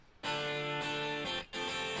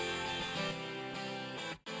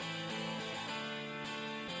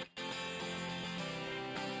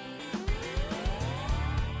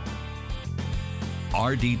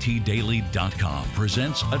RDTDaily.com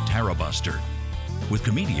presents a Tara Buster with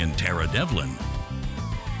comedian Tara Devlin.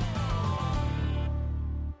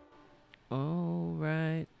 All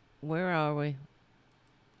right. Where are we?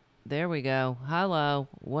 There we go. Hello.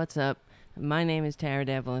 What's up? My name is Tara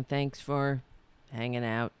Devlin. Thanks for hanging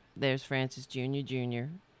out. There's Francis Jr.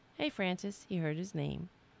 Hey, Francis. He heard his name.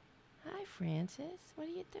 Hi, Francis. What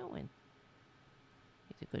are you doing?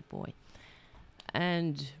 He's a good boy.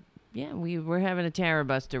 And yeah, we're having a Tara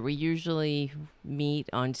Buster. We usually meet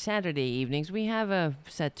on Saturday evenings. We have a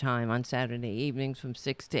set time on Saturday evenings from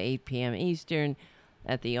 6 to 8 p.m. Eastern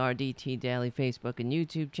at the RDT Daily Facebook and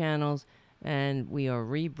YouTube channels. And we are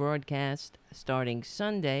rebroadcast starting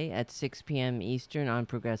Sunday at 6 p.m. Eastern on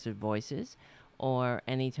Progressive Voices or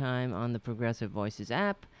anytime on the Progressive Voices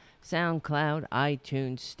app, SoundCloud,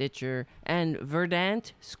 iTunes, Stitcher, and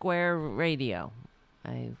Verdant Square Radio.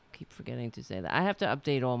 I keep forgetting to say that. I have to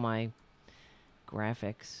update all my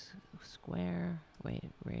graphics. Radio.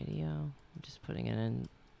 I'm just putting it in.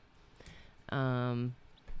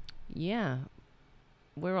 Yeah.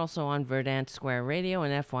 We're also on Verdant Square Radio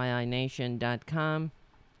and FYINation.com.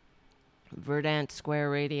 Verdant Square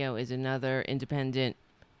Radio is another independent,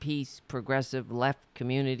 peace, progressive, left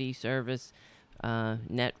community service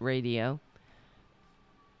net radio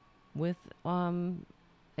with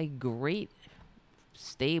a great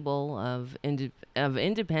stable of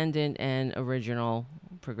independent and original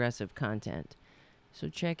progressive content. So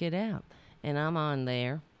check it out. And I'm on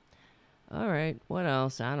there. All right, what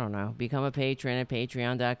else? I don't know. Become a patron at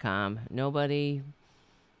patreon.com. Nobody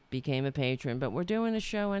became a patron, but we're doing a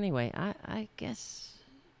show anyway. I guess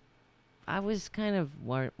I was kind of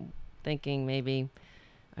thinking maybe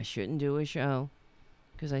I shouldn't do a show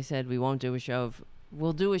because I said we won't do a show.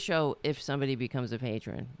 We'll do a show if somebody becomes a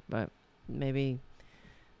patron, but maybe,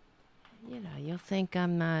 you'll think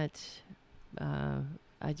I'm not,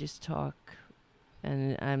 I just talk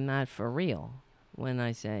and I'm not for real when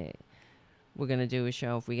I say we're going to do a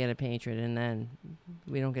show if we get a patron, and then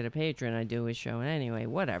we don't get a patron, I do a show anyway.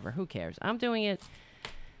 Whatever, who cares? I'm doing it,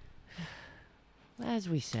 as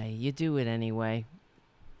we say, you do it anyway.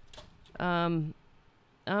 I'm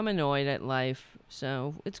annoyed at life,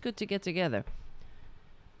 so it's good to get together.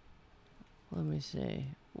 Let me see.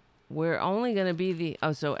 We're only going to be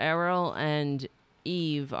so Errol and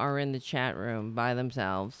Eve are in the chat room by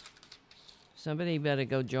themselves. Somebody better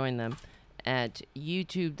go join them at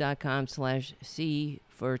youtube.com/C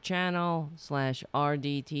for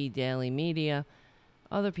channel/RDT Daily Media.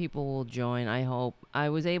 Other people will join, I hope. I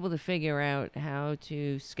was able to figure out how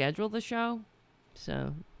to schedule the show,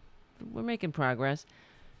 so we're making progress.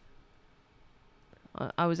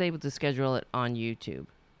 I was able to schedule it on YouTube.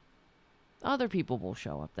 Other people will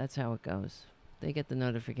show up. That's how it goes. They get the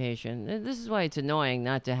notification. And this is why it's annoying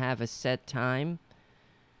not to have a set time.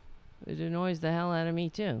 It annoys the hell out of me,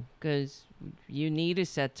 too, because you need a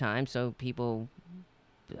set time so people,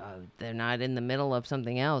 they're not in the middle of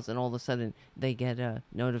something else, and all of a sudden they get a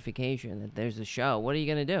notification that there's a show. What are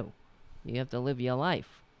you going to do? You have to live your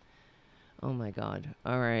life. Oh, my God.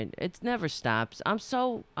 All right. It never stops. I'm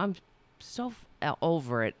so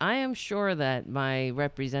over it. I am sure that my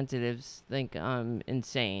representatives think I'm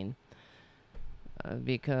insane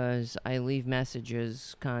because I leave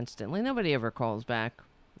messages constantly. Nobody ever calls back.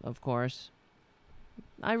 Of course.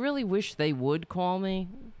 I really wish they would call me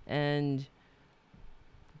and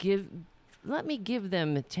let me give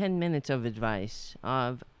them 10 minutes of advice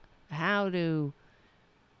of how to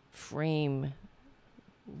frame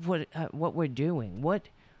what we're doing, what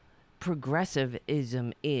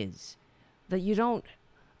progressivism is. That you know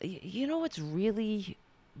what's really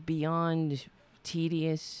beyond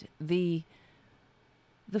tedious? The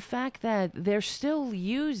fact that they're still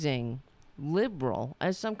using liberal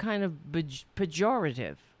as some kind of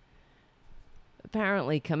pejorative.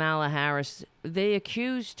 Apparently, Kamala Harris, they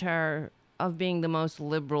accused her of being the most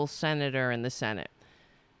liberal senator in the Senate.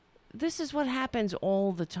 This is what happens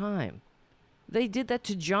all the time. They did that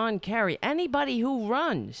to John Kerry. Anybody who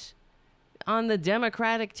runs on the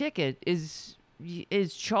Democratic ticket is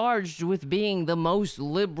charged with being the most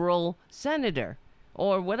liberal senator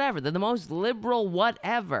or whatever, the most liberal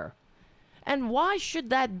whatever. And why should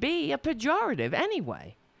that be a pejorative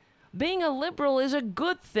anyway? Being a liberal is a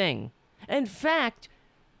good thing. In fact,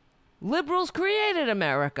 liberals created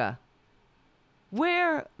America,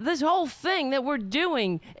 where this whole thing that we're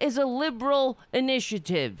doing is a liberal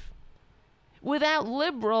initiative. Without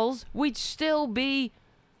liberals, we'd still be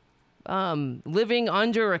living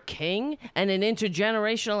under a king and an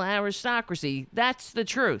intergenerational aristocracy. That's the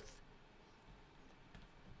truth.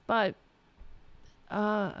 But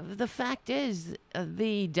the fact is,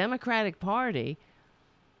 the Democratic Party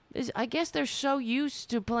I guess they're so used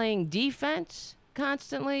to playing defense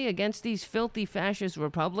constantly against these filthy fascist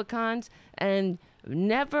Republicans and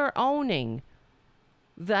never owning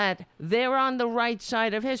that they're on the right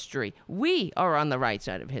side of history. We are on the right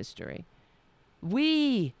side of history.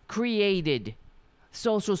 We created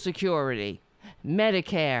Social Security,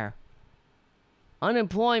 Medicare,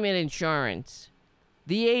 unemployment insurance,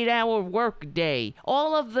 the 8-hour workday,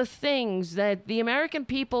 all of the things that the American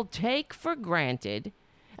people take for granted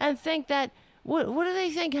and think that, what do they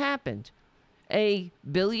think happened? A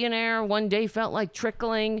billionaire one day felt like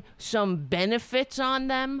trickling some benefits on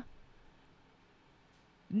them?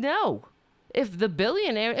 No. If the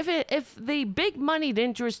billionaire, if the big moneyed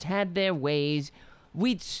interest had their ways,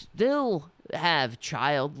 we'd still have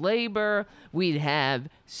child labor. We'd have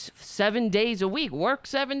 7 days a week, work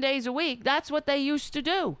 7 days a week. That's what they used to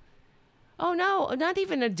do. Oh no, not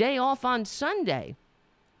even a day off on Sunday.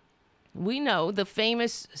 We know the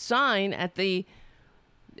famous sign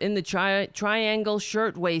in the Triangle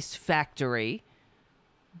Shirtwaist Factory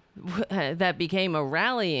that became a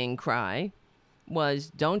rallying cry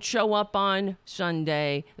was, don't show up on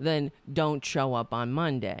Sunday, then don't show up on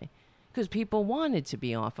Monday. Because people wanted to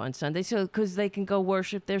be off on Sunday, so because they can go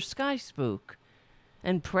worship their sky spook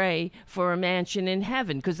and pray for a mansion in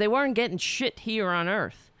heaven, because they weren't getting shit here on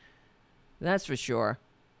earth. That's for sure.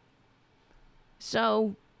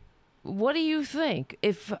 So, what do you think?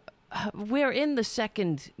 If we're in the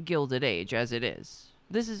second Gilded Age, as it is.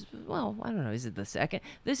 This is, well, I don't know, is it the second?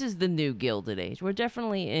 This is the new Gilded Age. We're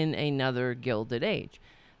definitely in another Gilded Age,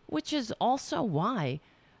 which is also why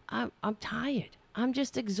I'm tired. I'm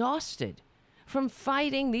just exhausted from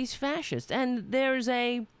fighting these fascists. And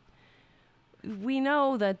we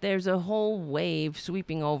know that there's a whole wave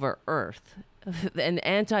sweeping over Earth, an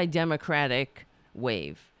anti-democratic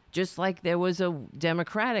wave. Just like there was a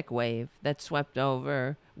democratic wave that swept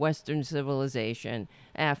over Western civilization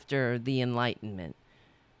after the Enlightenment.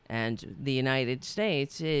 And the United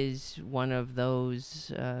States is one of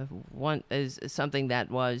those, is something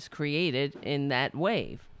that was created in that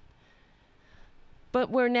wave. But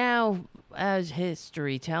we're now, as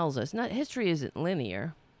history tells us, history isn't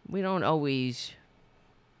linear. We don't always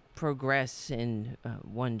progress in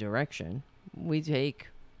one direction.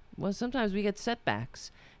 Sometimes we get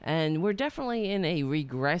setbacks. And we're definitely in a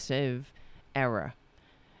regressive era.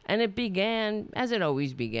 And it began, as it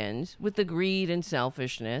always begins, with the greed and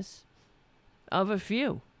selfishness of a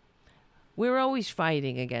few. We're always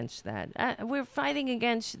fighting against that. We're fighting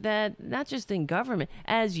against that, not just in government,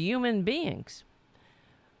 as human beings.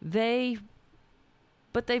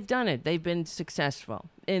 But they've done it. They've been successful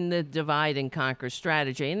in the divide and conquer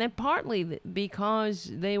strategy. And then partly because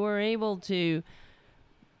they were able to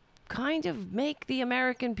kind of make the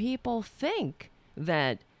American people think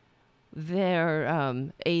that their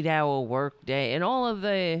 8-hour workday and all of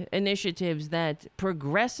the initiatives that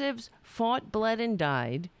progressives fought, bled, and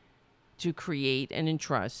died to create and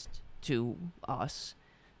entrust to us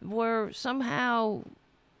were somehow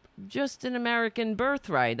just an American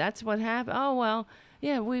birthright. That's what happened. Oh, well,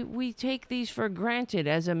 yeah, we take these for granted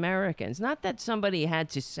as Americans. Not that somebody had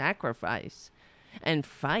to sacrifice and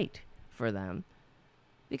fight for them.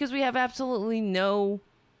 Because we have absolutely no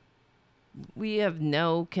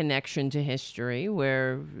connection to history.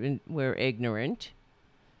 We're ignorant,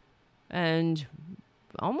 and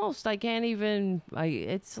almost I can't even.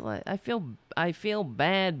 I feel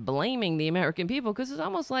bad blaming the American people because it's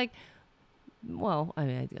almost like, well,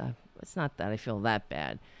 it's not that I feel that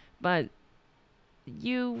bad, but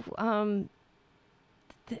they're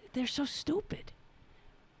so stupid,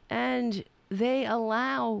 and they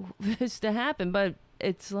allow this to happen, but.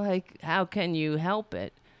 It's like, how can you help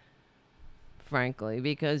it? Frankly,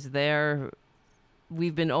 because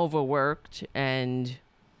we've been overworked and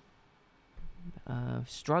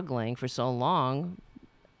struggling for so long.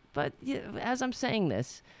 But as I'm saying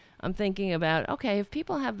this, I'm thinking about, okay, if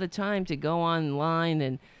people have the time to go online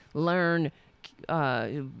and learn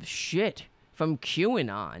shit from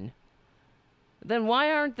QAnon, then why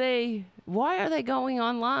are they going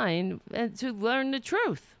online to learn the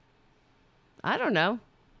truth? I don't know.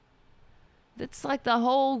 It's like the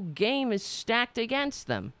whole game is stacked against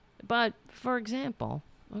them. But, for example,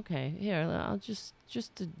 okay, here, I'll just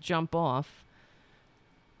to jump off.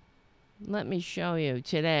 Let me show you.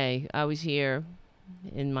 Today, I was here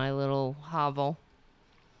in my little hovel,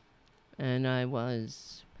 and I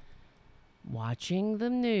was watching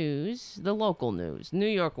the news, the local news, New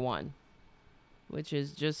York One, which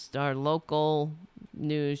is just our local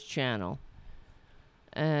news channel.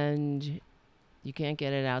 And you can't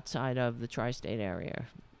get it outside of the tri-state area.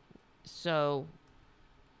 So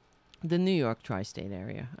The New York tri-state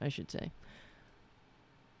area, I should say.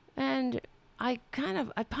 And I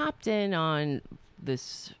popped in on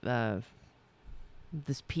this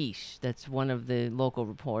this piece that's one of the local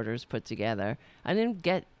reporters put together. I didn't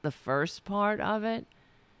get the first part of it,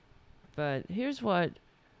 but here's what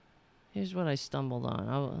I stumbled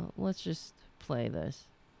on. Let's just play this.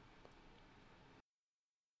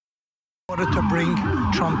 In order to bring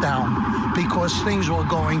Trump down because things were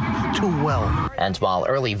going too well. And while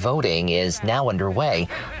early voting is now underway,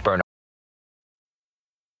 Bernard.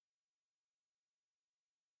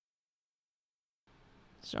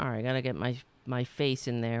 Sorry, I gotta get my face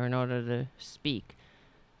in there in order to speak.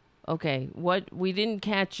 Okay, what we didn't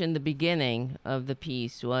catch in the beginning of the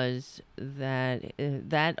piece was that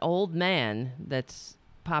that old man that's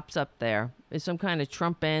pops up there is some kind of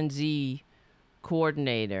Trumpanzee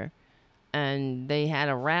coordinator, and they had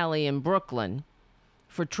a rally in Brooklyn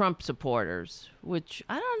for Trump supporters, which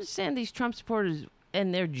I don't understand these Trump supporters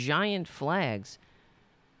and their giant flags.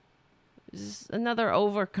 Is this another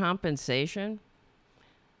overcompensation?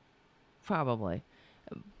 Probably.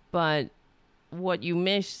 But what you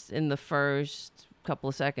missed in the first couple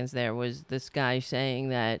of seconds there was this guy saying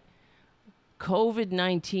that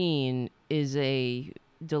COVID-19 is a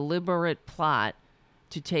deliberate plot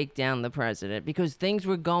to take down the president because things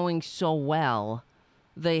were going so well.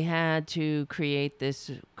 They had to create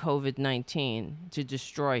this COVID-19 to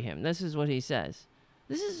destroy him. This is what he says.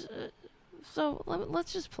 This is so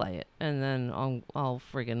let's just play it, and then I'll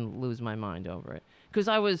friggin' lose my mind over it because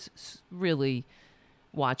I was really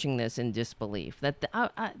watching this in disbelief that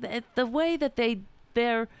the way that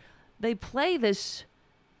they play this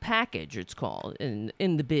package, it's called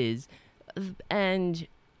in the biz, and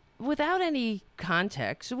without any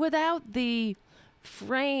context, without the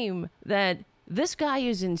frame that this guy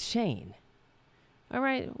is insane. All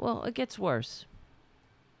right, well, it gets worse.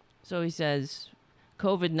 So he says,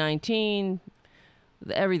 COVID-19,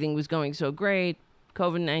 everything was going so great.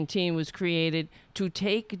 COVID-19 was created to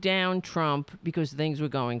take down Trump because things were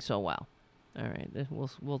going so well. All right,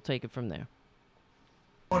 we'll take it from there.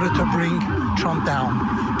 In order to bring Trump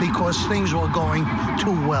down because things were going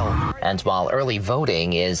too well. And while early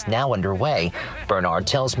voting is now underway, Bernard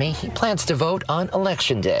tells me he plans to vote on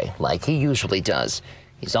Election Day like he usually does.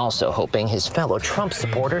 He's also hoping his fellow Trump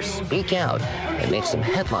supporters speak out and make some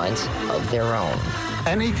headlines of their own.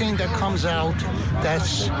 Anything that comes out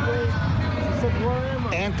that's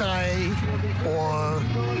anti or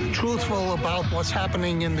truthful about what's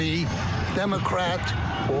happening in the Democrat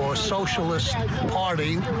or Socialist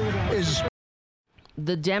Party is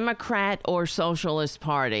the Democrat or Socialist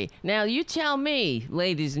Party. Now, you tell me,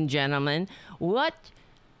 ladies and gentlemen, what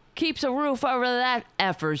keeps a roof over that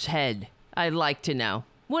effer's head? I'd like to know.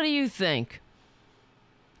 What do you think?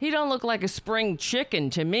 He don't look like a spring chicken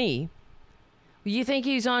to me. You think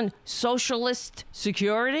he's on Socialist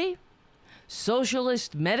Security?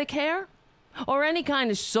 Socialist Medicare? Or any kind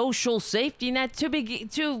of social safety net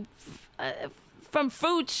from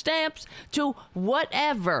food stamps to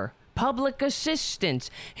whatever, public assistance.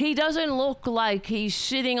 He doesn't look like he's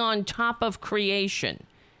sitting on top of creation,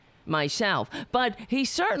 myself. But he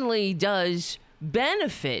certainly does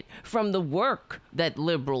benefit from the work that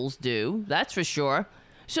liberals do, that's for sure.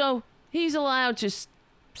 So he's allowed to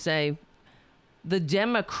say the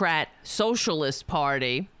Democrat Socialist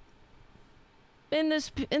Party in this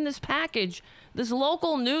package, this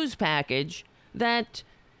local news package that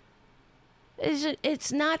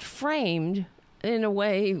it's not framed in a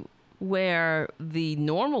way where the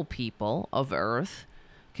normal people of Earth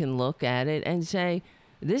can look at it and say,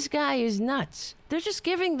 this guy is nuts. They're just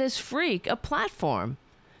giving this freak a platform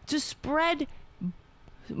to spread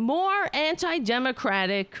more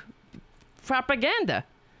anti-democratic propaganda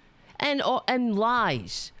and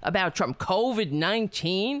lies about Trump.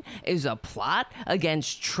 COVID-19 is a plot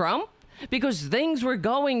against Trump because things were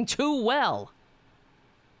going too well.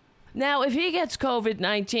 Now, if he gets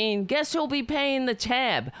COVID-19, guess who'll be paying the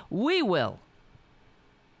tab? We will.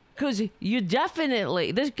 Because you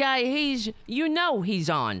definitely, this guy, he's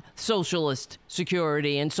on Socialist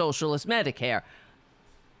Security and Socialist Medicare.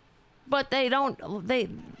 But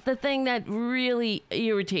the thing that really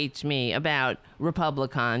irritates me about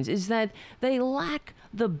Republicans is that they lack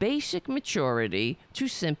the basic maturity to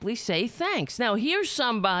simply say thanks. Now, here's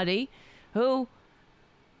somebody who,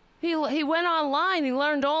 he went online, he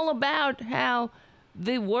learned all about how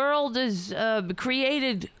the world has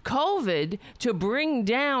created COVID to bring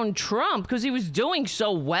down Trump because he was doing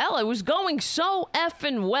so well. It was going so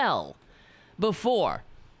effing well before.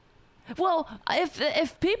 Well,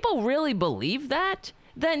 if people really believe that,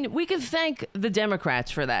 then we can thank the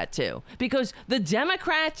Democrats for that too. Because the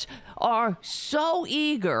Democrats are so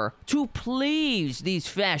eager to please these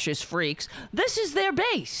fascist freaks. This is their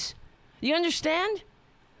base. You understand?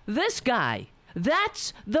 This guy,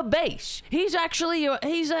 that's the base. He's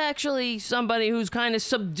actually somebody who's kind of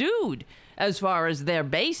subdued as far as their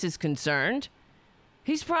base is concerned.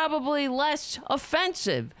 He's probably less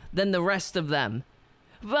offensive than the rest of them.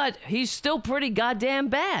 But he's still pretty goddamn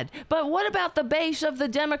bad. But what about the base of the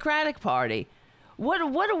Democratic Party? What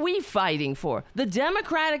are we fighting for? The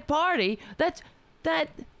Democratic Party that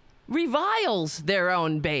reviles their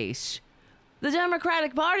own base. The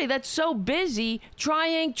Democratic Party that's so busy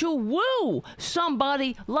trying to woo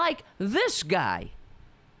somebody like this guy.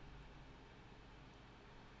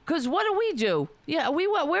 Because what do? Yeah, we're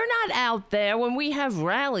not out there when we have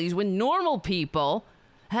rallies, when normal people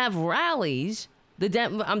have rallies.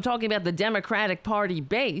 I'm talking about the Democratic Party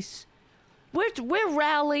base. We're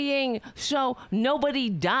rallying so nobody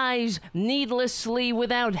dies needlessly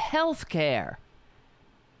without health care,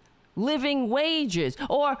 living wages,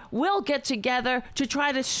 or we'll get together to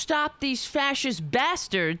try to stop these fascist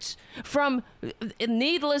bastards from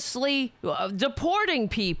needlessly deporting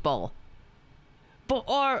people.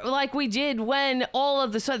 Or like we did when all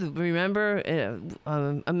of the sudden, remember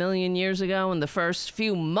a million years ago in the first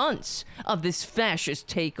few months of this fascist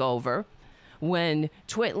takeover, when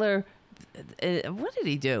Twitler, what did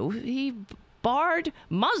he do? He barred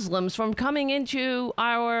Muslims from coming into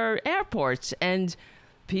our airports, and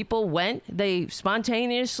they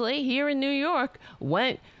spontaneously here in New York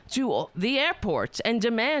went to the airports and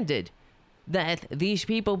demanded that these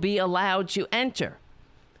people be allowed to enter.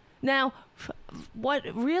 Now, what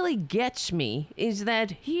really gets me is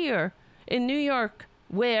that here in New York,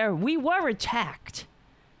 where we were attacked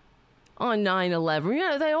on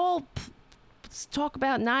 9/11, they all talk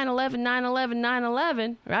about 9/11, 9/11,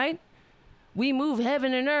 9/11, right? We move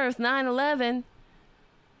heaven and earth, 9/11,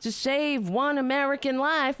 to save one American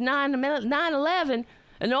life, 9/11.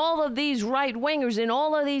 And all of these right-wingers in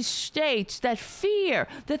all of these states that fear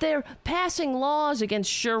that they're passing laws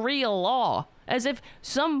against Sharia law, as if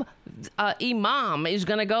some imam is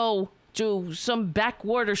going to go to some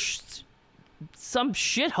backwater, some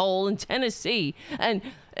shithole in Tennessee and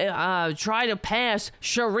try to pass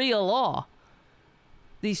Sharia law.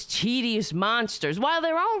 These tedious monsters, while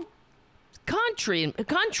their own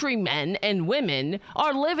countrymen and women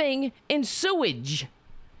are living in sewage.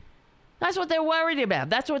 That's what they're worried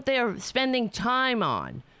about. That's what they're spending time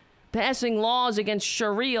on, passing laws against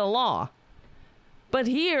Sharia law. But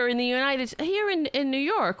here in in New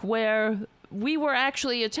York, where we were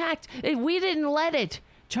actually attacked, we didn't let it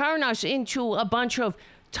turn us into a bunch of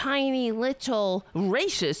tiny little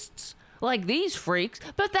racists like these freaks,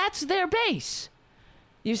 but that's their base.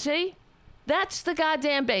 You see? That's the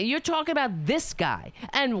goddamn base. You're talking about this guy.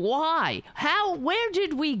 And why? Where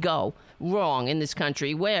did we go wrong in this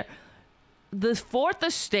country where the fourth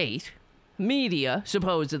estate, media,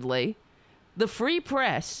 supposedly, the free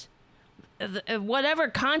press, whatever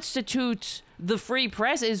constitutes the free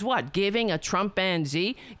press is what? Giving a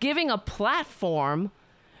Trumpanzee, giving a platform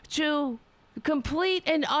to complete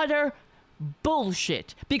and utter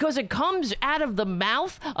bullshit because it comes out of the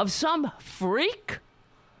mouth of some freak?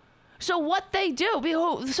 So what they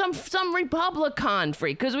do, some Republican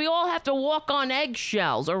freak, because we all have to walk on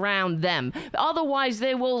eggshells around them. Otherwise,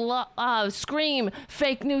 they will scream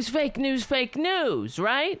fake news, fake news, fake news,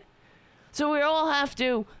 right? So we all have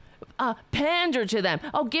to pander to them.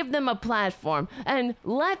 Give them a platform and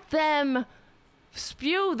let them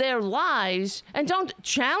spew their lies and don't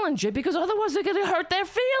challenge it, because otherwise they're going to hurt their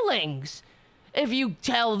feelings if you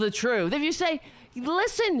tell the truth. If you say,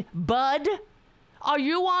 listen, bud, are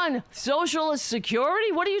you on Socialist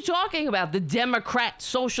Security? What are you talking about? The Democrat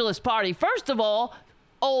Socialist Party. First of all,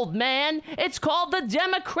 old man, it's called the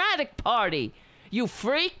Democratic Party. You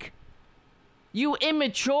freak. You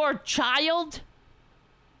immature child.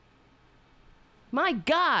 My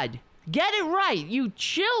God. Get it right, you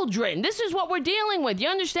children. This is what we're dealing with. You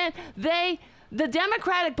understand? The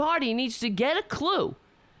Democratic Party needs to get a clue.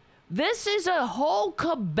 This is a whole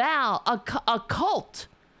cabal, a cult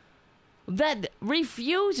that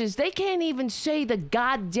refuses. They can't even say the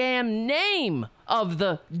goddamn name of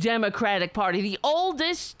the Democratic Party, the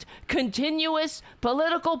oldest continuous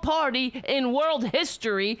political party in world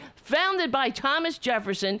history, founded by Thomas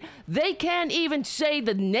Jefferson. They can't even say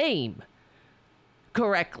the name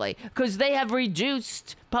correctly because they have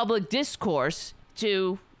reduced public discourse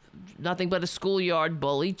to nothing but a schoolyard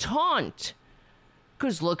bully taunt.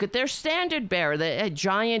 Because look at their standard bearer, a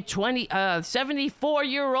giant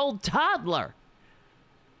 74-year-old toddler.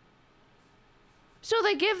 So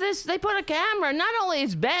they put a camera. Not only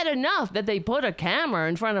it's bad enough that they put a camera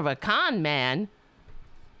in front of a con man,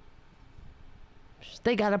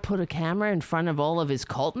 they got to put a camera in front of all of his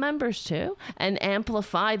cult members too and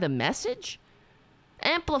amplify the message.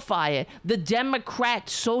 Amplify it. The Democrat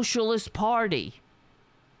Socialist Party.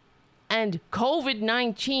 And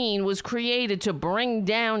COVID-19 was created to bring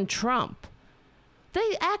down Trump.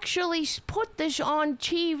 They actually put this on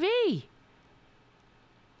TV.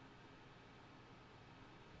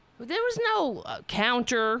 There was no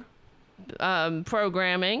counter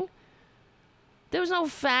programming. There was no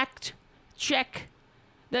fact check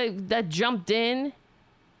that jumped in.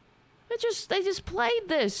 They just played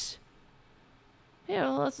this. Yeah,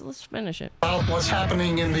 well, let's finish it. About what's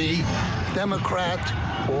happening in the Democrat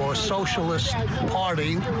or Socialist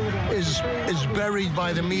Party is buried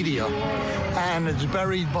by the media, and it's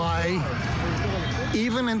buried by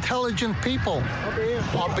even intelligent people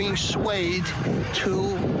are being swayed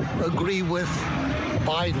to agree with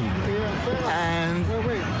Biden. And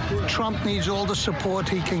Trump needs all the support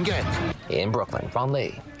he can get. In Brooklyn, Ron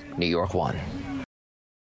Lee, New York 1.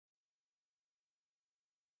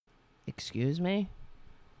 Excuse me?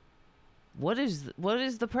 What is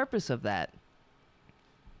the purpose of that?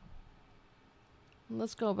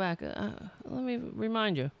 Let's go back. Let me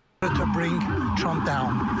remind you. To bring Trump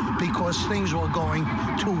down because things were going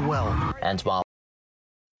too well. And while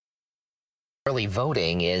early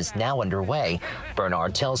voting is now underway,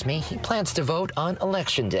 Bernard tells me he plans to vote on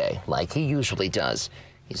Election Day like he usually does.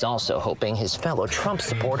 He's also hoping his fellow Trump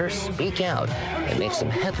supporters speak out and make some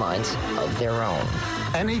headlines of their own.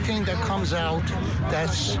 Anything that comes out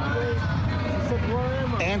that's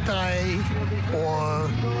anti or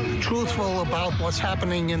truthful about what's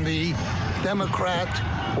happening in the Democrat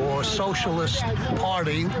or Socialist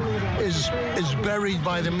Party is buried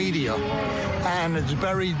by the media, and it's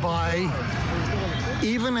buried by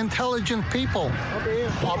even intelligent people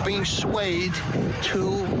are being swayed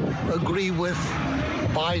to agree with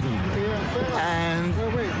Biden, and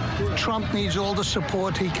Trump needs all the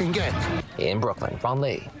support he can get. In Brooklyn, Ron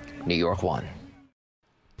Lee, New York 1.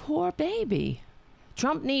 Poor baby.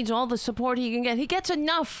 Trump needs all the support he can get. He gets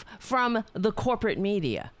enough from the corporate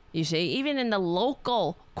media. You see, even in the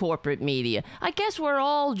local corporate media. I guess we're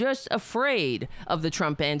all just afraid of the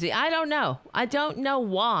Trumpanzee. I don't know. I don't know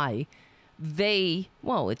why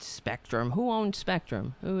it's Spectrum. Who owns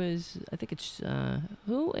Spectrum? Who is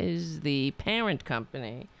the parent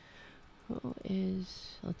company? Who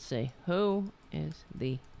is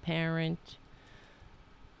the parent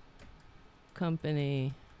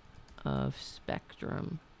company of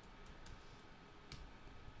Spectrum?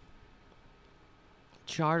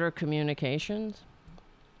 Charter Communications?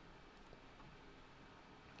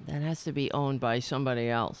 That has to be owned by somebody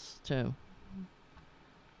else, too.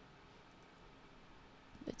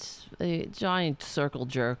 It's a giant circle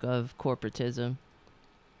jerk of corporatism.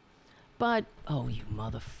 But, oh, you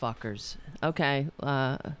motherfuckers. Okay,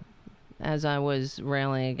 as I was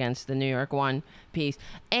railing against the New York One piece,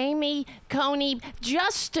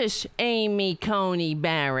 Justice Amy Coney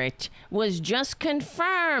Barrett was just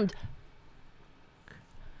confirmed.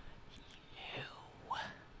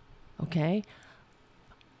 Okay?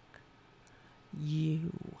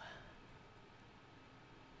 You.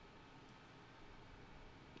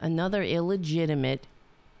 Another illegitimate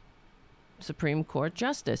Supreme Court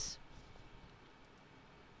justice.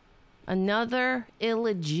 Another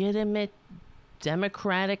illegitimate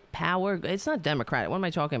Democratic power. It's not Democratic. What am I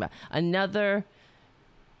talking about? Another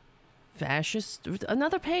fascist.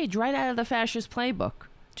 Another page right out of the fascist playbook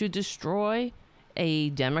to destroy a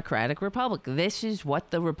democratic republic. This is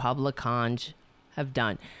what the Republicans have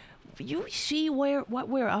done. You see what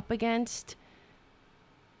we're up against?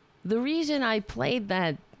 The reason I played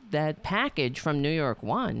that package from New York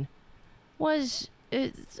One was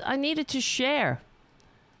I needed to share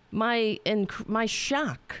my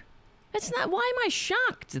shock. It's not. Why am I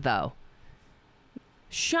shocked though?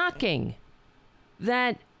 Shocking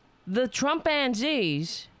that the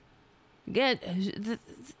Trumpanzees get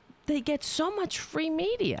so much free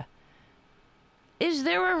media. Is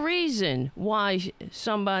there a reason why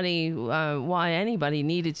anybody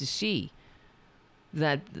needed to see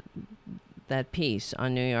that piece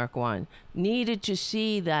on New York One? Needed to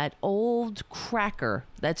see that old cracker,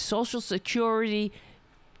 that Social Security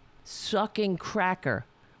sucking cracker,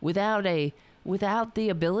 without the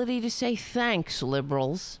ability to say thanks,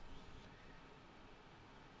 liberals,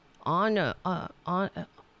 on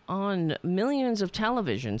millions of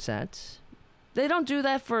television sets. They don't do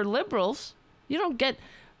that for liberals. You don't get,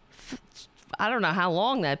 I don't know how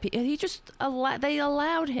long they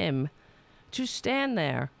allowed him to stand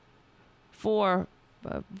there for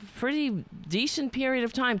a pretty decent period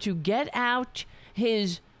of time to get out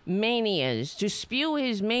his manias, to spew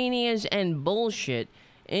his manias and bullshit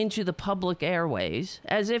into the public airways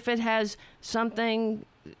as if it has something,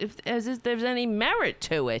 as if there's any merit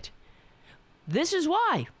to it. This is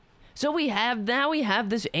why. So we have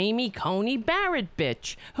this Amy Coney Barrett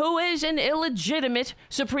bitch, who is an illegitimate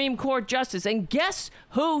Supreme Court justice. And guess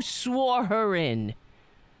who swore her in?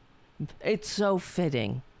 It's so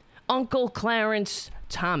fitting. Uncle Clarence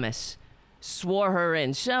Thomas swore her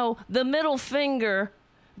in. So the middle finger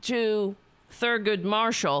to Thurgood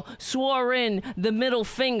Marshall swore in the middle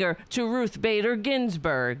finger to Ruth Bader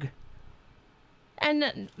Ginsburg.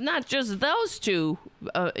 And not just those two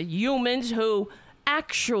humans who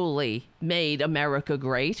actually made America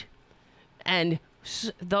great, and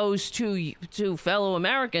those two fellow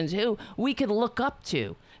Americans who we could look up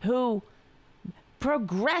to, who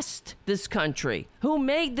progressed this country, who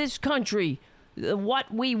made this country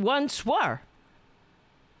what we once were.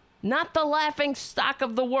 Not the laughing stock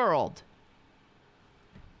of the world.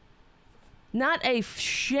 Not a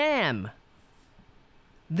sham.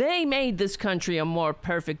 They made this country a more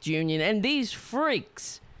perfect union, and these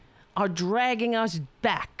freaks are dragging us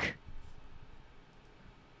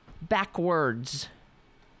backwards.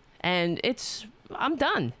 And I'm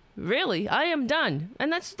done. Really, I am done.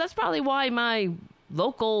 And that's probably why my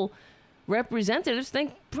local representatives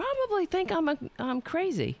probably think I'm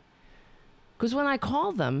crazy. Because when I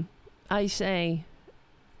call them, I say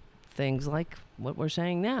things like what we're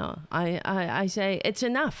saying now. I say, it's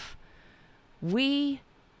enough. We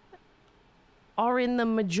are in the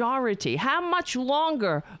majority. How much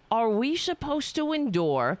longer are we supposed to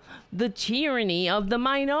endure the tyranny of the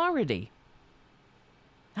minority?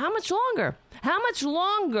 How much longer? How much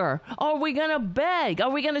longer are we going to beg? Are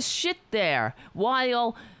we going to sit there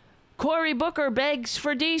while Cory Booker begs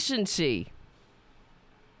for decency?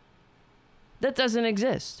 That doesn't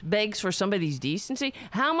exist. Begs for somebody's decency.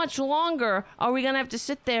 How much longer are we going to have to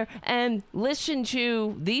sit there and listen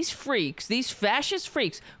to these freaks, these fascist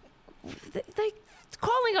freaks, they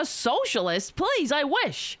calling us socialists? Please, I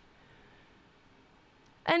wish.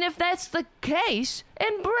 And if that's the case,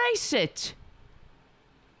 embrace it.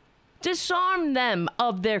 Disarm them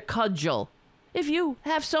of their cudgel. If you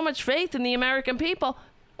have so much faith in the American people,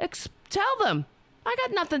 tell them, I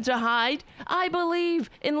got nothing to hide. I believe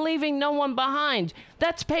in leaving no one behind.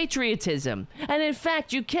 That's patriotism. And in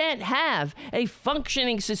fact, you can't have a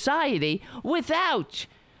functioning society without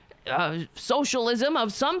socialism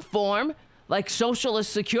of some form, like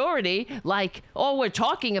socialist security, like all we're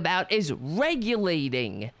talking about is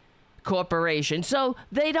regulating corporations so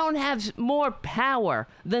they don't have more power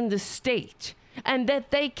than the state, and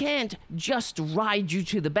that they can't just ride you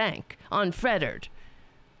to the bank unfettered.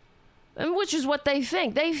 And which is what they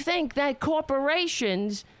think. They think that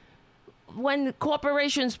corporations, when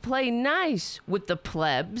corporations play nice with the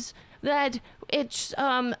plebs, that it's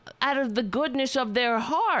out of the goodness of their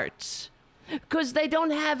hearts, because they don't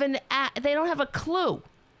have a clue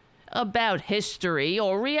about history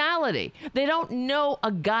or reality. They don't know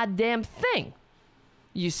a goddamn thing.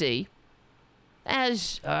 You see,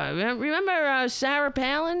 as remember Sarah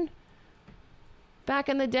Palin back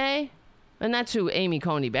in the day, and that's who Amy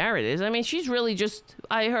Coney Barrett is. I mean, she's really just.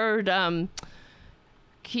 I heard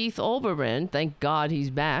Keith Olbermann, thank God he's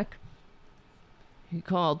back. He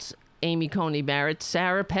called Amy Coney Barrett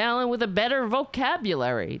Sarah Palin with a better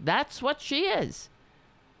vocabulary. That's what she is.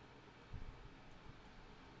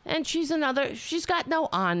 And she's got no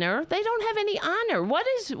honor. They don't have any honor. What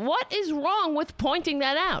is wrong with pointing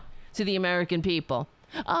that out to the American people?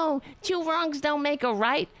 Oh, two wrongs don't make a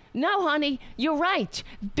right. No, honey, you're right.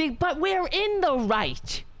 But we're in the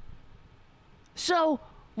right. So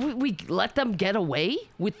we let them get away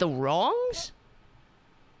with the wrongs?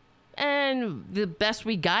 And the best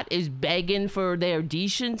we got is begging for their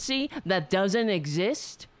decency that doesn't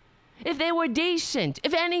exist? If they were decent,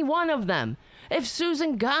 if any one of them, if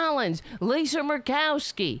Susan Collins, Lisa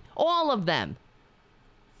Murkowski, all of them,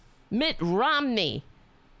 Mitt Romney,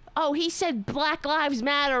 oh, he said Black Lives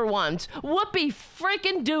Matter once. Whoopee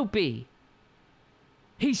frickin' doopy.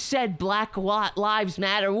 He said Black Lives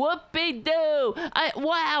Matter. Whoopee doo.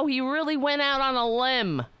 Wow, he really went out on a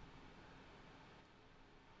limb.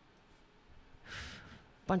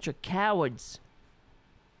 Bunch of cowards.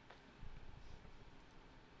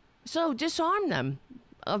 So disarm them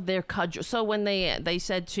of their cudgel. So when they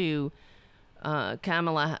said to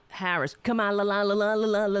Kamala Harris,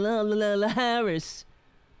 Harris.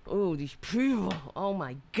 Oh, these people! Oh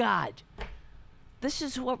my God! This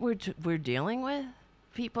is what we're dealing with.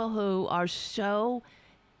 People who are so.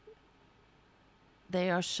 They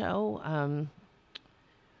are so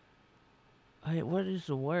what is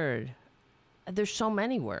the word? There's so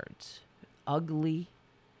many words. Ugly,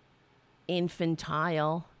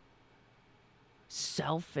 infantile,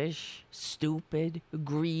 selfish, stupid,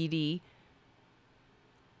 greedy,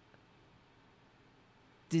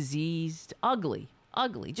 diseased, ugly,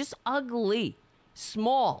 just ugly,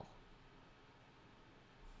 small,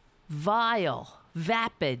 vile,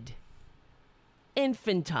 vapid,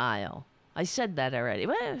 infantile. I said that already.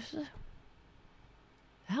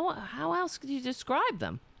 How else could you describe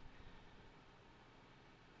them?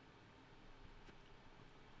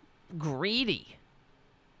 Greedy,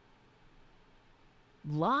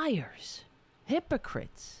 liars,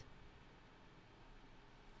 hypocrites.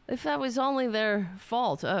 If that was only their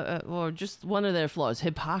fault, or just one of their flaws,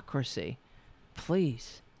 hypocrisy,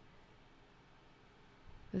 please.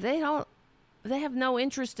 They have no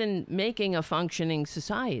interest in making a functioning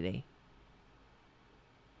society.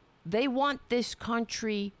 They want this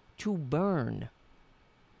country to burn.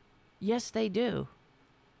 Yes, they do.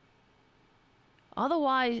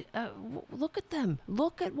 Otherwise, look at them.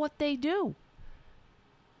 Look at what they do.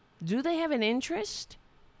 Do they have an interest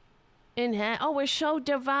in we're so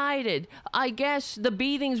divided. I guess the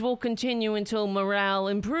beatings will continue until morale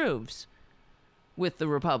improves with the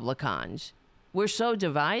Republicans. We're so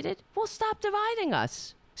divided? Well, stop dividing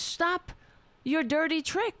us. Stop your dirty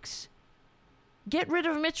tricks. Get rid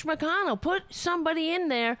of Mitch McConnell. Put somebody in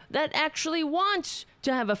there that actually wants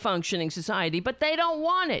to have a functioning society, but they don't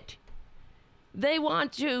want it. They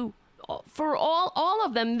want to, for all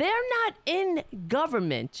of them, they're not in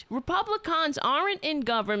government. Republicans aren't in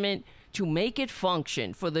government to make it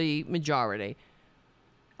function for the majority.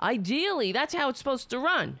 Ideally, that's how it's supposed to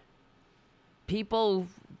run. People,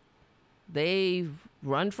 they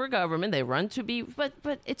run for government, they run to be, but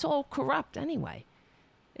it's all corrupt anyway.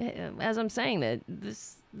 As I'm saying that,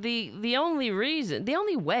 the only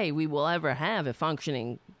way we will ever have a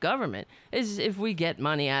functioning government is if we get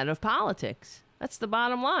money out of politics. That's the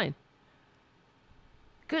bottom line.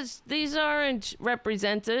 Because these aren't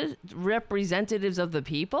representatives of the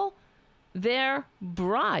people. They're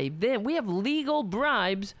bribed. We have legal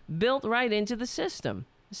bribes built right into the system.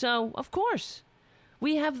 So, of course,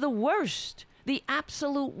 we have the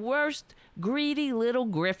absolute worst, greedy little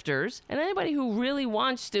grifters, and anybody who really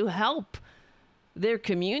wants to help their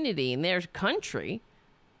community and their country.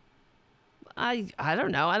 I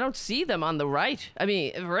don't know. I don't see them on the right. I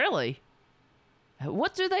mean, really.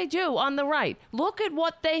 What do they do on the right? Look at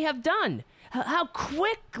what they have done. How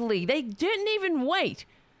quickly. They didn't even wait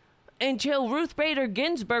until Ruth Bader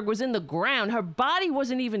Ginsburg was in the ground. Her body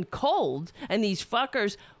wasn't even cold, and these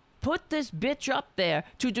fuckers put this bitch up there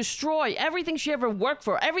to destroy everything she ever worked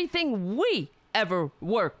for, everything we ever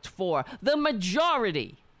worked for, the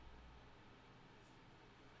majority.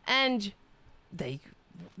 And they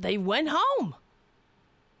went home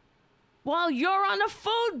while you're on a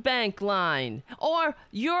food bank line, or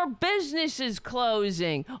your business is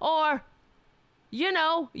closing, or,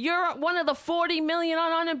 you're one of the 40 million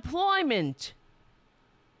on unemployment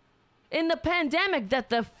in the pandemic that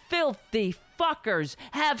the filthy fuckers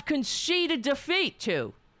have conceded defeat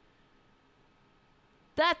to.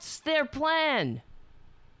 That's their plan.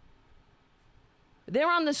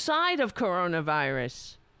 They're on the side of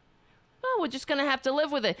coronavirus. Oh, we're just going to have to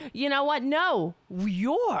live with it. You know what? No,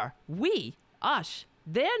 us,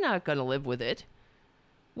 they're not going to live with it.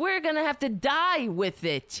 We're going to have to die with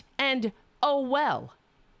it. And, oh well.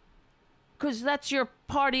 Because that's your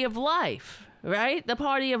party of life, right? The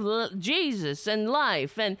party of Jesus and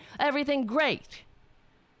life and everything great.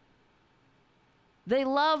 They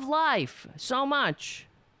love life so much.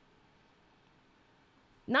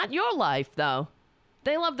 Not your life, though.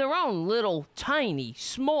 They love their own little, tiny,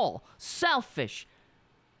 small, selfish,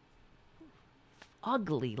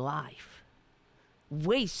 ugly life.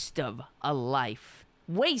 Waste of a life.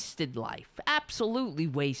 Wasted life. Absolutely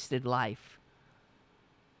wasted life.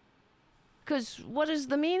 Because what is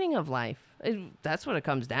the meaning of life? That's what it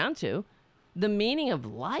comes down to. The meaning of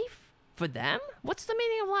life for them? What's the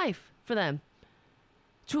meaning of life for them?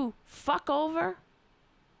 To fuck over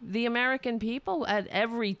the American people at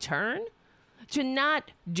every turn? To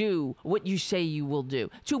not do what you say you will do.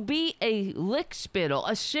 To be a lickspittle,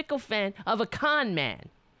 a sycophant of a con man.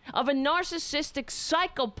 Of a narcissistic,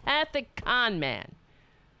 psychopathic con man.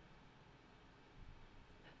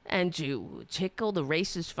 And to tickle the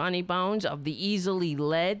racist funny bones of the easily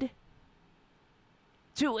led.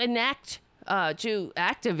 To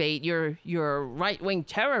activate your right-wing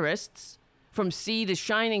terrorists from sea to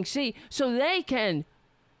shining sea so they can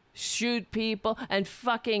shoot people and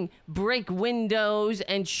fucking break windows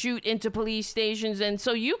and shoot into police stations, and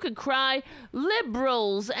so you could cry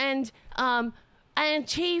liberals and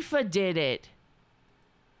Antifa did it.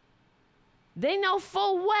 They know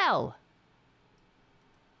full well.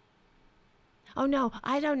 Oh no,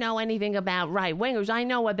 I don't know anything about right-wingers. I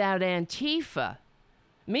know about Antifa.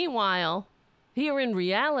 Meanwhile, here in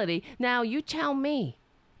reality, now you tell me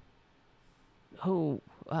who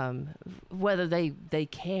whether they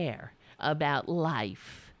care about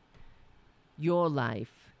life, your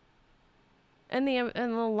life, and the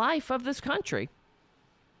life of this country.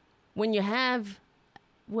 When you have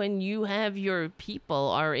your people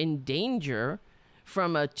are in danger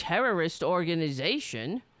from a terrorist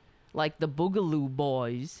organization like the Boogaloo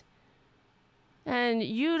Boys, and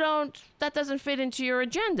that doesn't fit into your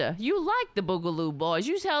agenda. You like the Boogaloo Boys.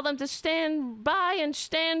 You tell them to stand by and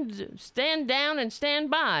stand down and stand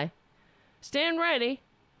by. Stand ready.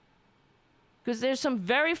 Because there's some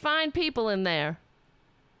very fine people in there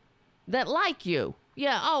that like you.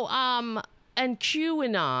 Yeah, and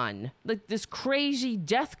QAnon, like this crazy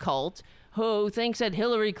death cult who thinks that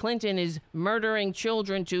Hillary Clinton is murdering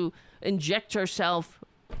children to inject herself.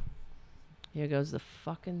 Here goes the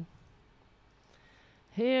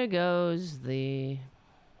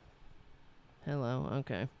hello,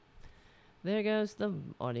 okay. There goes the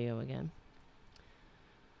audio again.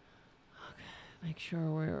 Okay, make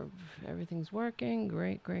sure everything's working.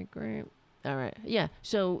 Great. All right, yeah,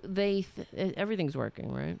 so everything's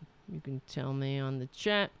working, right? You can tell me on the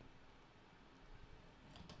chat.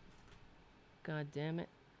 God damn it.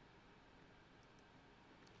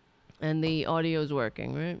 And the audio's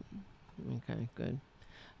working, right? Okay, good.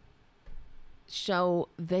 So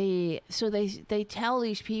they tell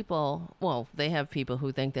these people, well, they have people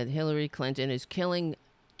who think that Hillary Clinton is killing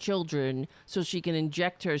children so she can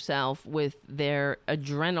inject herself with their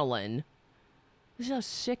adrenaline. This is how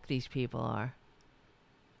sick these people are.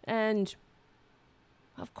 And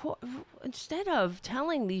of course, instead of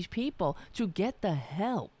telling these people to get the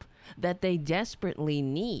help that they desperately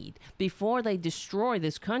need before they destroy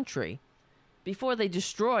this country, before they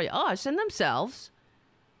destroy us and themselves,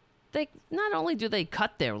 they not only do they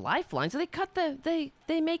cut their lifelines, they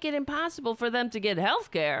make it impossible for them to get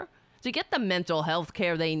health care, to get the mental health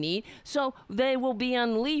care they need, so they will be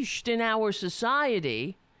unleashed in our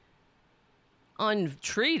society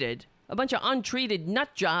untreated. A bunch of untreated nut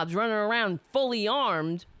jobs running around fully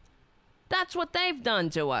armed. That's what they've done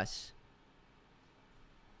to us.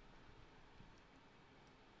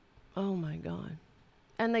 Oh my God.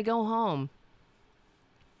 And they go home.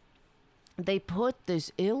 They put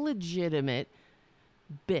this illegitimate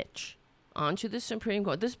bitch onto the Supreme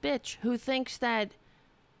Court. This bitch who thinks that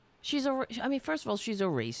first of all, she's a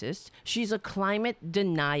racist. She's a climate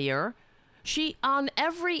denier. On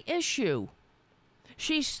every issue,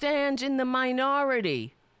 she stands in the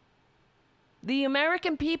minority. The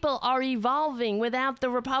American people are evolving without the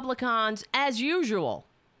Republicans as usual,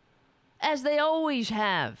 as they always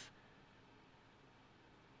have.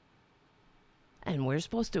 And we're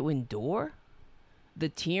supposed to endure the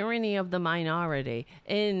tyranny of the minority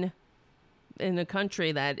in a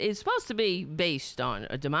country that is supposed to be based on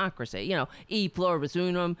a democracy. E pluribus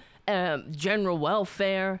unum, general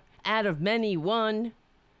welfare, out of many one.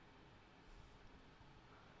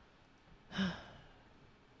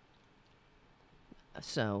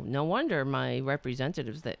 So no wonder my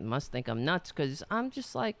representatives that must think I'm nuts, because I'm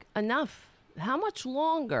just like, enough. How much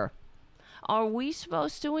longer are we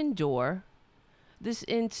supposed to endure this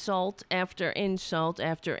insult after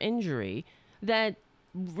injury that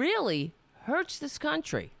really hurts this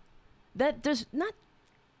country? That does not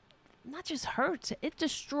just hurts, it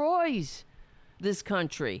destroys this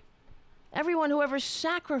country. Everyone who ever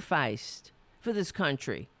sacrificed for this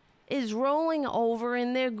country is rolling over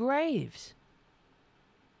in their graves.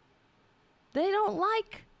 They don't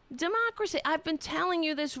like democracy. I've been telling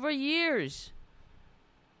you this for years.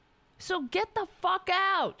 So get the fuck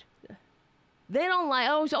out. They don't like,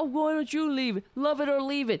 why don't you leave it? Love it or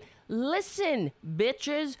leave it. Listen,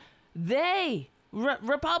 bitches.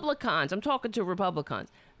 Republicans, I'm talking to Republicans.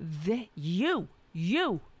 You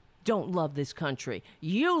don't love this country.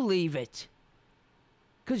 You leave it.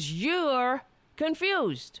 Because you're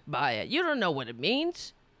confused by it. You don't know what it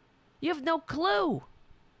means. You have no clue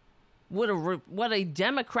what a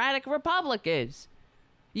democratic republic is.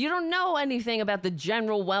 You don't know anything about the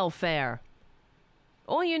general welfare.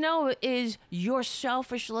 All you know is your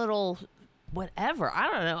selfish little whatever. I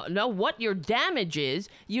don't know what your damage is.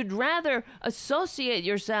 You'd rather associate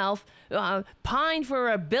yourself, pine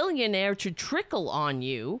for a billionaire to trickle on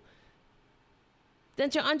you, than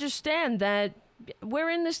to understand that we're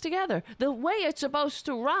in this together. The way it's supposed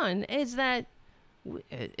to run is that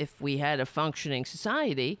if we had a functioning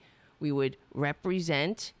society, we would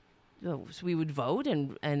represent, we would vote,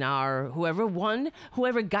 and our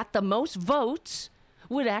whoever got the most votes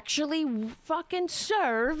would actually fucking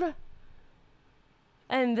serve.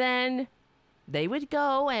 And then they would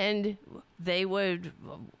go and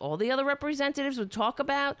all the other representatives would talk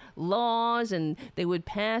about laws, and they would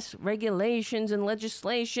pass regulations and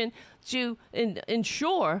legislation to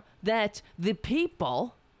ensure that the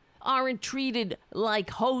people aren't treated like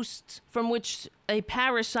hosts from which a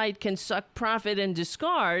parasite can suck profit and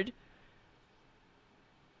discard.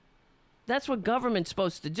 That's what government's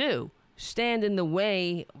supposed to do. Stand in the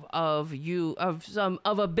way of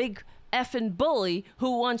a big effing bully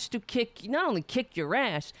who wants to not only kick your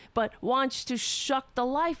ass, but wants to suck the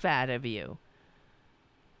life out of you.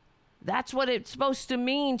 That's what it's supposed to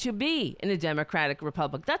mean to be in a democratic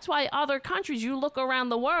republic. That's why other countries, you look around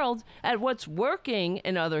the world at what's working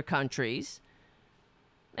in other countries,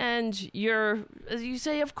 and you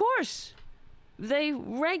say, of course, they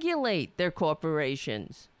regulate their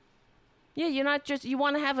corporations. Yeah, you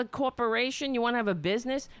want to have a corporation, you want to have a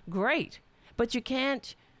business, great. But you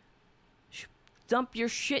can't dump your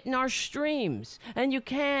shit in our streams. And you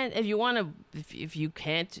can't, if you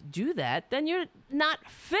can't do that, then you're not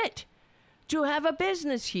fit to have a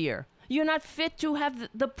business here. You're not fit to have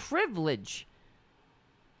the privilege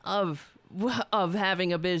of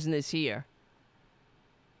having a business here.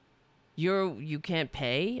 You can't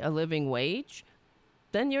pay a living wage,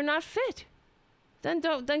 then you're not fit. Then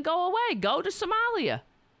go away. Go to Somalia.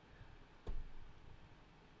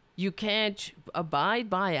 You can't abide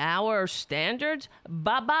by our standards?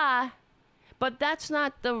 Bye-bye. But that's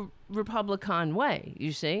not the Republican way,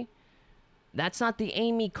 you see? That's not the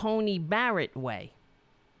Amy Coney Barrett way.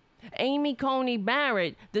 Amy Coney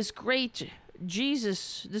Barrett, this great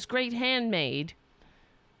handmaid,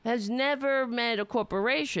 has never met a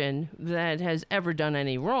corporation that has ever done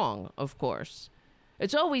any wrong, of course.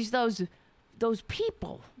 It's always those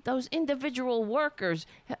people, those individual workers,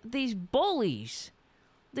 these bullies,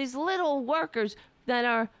 these little workers that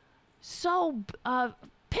are so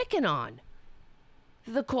picking on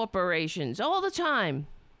the corporations all the time.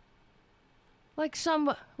 Like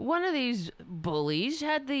one of these bullies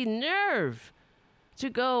had the nerve to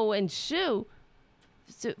go and sue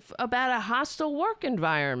about a hostile work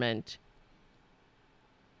environment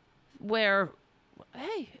where,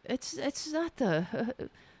 hey, it's not the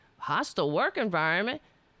hostile work environment.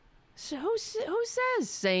 So who says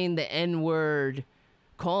saying the N-word,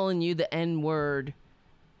 calling you the N-word,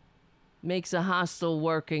 makes a hostile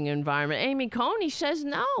working environment? Amy Coney says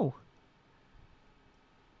no.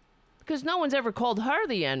 Because no one's ever called her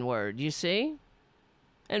the N-word, you see?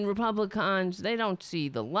 And Republicans, they don't see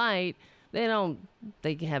the light. They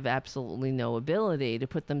have absolutely no ability to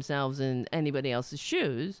put themselves in anybody else's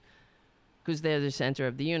shoes because they're the center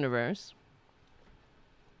of the universe.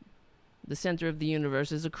 The center of the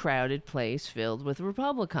universe is a crowded place filled with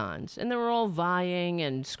Republicans. And they're all vying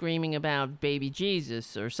and screaming about baby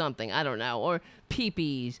Jesus or something. I don't know. Or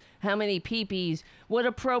peepees. How many peepees? What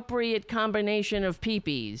appropriate combination of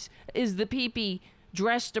peepees? Is the peepee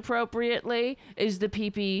dressed appropriately? Is the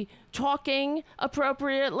peepee talking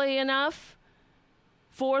appropriately enough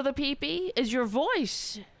for the peepee? Is your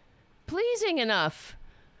voice pleasing enough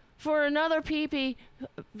for another peepee?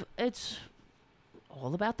 It's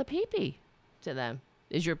all about the peepee to them.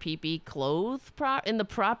 Is your peepee clothed in the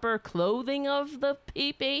proper clothing of the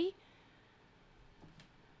peepee?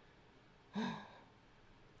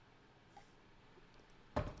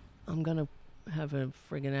 I'm gonna have a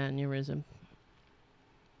friggin' aneurysm.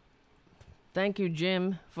 Thank you,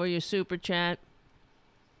 Jim, for your super chat.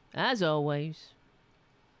 As always.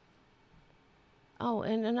 Oh,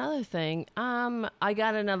 and another thing. I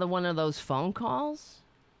got another one of those phone calls.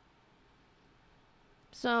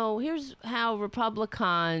 So here's how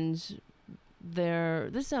Republicans,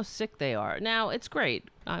 this is how sick they are. Now, it's great.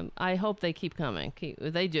 I hope they keep coming.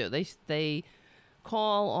 They do. They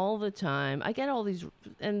call all the time. I get all these,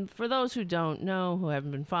 and for those who don't know, who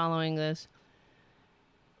haven't been following this,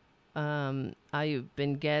 I've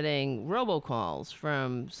been getting robocalls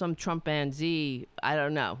from some Trumpanzee, I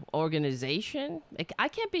don't know, organization. I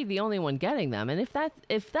can't be the only one getting them. And if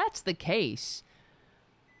that's the case,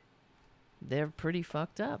 they're pretty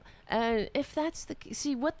fucked up. And if that's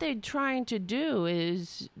see, what they're trying to do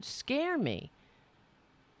is scare me,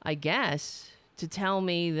 I guess, to tell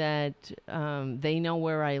me that they know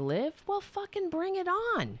where I live. Well, fucking bring it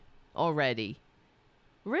on already.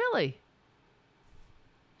 Really?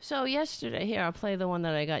 So yesterday, here, I'll play the one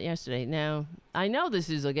that I got yesterday. Now, I know this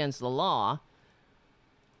is against the law,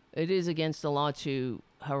 It is against the law to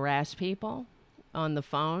harass people on the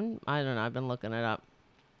phone. I don't know. I've been looking it up.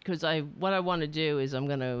 Because what I want to do is I'm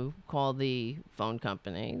going to call the phone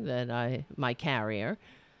company my carrier,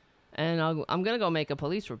 and I'm going to go make a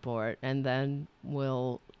police report, and then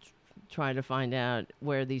we'll try to find out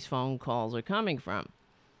where these phone calls are coming from.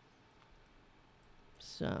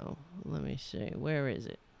 So, let me see. Where is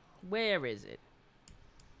it?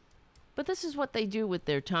 But this is what they do with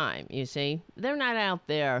their time, you see. They're not out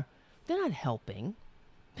there. They're not helping.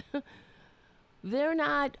 They're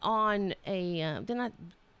not they're not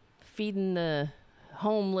feeding the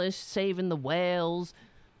homeless, saving the whales.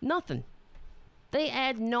 Nothing. They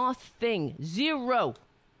add nothing. Zero.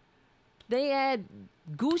 They add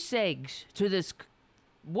goose eggs to this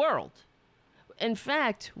world. In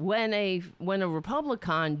fact, when a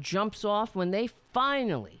Republican jumps off, when they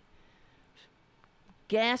finally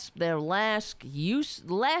gasp their last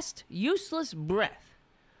useless breath,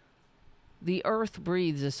 the earth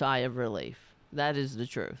breathes a sigh of relief. That is the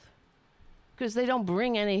truth. Because they don't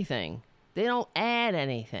bring anything. They don't add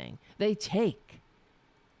anything. They take.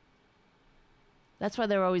 That's why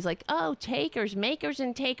they're always like, oh, takers, makers,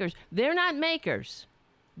 and takers. They're not makers.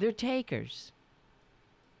 They're takers.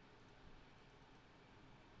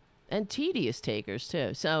 And tedious takers,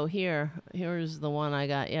 too. So here's the one I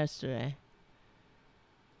got yesterday.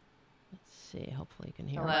 Let's see. Hopefully you can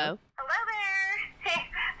hear Hello? it. Hello there. Hey,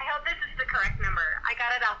 I hope this is the correct number. I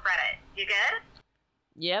got it off Reddit. You good?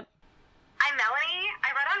 Yep. I'm Melanie. I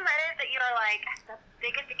read on Reddit that you're like the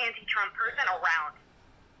biggest anti-Trump person around.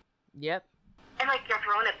 Yep. And like you're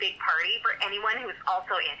throwing a big party for anyone who's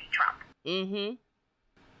also anti-Trump. Mm-hmm.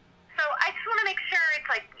 So I just want to make sure it's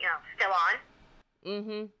like, still on.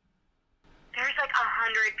 Mm-hmm. There's like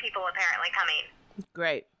 100 people apparently coming.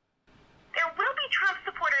 Great. There will be Trump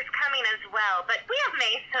supporters coming as well, but we have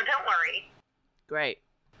Mace, so don't worry. Great.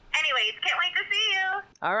 Anyways, can't wait to see you.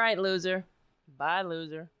 All right, loser. Bye,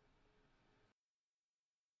 loser.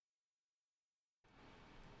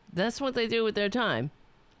 That's what they do with their time.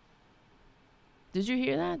 Did you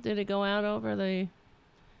hear that? Did it go out over the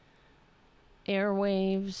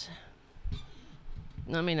airwaves?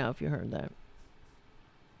 Let me know if you heard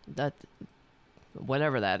that.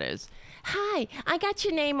 Whatever that is. Hi, I got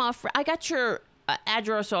your name off. I got your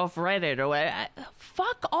address off Reddit or whatever.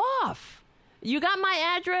 Fuck off. You got my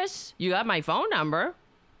address? You got my phone number?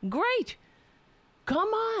 Great. Come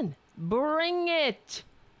on. Bring it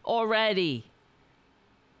already.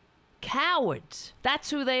 Cowards. That's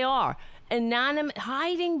who they are.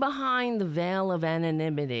 Hiding behind the veil of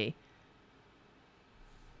anonymity.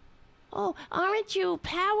 Oh, aren't you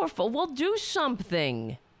powerful? Well, do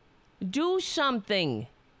something. Do something.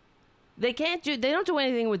 They don't do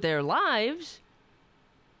anything with their lives.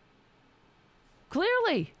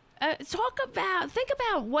 Clearly. Think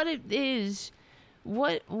about what it is.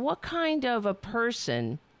 What kind of a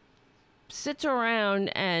person sits around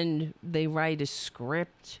and they write a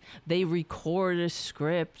script, they record a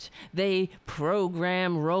script, they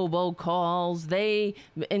program robocalls, they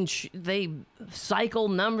cycle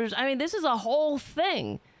numbers. I mean, this is a whole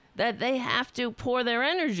thing that they have to pour their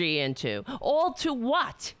energy into. All to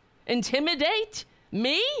what? Intimidate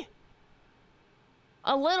me?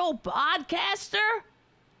 A little podcaster?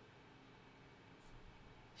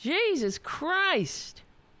 Jesus Christ.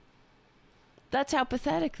 That's how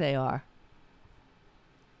pathetic they are.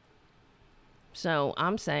 So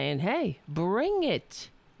I'm saying, hey, bring it.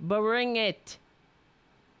 Bring it.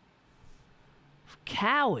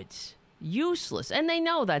 Cowards. Useless. And they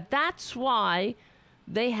know that. That's why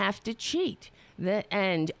they have to cheat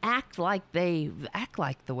and act like the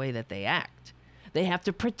way that they act. They have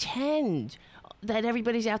to pretend that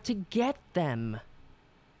everybody's out to get them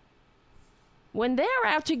when they're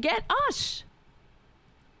out to get us.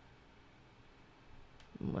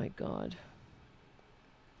 Oh my God.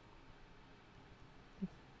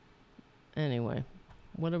 Anyway,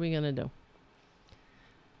 what are we going to do?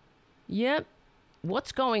 Yep.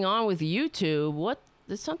 What's going on with YouTube?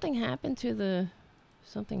 Did something happen to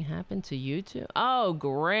YouTube? Oh,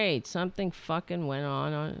 great. Something fucking went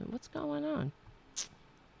on. What's going on?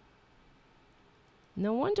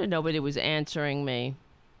 No wonder nobody was answering me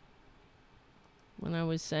when I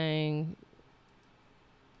was saying,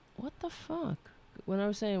 what the fuck? When I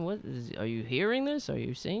was saying, are you hearing this? Are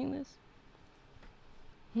you seeing this?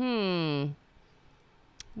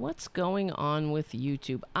 What's going on with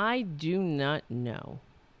YouTube? I do not know.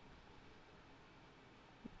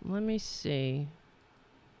 Let me see.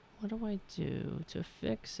 What do I do to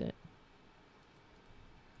fix it?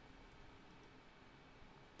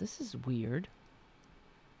 This is weird.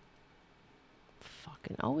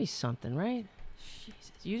 Fucking always something, right?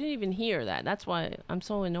 Jesus, you didn't even hear that. That's why I'm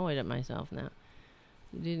so annoyed at myself now.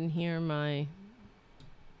 You didn't hear my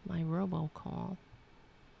robocall.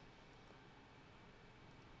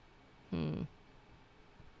 All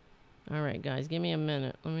right, guys, give me a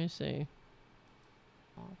minute. Let me see.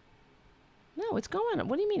 No, it's going.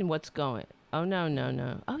 What do you mean, what's going? Oh,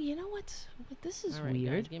 no. Oh, you know what's... This is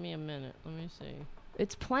weird. Guys, give me a minute. Let me see.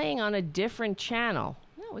 It's playing on a different channel.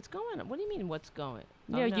 No, it's going. What do you mean, what's going?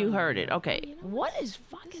 Yeah, you heard it. Okay. You know what is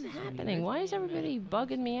fucking happening? Why is everybody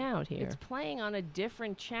bugging me out here? It's playing on a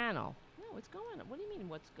different channel. No, it's going. What do you mean,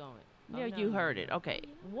 what's going? Yeah, you heard it. Okay.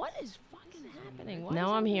 What is fucking happening?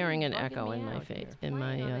 Now I'm hearing an echo in my face, in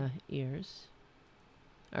my ears.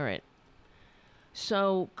 All right.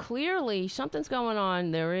 So clearly something's going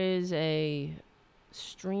on. There is a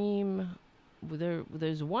stream.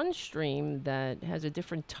 There's one stream that has a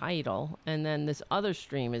different title, and then this other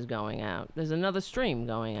stream is going out. There's another stream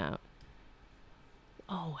going out.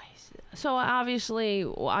 Always. So obviously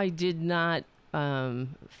I did not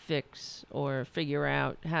fix or figure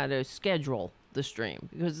out how to schedule the stream,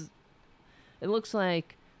 because it looks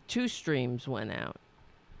like 2 streams went out.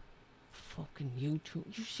 Fucking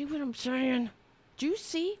YouTube. You see what I'm saying? Do you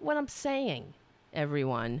see what I'm saying,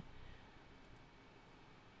 everyone?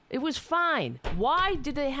 It was fine. Why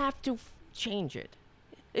did they have to change it?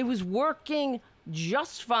 It was working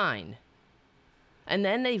just fine. And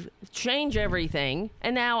then they change everything,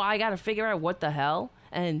 and now I got to figure out what the hell,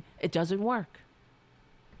 and it doesn't work.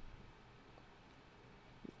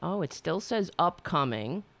 Oh, it still says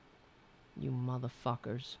upcoming. You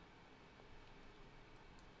motherfuckers.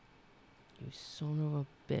 You son of a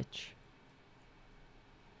bitch.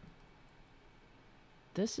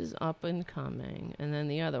 This is up and coming, and then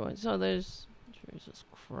the other one. So there's... Jesus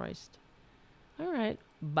Christ. All right.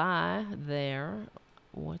 Bye there.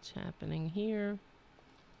 What's happening here?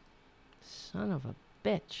 Son of a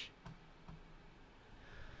bitch.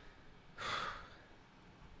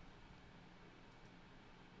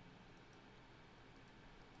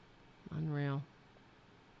 Unreal.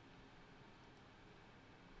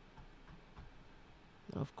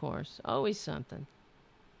 Of course. Always something.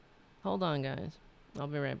 Hold on, guys. I'll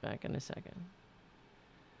be right back in a second.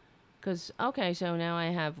 Okay, so now I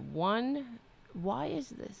have one... Why is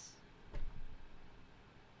this?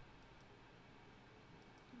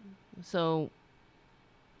 So,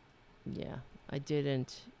 yeah, I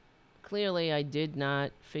didn't... Clearly, I did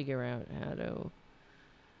not figure out how to...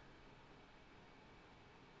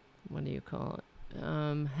 What do you call it?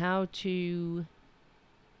 How to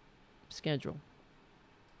schedule.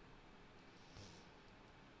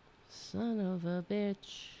 Son of a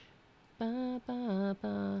bitch. Ba ba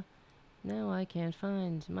ba. Now I can't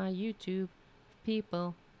find my YouTube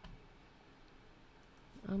people.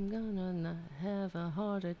 I'm gonna have a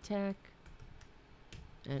heart attack.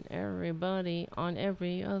 And everybody on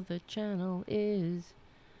every other channel is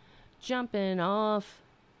jumping off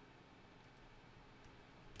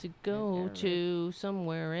to go to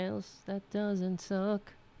somewhere else that doesn't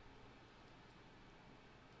suck.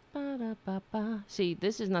 Ba-da-ba-ba. See,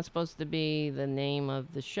 this is not supposed to be the name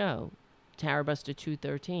of the show, Tarabuster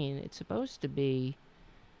 213. It's supposed to be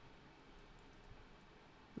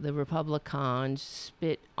the Republicans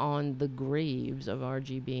spit on the graves of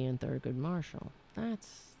RGB and Thurgood Marshall.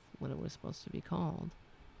 That's what it was supposed to be called.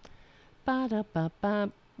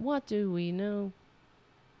 Ba-da-ba-ba. What do we know?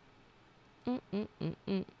 I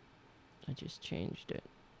just changed it.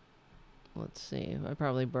 Let's see. I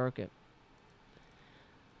probably broke it.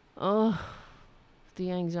 Oh,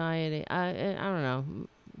 the anxiety. I don't know.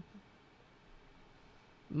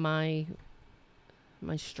 My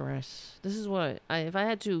stress. This is what if I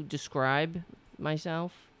had to describe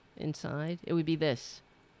myself inside, it would be this.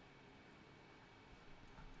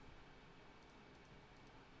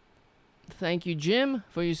 Thank you, Jim,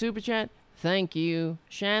 for your super chat. Thank you,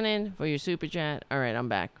 Shannon, for your super chat. All right, I'm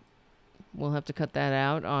back. We'll have to cut that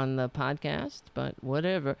out on the podcast, but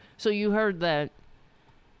whatever. So you heard that.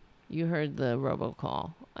 You heard the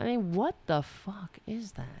robocall. I mean, what the fuck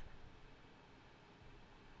is that?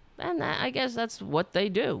 And I guess that's what they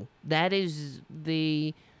do. That is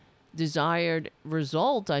the desired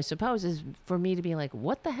result, I suppose, is for me to be like,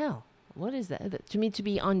 what the hell? What is that? To me, to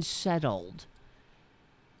be unsettled.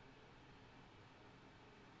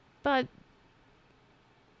 But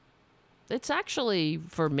it's actually,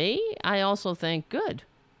 for me, I also think good.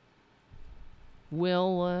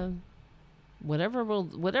 Whatever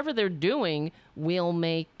they're doing, we'll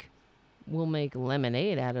make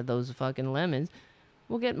lemonade out of those fucking lemons.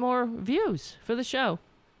 We'll get more views for the show.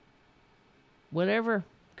 Whatever,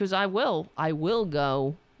 because I will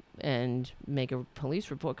go and make a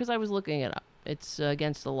police report, because I was looking it up. It's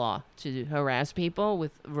against the law to harass people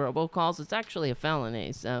with robocalls. It's actually a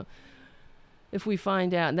felony. So if we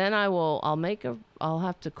find out, then I'll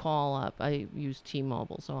have to call up. I use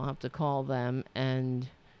T-Mobile, so I'll have to call them and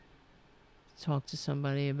talk to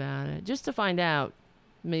somebody about it just to find out.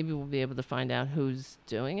 Maybe we'll be able to find out who's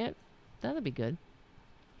doing it. That'd be good.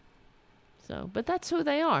 So, but that's who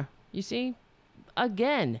they are. You see,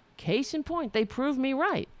 again, case in point, they proved me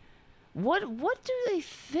right. What do they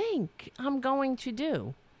think I'm going to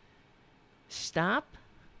do? Stop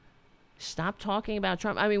talking about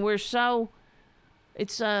Trump. I mean,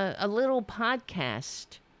 it's a little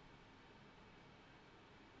podcast.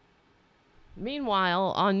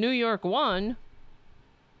 Meanwhile, on New York One,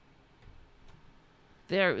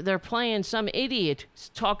 they're playing some idiot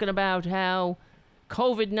talking about how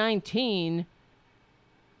COVID-19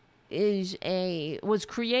 was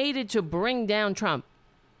created to bring down Trump.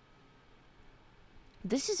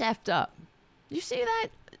 This is effed up. You see that?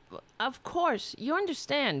 Of course, you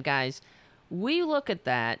understand, guys. We look at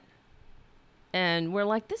that and we're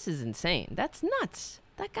like, this is insane. That's nuts.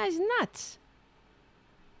 That guy's nuts.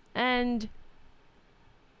 And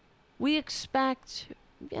we expect,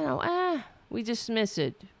 we dismiss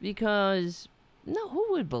it because, no, who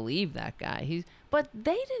would believe that guy? But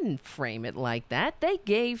they didn't frame it like that. They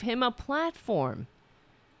gave him a platform.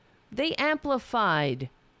 They amplified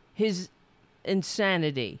his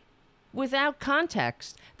insanity without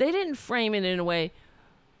context. They didn't frame it in a way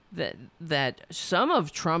that some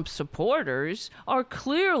of Trump's supporters are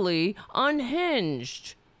clearly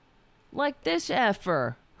unhinged. Like this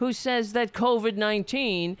effer who says that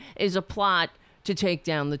COVID-19 is a plot to take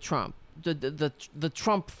down the Trump. The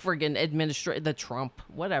Trump friggin' administration, the Trump,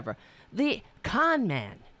 whatever. The con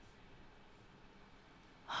man.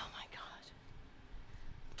 Oh my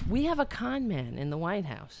God. We have a con man in the White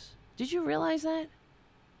House. Did you realize that?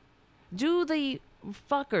 Do the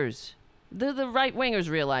fuckers, the right-wingers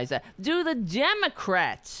realize that? Do the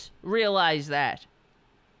Democrats realize that?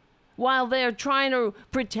 While they're trying to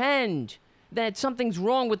pretend that something's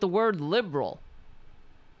wrong with the word liberal.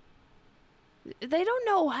 They don't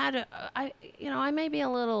know how to, I may be a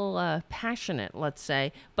little passionate, let's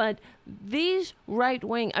say, but these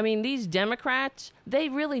these Democrats, they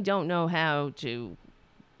really don't know how to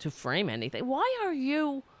frame anything. Why are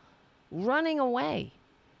you running away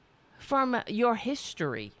from your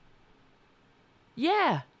history?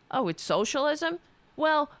 Yeah. Oh, it's socialism?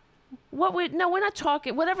 Well, we're not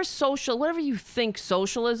talking, whatever you think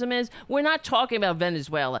socialism is, we're not talking about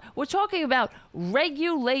Venezuela. We're talking about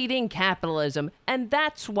regulating capitalism, and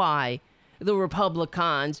that's why the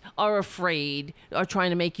Republicans are trying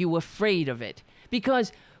to make you afraid of it.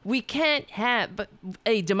 Because we can't have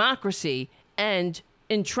a democracy and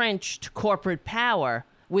entrenched corporate power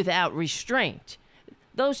without restraint.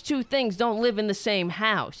 Those two things don't live in the same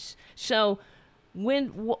house. So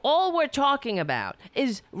when all we're talking about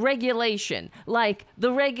is regulation, like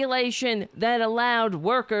the regulation that allowed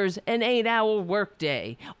workers an 8-hour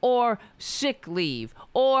workday, or sick leave,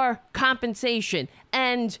 or compensation,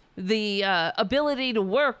 and the ability to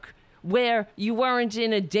work where you weren't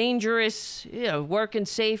in a dangerous,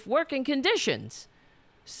 safe working conditions,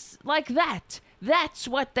 like that. That's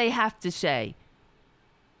what they have to say.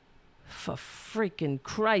 For freaking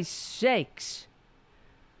Christ's sakes.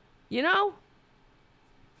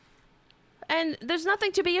 And there's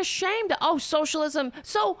nothing to be ashamed of. Oh, socialism.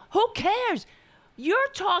 So who cares? You're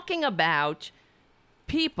talking about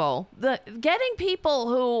getting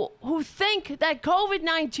people who think that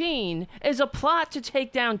COVID-19 is a plot to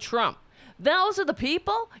take down Trump. Those are the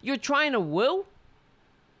people you're trying to woo?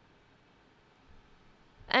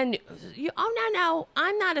 And no,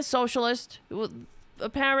 I'm not a socialist.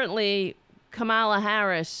 Apparently, Kamala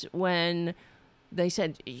Harris, when they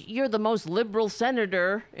said, you're the most liberal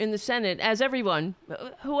senator in the Senate, as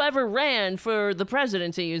whoever ran for the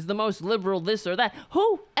presidency is the most liberal this or that.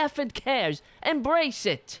 Who effing cares? Embrace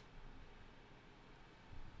it.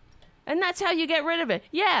 And that's how you get rid of it.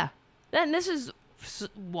 Yeah. And this is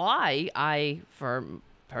why I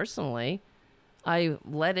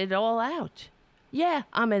let it all out. Yeah,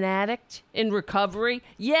 I'm an addict in recovery.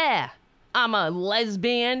 Yeah, I'm a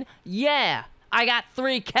lesbian. Yeah, I got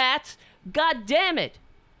 3 cats. God damn it.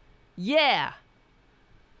 Yeah.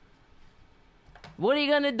 What are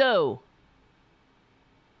you going to do?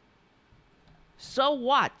 So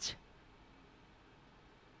what?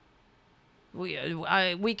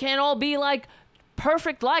 We can't all be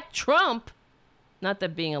perfect like Trump. Not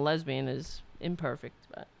that being a lesbian is imperfect,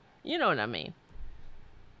 but you know what I mean.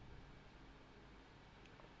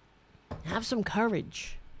 Have some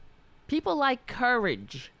courage. People like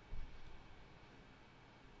courage.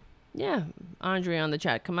 Yeah, Andre on the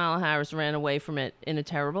chat. Kamala Harris ran away from it in a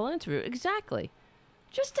terrible interview. Exactly.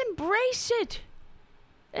 Just embrace it.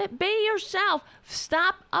 Be yourself.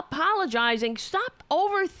 Stop apologizing. Stop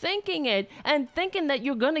overthinking it and thinking that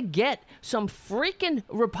you're going to get some freaking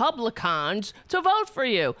Republicans to vote for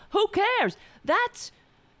you. Who cares?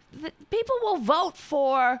 People will vote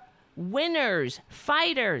for winners,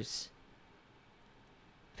 fighters,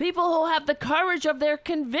 people who have the courage of their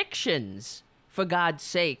convictions, for God's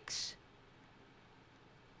sakes.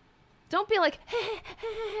 Don't be like,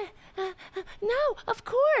 no, of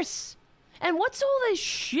course. And what's all this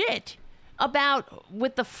shit about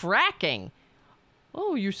with the fracking?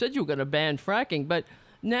 Oh, you said you were going to ban fracking, but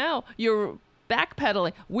now you're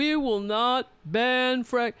backpedaling. We will not ban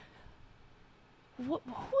frack.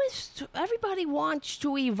 Everybody wants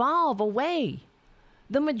to evolve away.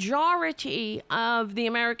 The majority of the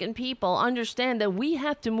American people understand that we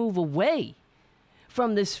have to move away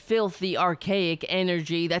from this filthy, archaic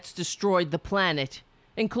energy that's destroyed the planet.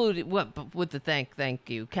 Included with the thank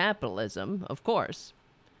you capitalism, of course.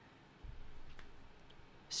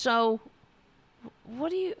 So,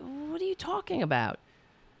 what are you talking about?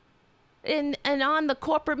 And on the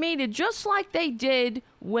corporate media, just like they did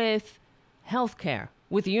with healthcare,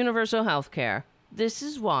 with universal healthcare. This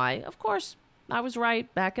is why, of course, I was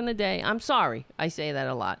right back in the day. I'm sorry, I say that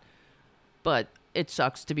a lot, but it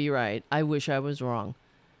sucks to be right. I wish I was wrong.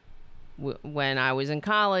 When I was in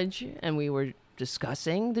college and we were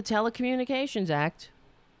discussing the Telecommunications Act,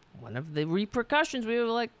 one of the repercussions, we were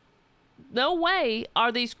like, no way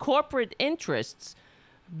are these corporate interests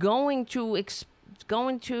going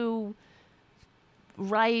to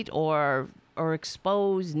write or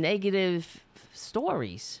expose negative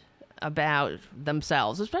stories about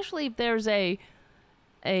themselves, especially if there's a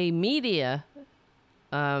media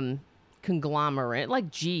conglomerate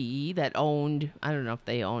like GE that owned, I don't know if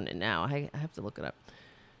they own it now, I have to look it up,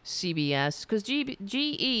 CBS, because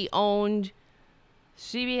GE owned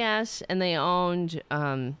CBS and they owned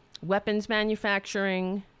weapons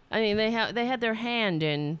manufacturing. I mean, they had their hand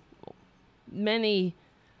in many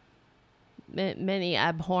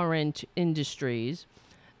abhorrent industries.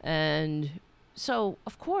 And so,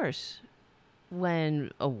 of course,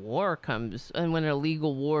 when a war comes, and when an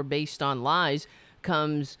illegal war based on lies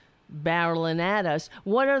comes barreling at us,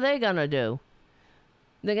 what are they going to do?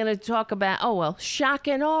 They're going to talk about, shock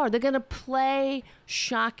and awe. They're going to play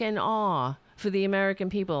shock and awe for the American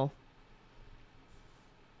people.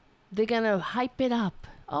 They're going to hype it up.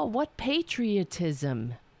 Oh, what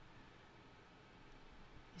patriotism.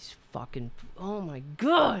 These fucking, oh my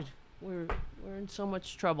God. We're in so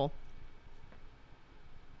much trouble.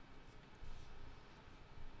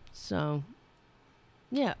 So,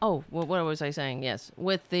 yeah. Oh, what was I saying? Yes.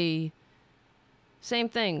 With the same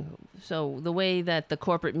thing. So the way that the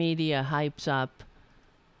corporate media hypes up,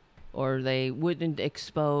 or they wouldn't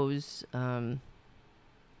expose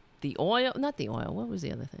the oil, not the oil. What was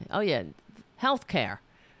the other thing? Oh, yeah. Healthcare.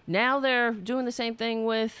 Now they're doing the same thing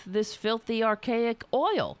with this filthy, archaic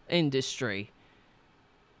oil industry.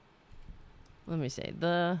 Let me see.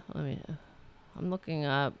 I'm looking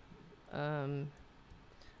up. How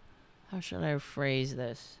should I phrase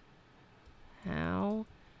this? How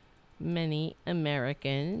many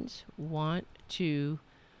Americans want to,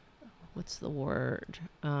 what's the word?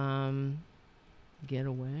 Get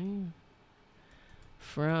away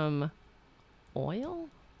from oil?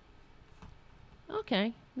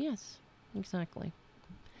 Okay, yes, exactly.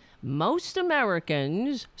 Most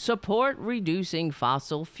Americans support reducing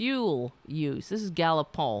fossil fuel use. This is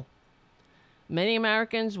Gallup poll. Many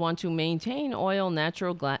Americans want to maintain oil,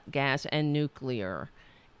 natural gas, and nuclear.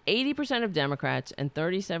 80% of Democrats and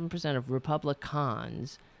 37% of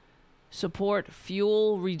Republicans support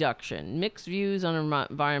fuel reduction. Mixed views on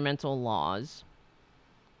environmental laws.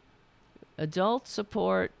 Adults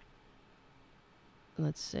support,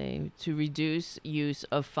 let's say, to reduce use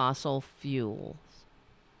of fossil fuels.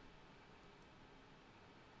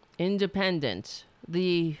 Independent,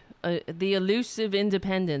 the elusive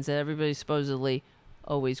independence that everybody's supposedly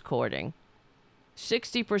always courting.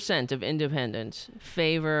 60% of independents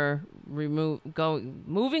favor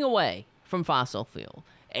moving away from fossil fuel.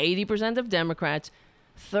 80% of Democrats,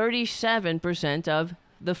 37% of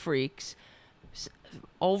the freaks,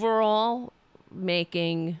 overall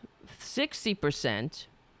making 60%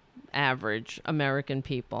 average American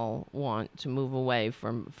people want to move away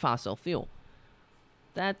from fossil fuel.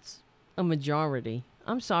 That's a majority.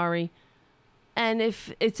 I'm sorry. And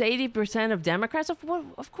if it's 80% of Democrats,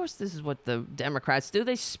 of course this is what the Democrats do.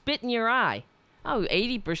 They spit in your eye. Oh,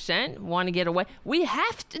 80% want to get away. We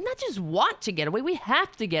have to, not just want to get away, we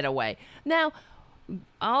have to get away. Now,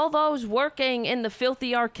 all those working in the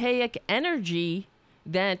filthy, archaic energy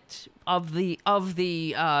that of the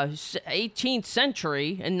 18th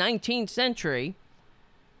century and 19th century,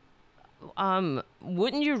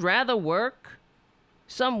 wouldn't you rather work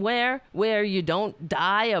somewhere where you don't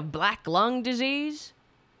die of black lung disease?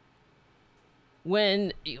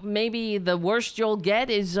 When maybe the worst you'll get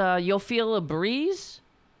is you'll feel a breeze?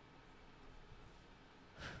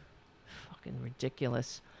 Fucking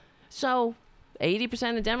ridiculous. So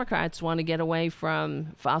 80% of Democrats want to get away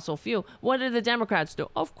from fossil fuel. What do the Democrats do?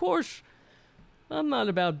 Of course, I'm not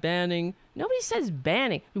about banning. Nobody says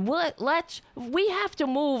banning. We have to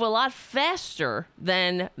move a lot faster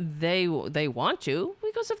than they want to,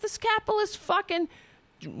 because of this capitalist fucking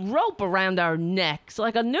rope around our necks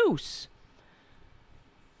like a noose.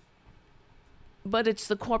 But it's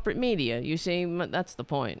the corporate media, you see, that's the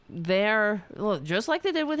point. They're, just like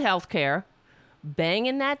they did with healthcare,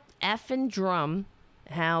 banging that effing drum,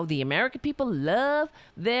 how the American people love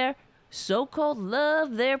their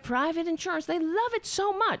private insurance. They love it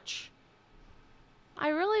so much. I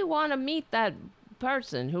really want to meet that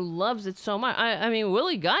person who loves it so much. I mean,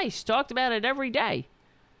 Willie Geist talked about it every day.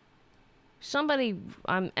 Somebody,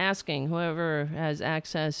 I'm asking, whoever has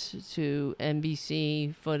access to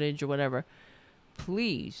NBC footage or whatever,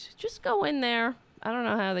 please just go in there. I don't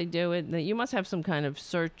know how they do it. You must have some kind of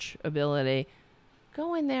search ability.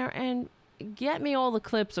 Go in there and get me all the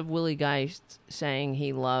clips of Willie Geist saying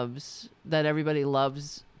that everybody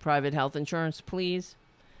loves private health insurance, please.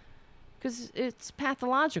 Because it's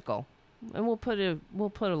pathological. And we'll put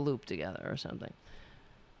a loop together or something,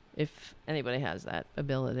 if anybody has that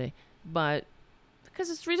ability. But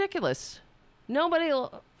because it's ridiculous.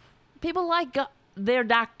 People like their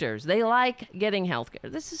doctors. They like getting health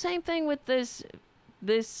care. This is the same thing with this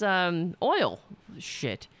oil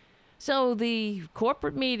shit. So the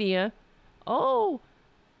corporate media,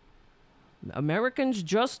 Americans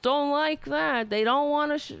just don't like that. They don't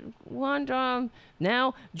want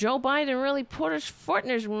now Joe Biden really put his foot in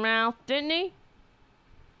his mouth, didn't he?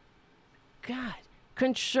 God,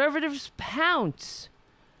 conservatives pounce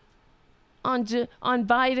on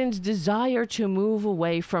Biden's desire to move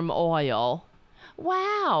away from oil.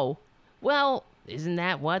 Wow. Well, isn't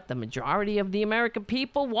that what the majority of the American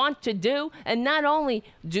people want to do? And not only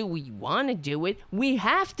do we want to do it, we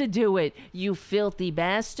have to do it, you filthy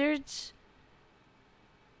bastards.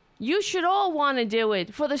 You should all want to do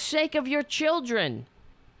it for the sake of your children.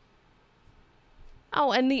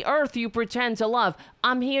 Oh, and the earth you pretend to love.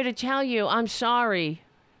 I'm here to tell you, I'm sorry,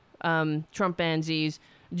 Trumpanzees.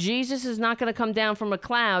 Jesus is not going to come down from a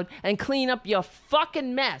cloud and clean up your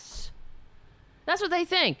fucking mess. That's what they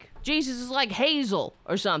think. Jesus is like Hazel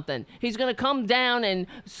or something. He's going to come down and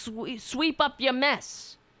sweep up your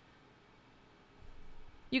mess.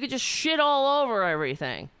 You could just shit all over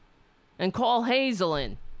everything and call Hazel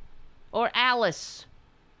in. Or Alice.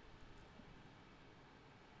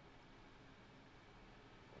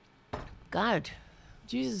 God,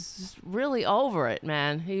 Jesus is really over it,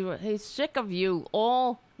 man. He's sick of you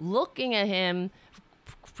all looking at him,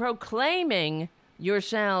 proclaiming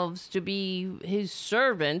yourselves to be his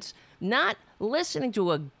servants, not listening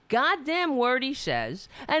to a goddamn word he says,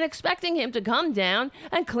 and expecting him to come down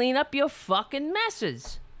and clean up your fucking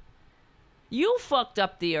messes. You fucked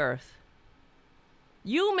up the earth.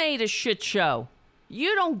 You made a shit show.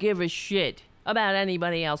 You don't give a shit about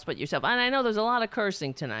anybody else but yourself. And I know there's a lot of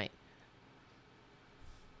cursing tonight.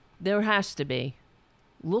 There has to be.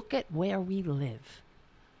 Look at where we live.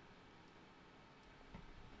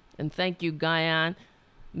 And thank you, Guyan.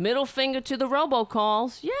 Middle finger to the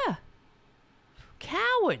robocalls. Yeah.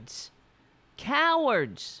 Cowards.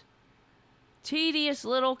 Cowards. Tedious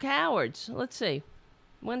little cowards. Let's see.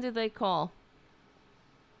 When did they call?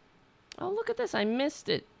 Oh, look at this. I missed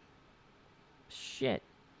it. Shit.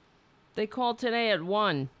 They called today at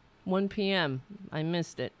 1 p.m. I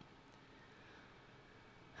missed it.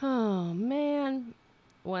 Oh, man.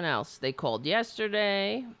 What else? They called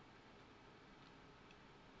yesterday.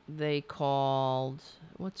 They called...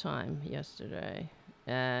 What time yesterday?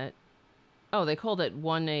 They called at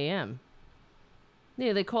 1 a.m.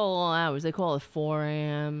 Yeah, they call all hours. They call at 4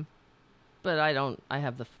 a.m. But I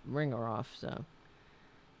have the ringer off, so...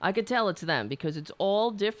 I could tell it's them because it's all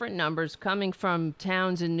different numbers coming from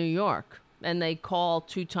towns in New York. And they call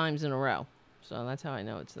 2 times in a row. So that's how I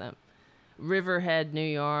know it's them. Riverhead, New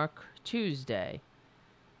York, Tuesday.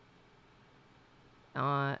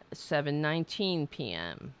 7:19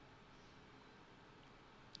 p.m.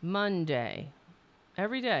 Monday.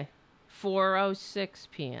 Every day. 4:06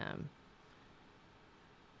 p.m.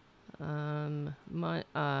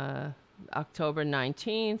 October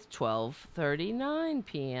 19th, 12:39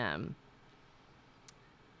 p.m.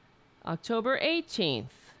 October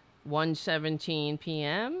 18th, 1:17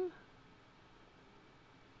 p.m.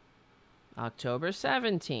 October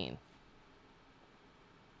 17th.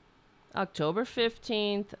 October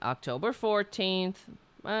 15th, October 14th.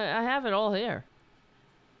 I have it all here.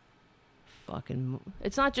 Fucking,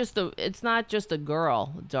 it's not just a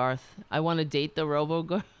girl, Darth. I want to date the robo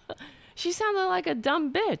girl. She sounded like a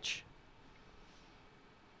dumb bitch.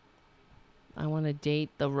 I want to date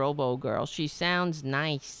the robo girl. She sounds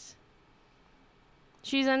nice.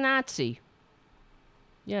 She's a Nazi.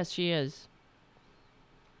 Yes, she is.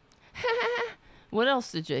 What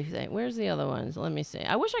else did you say? Where's the other ones? Let me see.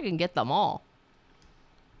 I wish I could get them all.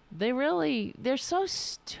 They're so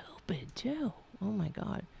stupid too. Oh my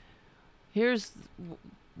God. Here's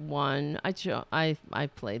one. I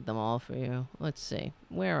played them all for you. Let's see.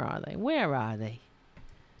 Where are they?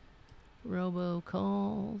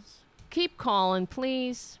 Robocalls. Keep calling,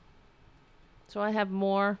 please. So I have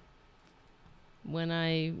more when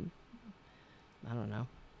I don't know.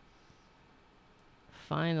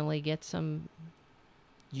 Finally get some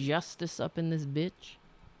justice up in this bitch.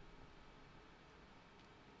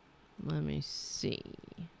 Let me see.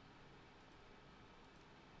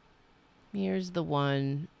 Here's the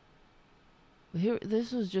one. Here,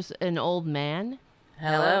 this was just an old man.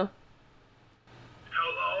 Hello?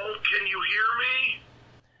 Hello, can you hear me?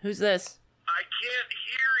 Who's this? I can't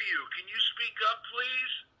hear you. Can you speak up,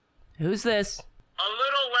 please? Who's this? A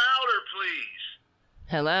little louder, please.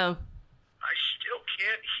 Hello? I still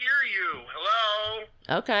can't hear you.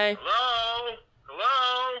 Hello? Okay. Hello?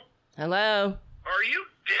 Hello? Hello? Are you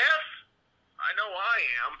deaf? I know I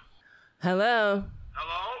am. Hello?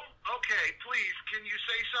 Hello? Okay, please, can you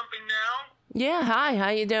say something now? Yeah, hi, how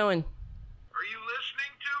you doing? Are you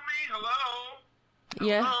listening to me? Hello?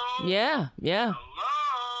 Yeah. Hello? Yeah. Hello?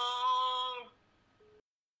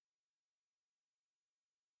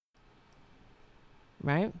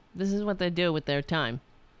 Right? This is what they do with their time.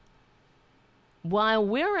 While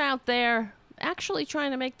we're out there actually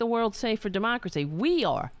trying to make the world safe for democracy, we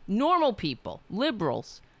are normal people,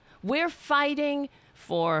 liberals. We're fighting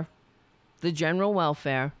for the general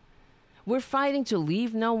welfare. We're fighting to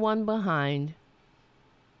leave no one behind,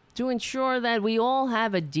 to ensure that we all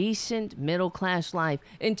have a decent middle-class life,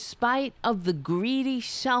 in spite of the greedy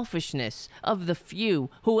selfishness of the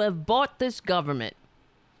few who have bought this government.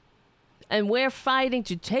 And we're fighting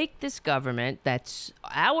to take this government that's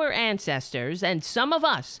our ancestors and some of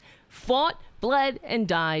us fought, bled, and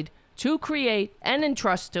died to create and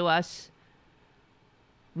entrust to us.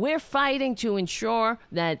 We're fighting to ensure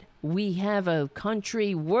that we have a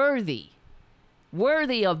country worthy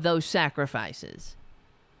of those sacrifices.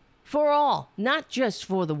 For all, not just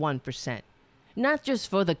for the 1%, not just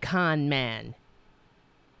for the con man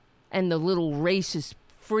and the little racist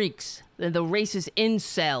freaks, the racist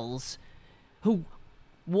incels who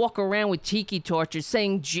walk around with tiki torches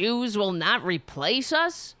saying Jews will not replace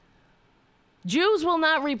us. Jews will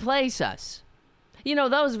not replace us. You know,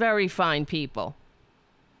 those very fine people.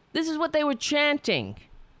 This is what they were chanting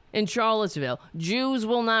in Charlottesville. Jews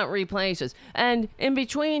will not replace us. And in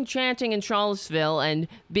between chanting in Charlottesville and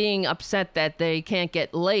being upset that they can't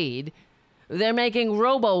get laid, they're making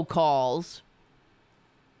robocalls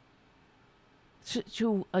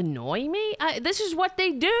to annoy me. This is what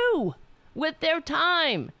they do with their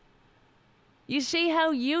time. You see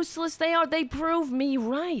how useless they are? They prove me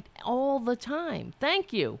right all the time.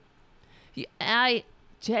 Thank you. I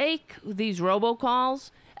take these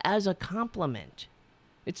robocalls as a compliment.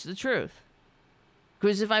 It's the truth.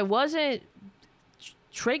 Because if I wasn't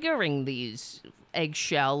triggering these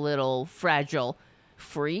eggshell little fragile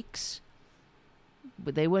freaks,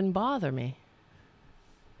 but they wouldn't bother me.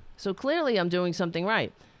 So clearly I'm doing something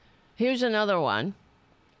right. Here's another one.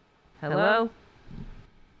 Hello?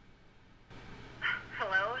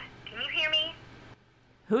 Hello? Can you hear me?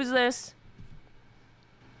 Who's this?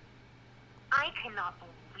 I cannot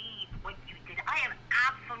believe what you did. I am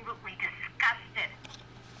absolutely disgusted.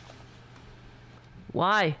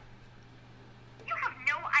 Why? You have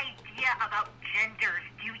no idea about genders,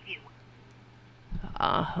 do you?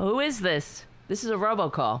 Who is this? This is a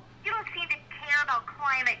robocall. You don't seem to care about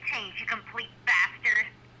climate change, you complete bastard.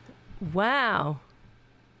 Wow.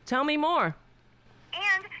 Tell me more.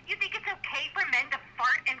 And you think it's okay for men to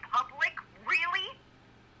fart in public? Really?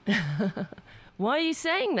 Why are you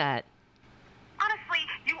saying that? Honestly,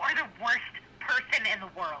 you are the worst person in the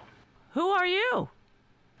world. Who are you?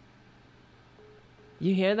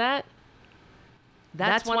 You hear that?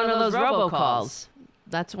 That's one of those robocalls.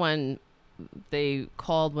 That's when they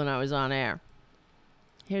called when I was on air.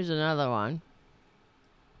 Here's another one.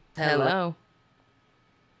 Hello. Hello there.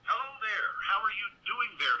 How are you doing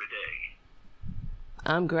there today?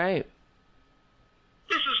 I'm great.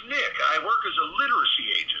 This is Nick. I work as a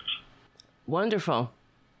literacy agent. Wonderful.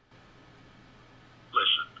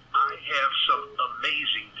 Listen, I have some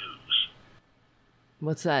amazing news.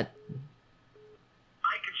 What's that?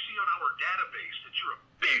 I can see on our database that you're a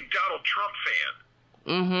big Donald Trump fan.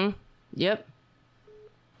 Mm-hmm. Yep.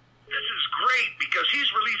 This is great because he's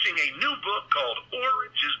releasing a new book called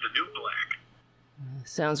Orange is the New Black.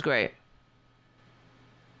 Sounds great.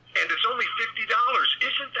 And it's only $50.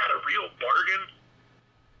 Isn't that a real bargain?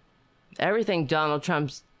 Everything Donald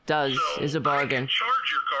Trump does So is a bargain. I can charge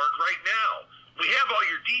your card right now. We have all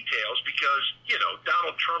your details because,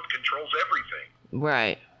 Donald Trump controls everything.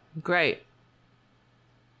 Right. Great.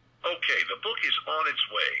 Okay, the book is on its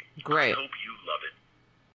way. Great. I hope you love it.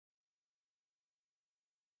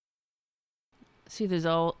 See, there's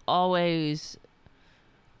always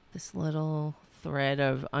this little thread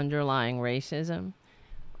of underlying racism.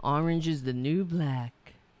 Orange is the new black.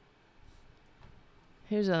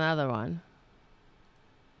 Here's another one.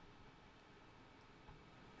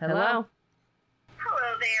 Hello?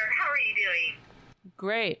 Hello there. How are you doing?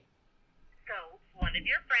 Great. So, one of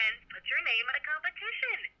your friends put your name in a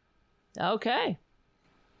competition. Okay.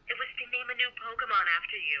 It was to name a new Pokemon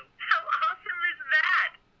after you. How awesome is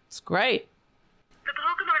that? It's great. The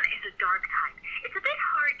Pokemon is a dark type. It's a bit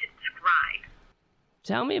hard to describe.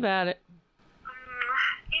 Tell me about it.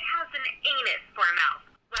 It has an anus for a mouth.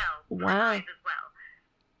 Well, Wow. eyes as well.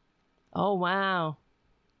 Oh, wow.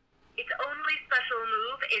 Its only special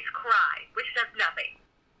move is Cry, which does nothing.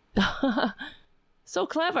 So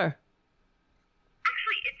clever.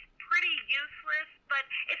 Actually, it's pretty useless, but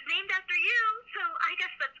it's named after you, so I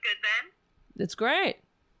guess that's good then. It's great.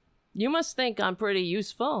 You must think I'm pretty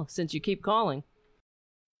useful since you keep calling.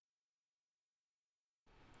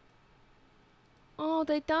 Oh,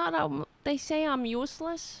 they say I'm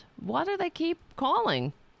useless? Why do they keep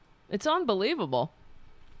calling? It's unbelievable.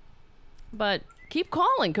 But keep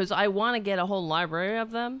calling because I want to get a whole library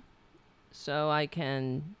of them so I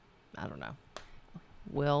can, I don't know.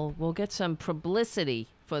 We'll get some publicity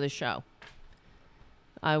for the show.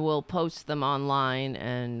 I will post them online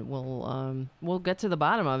and we'll get to the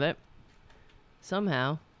bottom of it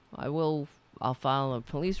somehow. I'll file a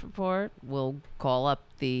police report. We'll call up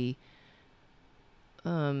the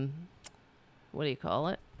what do you call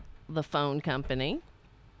it? The phone company.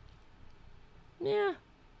 Yeah.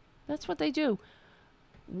 That's what they do.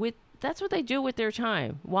 That's what they do with their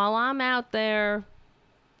time. While I'm out there,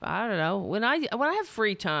 I don't know, when I have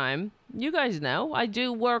free time, you guys know, I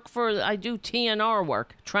do TNR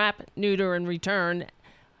work, trap, neuter, and return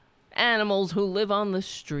animals who live on the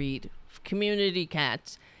street, community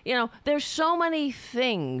cats. There's so many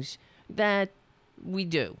things that we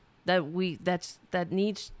do that you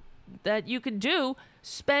could do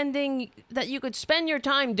that you could spend your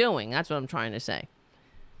time doing. That's what I'm trying to say.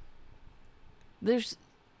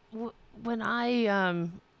 When I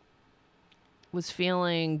was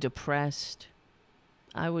feeling depressed,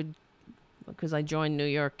 because I joined New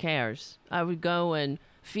York Cares, I would go and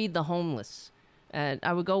feed the homeless. And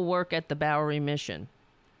I would go work at the Bowery Mission.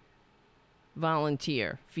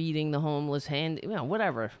 Volunteer, feeding the homeless,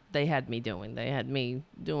 whatever they had me doing. They had me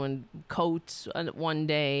doing coats one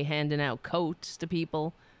day, handing out coats to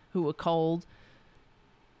people who were cold.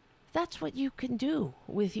 That's what you can do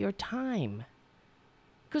with your time.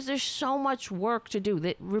 Because there's so much work to do.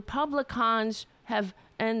 The Republicans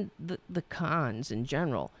and the cons in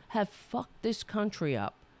general, have fucked this country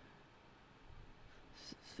up.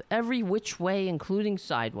 Every which way, including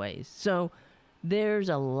sideways. So there's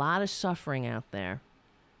a lot of suffering out there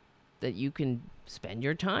that you can spend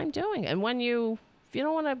your time doing. And if you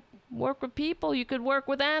don't want to work with people, you could work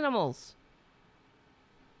with animals.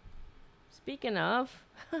 Speaking of,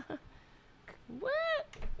 what?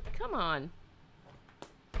 Come on.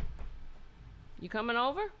 You coming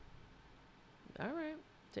over? All right.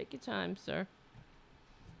 Take your time, sir.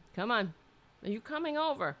 Come on. Are you coming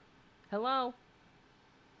over? Hello?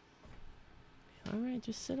 All right,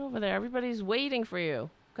 just sit over there. Everybody's waiting for you.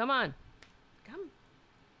 Come on. Come.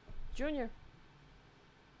 Junior.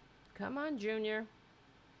 Come on, Junior.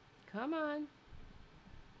 Come on.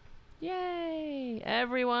 Yay.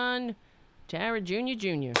 Everyone. Tara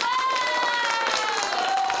Jr.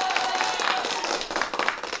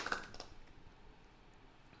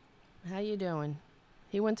 How you doing?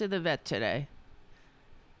 He went to the vet today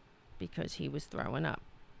because he was throwing up.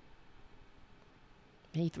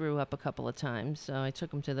 He threw up a couple of times, so I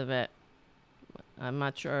took him to the vet. I'm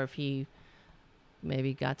not sure if he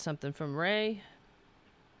maybe got something from Ray.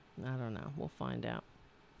 I don't know. We'll find out.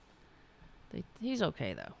 He's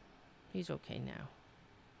okay, though. He's okay now.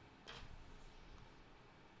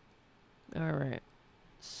 All right.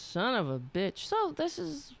 Son of a bitch. So, this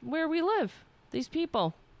is where we live. These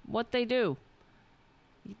people. What they do.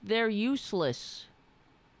 They're useless.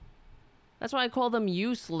 That's why I call them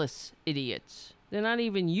useless idiots. They're not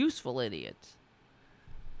even useful idiots.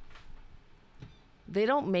 They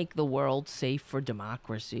don't make the world safe for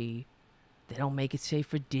democracy. They don't make it safe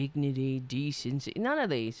for dignity, decency. None of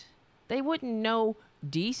these. They wouldn't know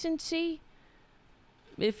decency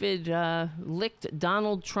if it licked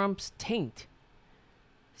Donald Trump's taint.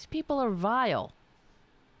 These people are vile.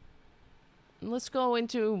 Let's go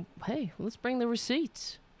into, let's bring the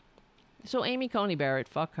receipts. So Amy Coney Barrett,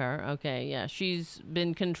 fuck her. Okay, yeah, she's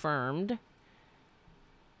been confirmed.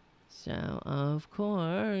 So, of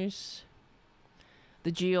course,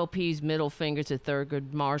 the GOP's middle finger to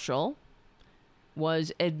Thurgood Marshall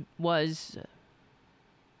was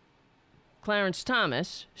Clarence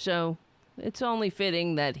Thomas, so it's only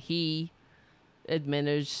fitting that he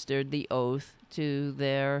administered the oath to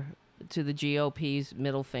the GOP's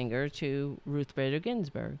middle finger to Ruth Bader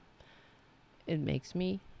Ginsburg. It makes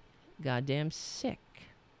me goddamn sick.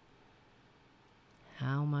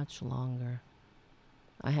 How much longer?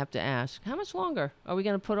 I have to ask, how much longer are we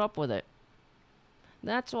going to put up with it?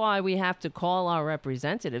 That's why we have to call our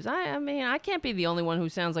representatives. I mean, I can't be the only one who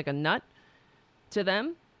sounds like a nut to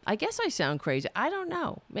them. I guess I sound crazy. I don't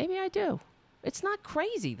know. Maybe I do. It's not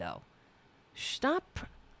crazy, though. Stop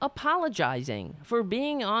apologizing for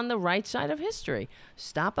being on the right side of history.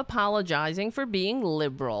 Stop apologizing for being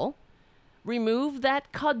liberal. Remove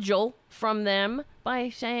that cudgel from them by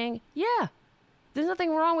saying, yeah, there's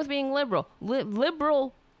nothing wrong with being liberal.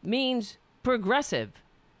 Liberal means progressive.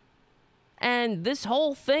 And this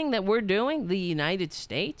whole thing that we're doing, the United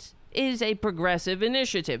States, is a progressive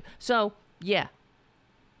initiative. So, yeah,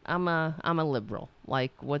 I'm a liberal.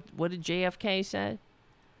 Like, what did JFK say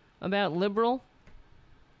about liberal?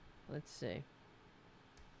 Let's see.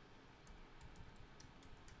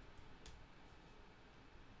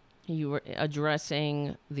 You were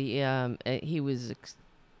addressing the he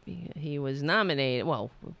was nominated. Well,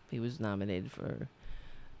 he was nominated for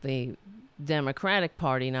the Democratic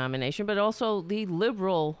Party nomination, but also the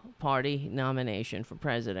Liberal Party nomination for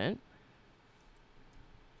president.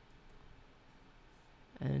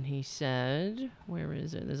 And he said, where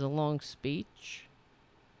is it? There's a long speech.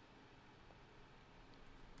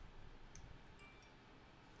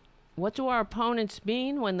 What do our opponents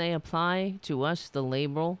mean when they apply to us the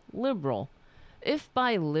label liberal? If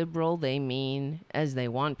by liberal they mean, as they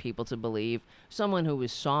want people to believe, someone who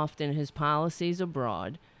is soft in his policies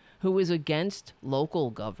abroad, who is against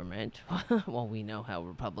local government, well, we know how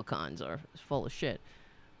Republicans are full of shit.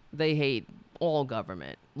 They hate all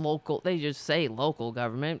government. They just say local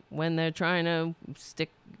government when they're trying to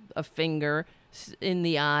stick a finger in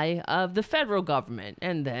the eye of the federal government.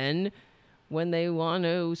 And then when they want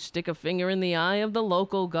to stick a finger in the eye of the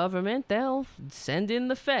local government, they'll send in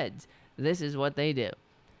the feds. This is what they do.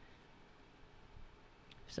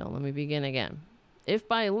 So let me begin again. If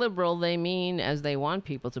by liberal they mean, as they want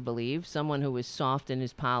people to believe, someone who is soft in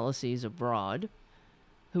his policies abroad,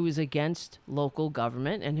 who is against local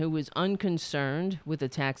government, and who is unconcerned with the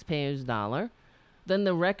taxpayer's dollar, then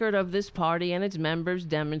the record of this party and its members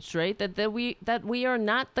demonstrate that we are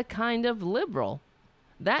not the kind of liberal,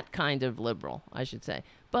 that kind of liberal, I should say.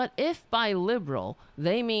 But if by liberal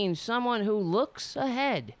they mean someone who looks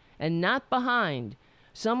ahead and not behind,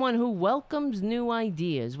 someone who welcomes new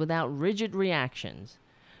ideas without rigid reactions,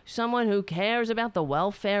 someone who cares about the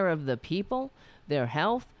welfare of the people, their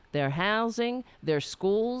health, their housing, their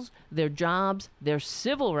schools, their jobs, their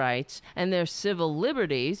civil rights, and their civil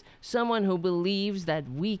liberties, someone who believes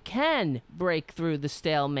that we can break through the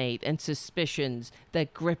stalemate and suspicions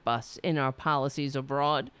that grip us in our policies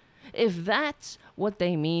abroad. If that's what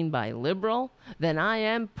they mean by liberal, then I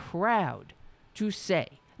am proud to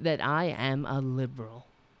say that I am a liberal.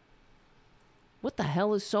 What the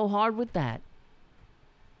hell is so hard with that?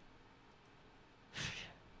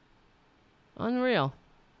 Unreal.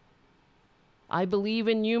 I believe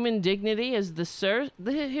in human dignity as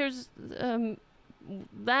here's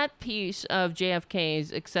that piece of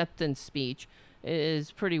JFK's acceptance speech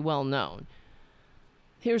is pretty well known.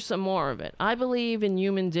 Here's some more of it. I believe in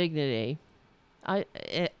human dignity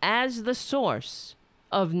as the source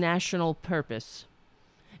of national purpose,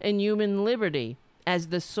 and human liberty as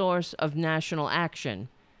the source of national action,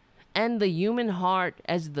 and the human heart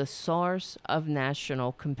as the source of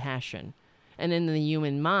national compassion, and in the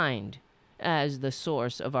human mind as the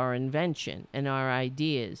source of our invention and our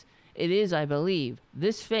ideas, It is, I believe,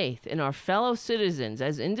 this faith in our fellow citizens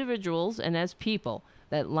as individuals and as people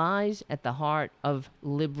that lies at the heart of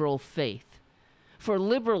liberal faith. For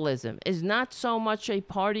liberalism is not so much a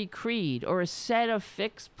party creed or a set of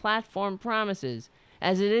fixed platform promises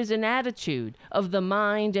as it is an attitude of the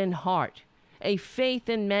mind and heart, a faith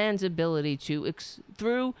in man's ability to,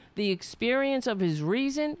 through the experience of his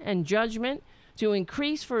reason and judgment, to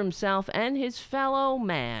increase for himself and his fellow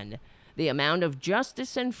man the amount of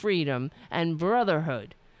justice and freedom and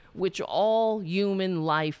brotherhood which all human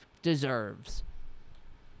life deserves.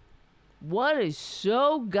 What is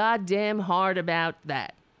so goddamn hard about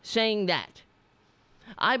that? Saying that.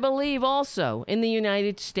 I believe also in the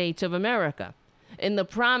United States of America, in the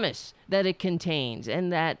promise that it contains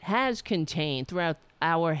and that has contained throughout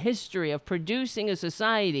our history of producing a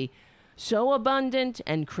society so abundant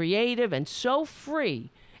and creative and so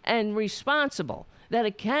free and responsible that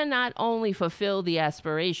it can not only fulfill the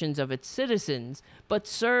aspirations of its citizens, but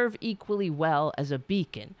serve equally well as a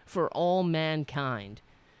beacon for all mankind.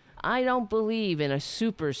 I don't believe in a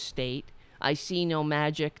super state. I see no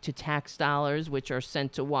magic to tax dollars which are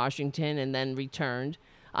sent to Washington and then returned.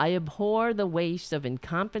 I abhor the waste of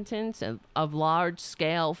incompetence of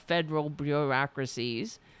large-scale federal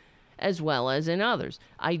bureaucracies, as well as in others.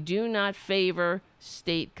 I do not favor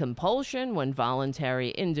state compulsion when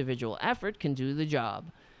voluntary individual effort can do the job.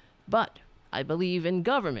 But I believe in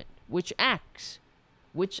government, which acts,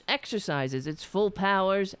 which exercises its full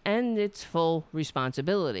powers and its full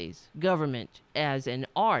responsibilities. Government as an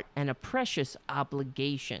art and a precious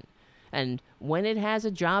obligation. And when it has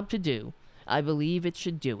a job to do, I believe it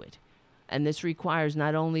should do it. And this requires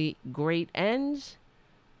not only great ends,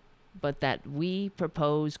 but that we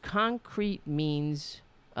propose concrete means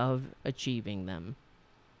of achieving them.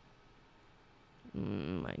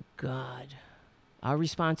 My God. Our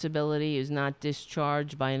responsibility is not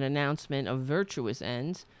discharged by an announcement of virtuous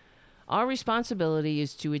ends. Our responsibility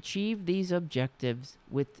is to achieve these objectives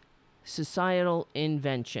with societal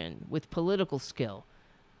invention, with political skill,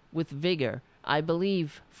 with vigor. I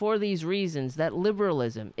believe, for these reasons, that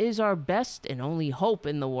liberalism is our best and only hope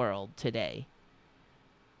in the world today.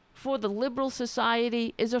 For the liberal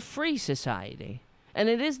society is a free society, and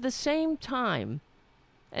it is the same time,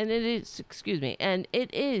 and it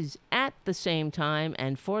is at the same time,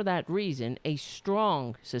 and for that reason, a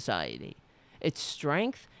strong society. Its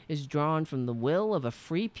strength is drawn from the will of a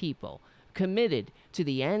free people, committed to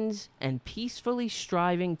the ends and peacefully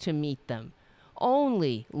striving to meet them.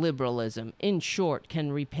 Only liberalism, in short,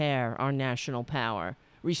 can repair our national power,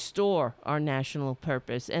 restore our national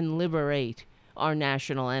purpose, and liberate our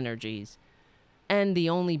national energies. And the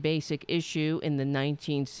only basic issue in the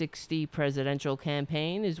 1960 presidential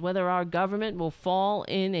campaign is whether our government will fall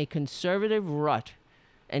in a conservative rut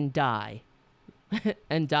and die,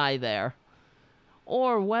 and die there,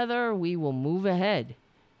 or whether we will move ahead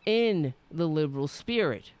in the liberal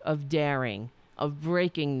spirit of daring, of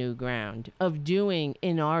breaking new ground, of doing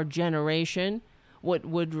in our generation what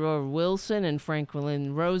Woodrow Wilson and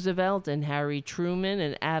Franklin Roosevelt and Harry Truman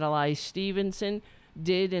and Adlai Stevenson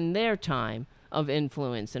did in their time of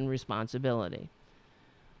influence and responsibility.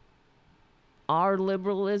 Our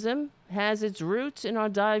liberalism has its roots in our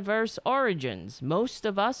diverse origins. Most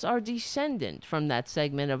of us are descendant from that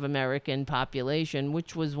segment of American population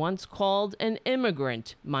which was once called an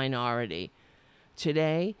immigrant minority.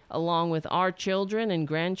 Today, along with our children and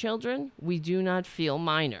grandchildren, we do not feel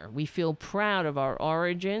minor. We feel proud of our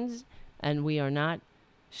origins, and we are not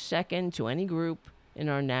second to any group in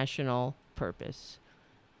our national purpose.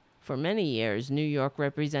 For many years, New York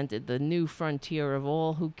represented the new frontier of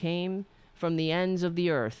all who came from the ends of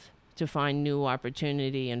the earth to find new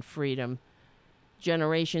opportunity and freedom.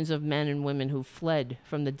 Generations of men and women who fled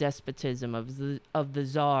from the despotism of the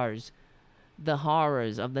czars, the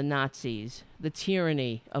horrors of the Nazis, the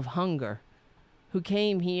tyranny of hunger, who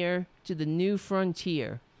came here to the new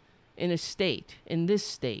frontier in this state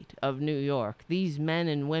of New York. These men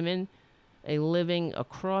and women, a living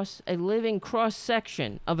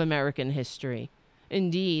cross-section of American history,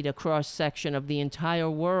 indeed a cross-section of the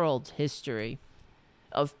entire world's history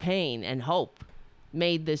of pain and hope,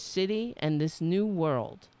 made this city and this new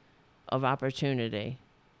world of opportunity,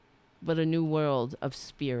 but a new world of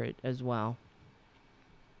spirit as well.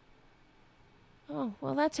 Oh,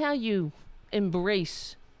 well, that's how you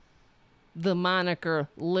embrace the moniker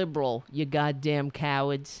liberal, you goddamn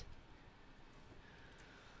cowards.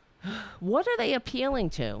 What are they appealing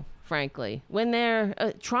to, frankly, when they're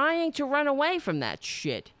trying to run away from that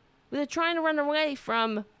shit? They're trying to run away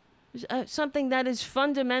from something that is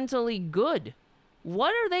fundamentally good.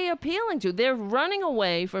 What are they appealing to? They're running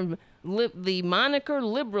away from the moniker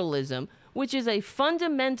liberalism, which is a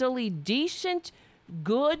fundamentally decent,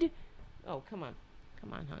 good... Oh, come on.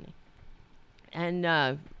 Come on, honey.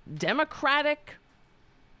 And democratic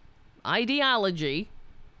ideology.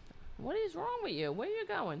 What is wrong with you? Where are you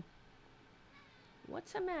going?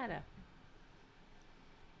 What's the matter?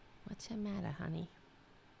 What's the matter, honey?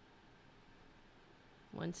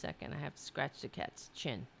 1 second. I have to scratch the cat's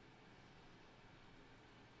chin.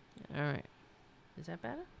 All right. Is that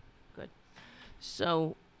better? Good.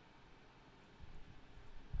 So,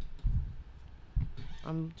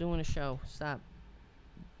 I'm doing a show. Stop.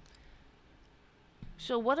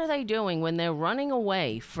 So what are they doing when they're running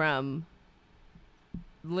away from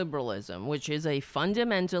liberalism, which is a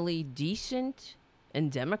fundamentally decent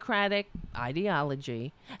and democratic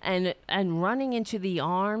ideology, and running into the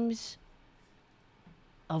arms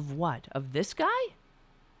of what? Of this guy?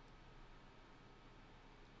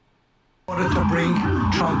 In order to bring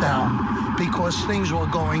Trump down, because things were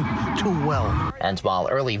going too well. And while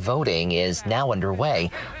early voting is now underway,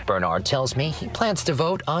 Bernard tells me he plans to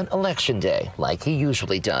vote on Election Day like he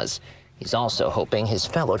usually does. He's also hoping his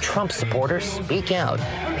fellow Trump supporters speak out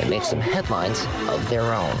and make some headlines of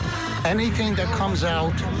their own. Anything that comes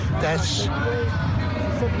out that's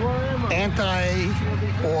anti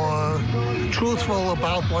or truthful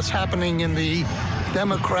about what's happening in the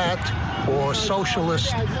Democrat or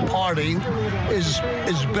Socialist Party is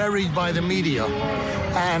buried by the media,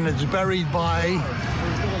 and it's buried by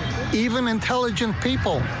even intelligent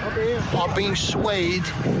people are being swayed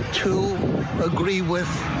to agree with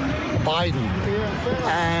Biden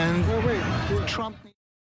and Trump.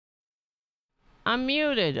 I'm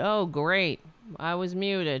muted. Oh, great. I was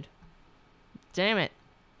muted. Damn it.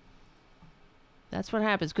 That's what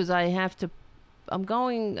happens because I have to. I'm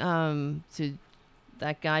going to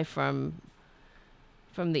that guy from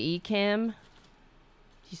the eCam.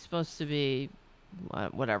 He's supposed to be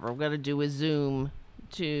whatever. We're gonna do a Zoom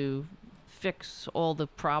to fix all the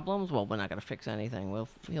problems. Well, we're not gonna fix anything.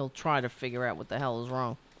 He'll try to figure out what the hell is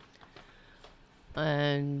wrong.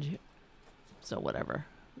 And so whatever.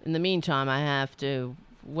 In the meantime, I have to,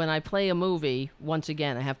 when I play a movie, once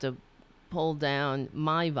again, I have to pull down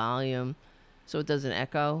my volume so it doesn't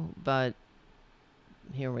echo. But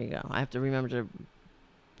here we go. I have to remember to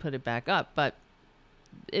put it back up. But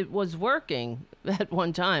it was working at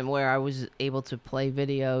one time where I was able to play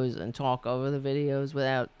videos and talk over the videos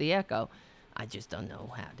without the echo. I just don't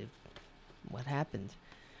know what happened.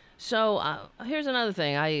 So here's another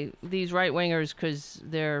thing. These right-wingers, because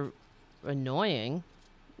they're annoying,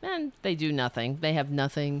 and they do nothing. They have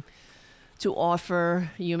nothing to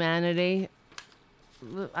offer humanity.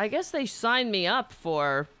 I guess they signed me up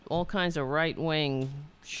for all kinds of right-wing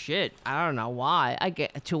shit. I don't know why.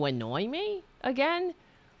 To annoy me again?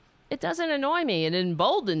 It doesn't annoy me. It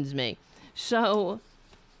emboldens me. So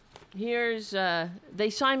here's... they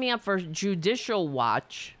signed me up for Judicial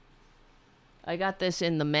Watch. I got this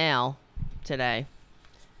in the mail today.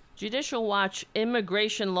 Judicial Watch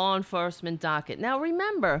Immigration Law Enforcement Docket. Now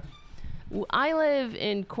remember, I live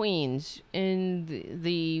in Queens.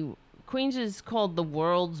 The Queens is called the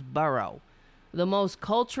World's Borough, the most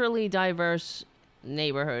culturally diverse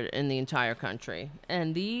neighborhood in the entire country.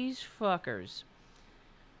 And these fuckers,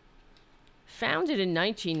 founded in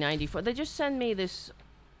 1994, they just send me this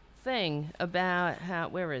thing about how,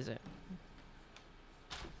 where is it?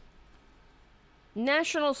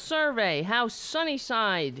 National survey, how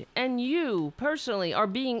Sunnyside and you personally are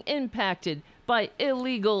being impacted by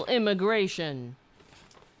illegal immigration.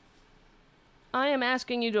 I am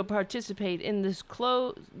asking you to participate in this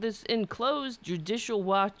enclosed Judicial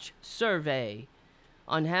Watch survey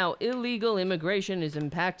on how illegal immigration is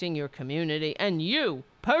impacting your community and you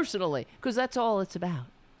personally, because that's all it's about.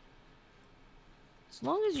 As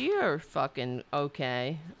long as you're fucking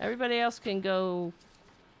okay, everybody else can go...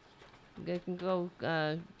 They can go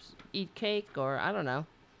eat cake or I don't know.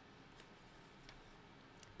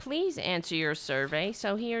 Please answer your survey.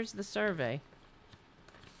 So here's the survey.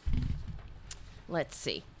 Let's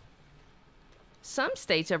see. Some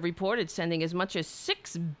states have reported sending as much as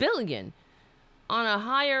 $6 billion on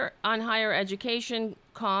higher education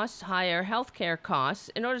costs, higher healthcare costs,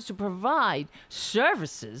 in order to provide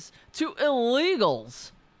services to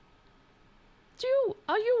illegals.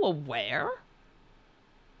 Are you aware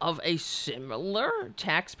of a similar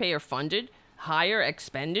taxpayer-funded higher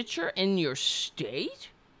expenditure in your state?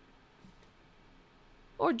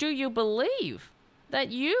 Or do you believe that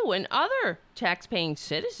you and other tax-paying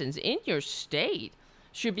citizens in your state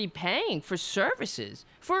should be paying for services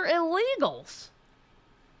for illegals?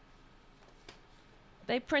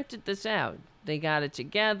 They printed this out. They got it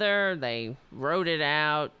together. They wrote it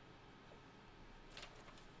out.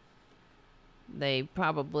 They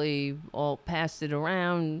probably all passed it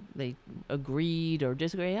around. They agreed or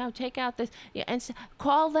disagreed. Oh, take out this. Yeah, and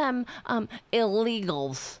call them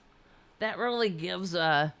illegals. That really gives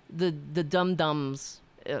the dum-dums.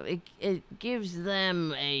 It gives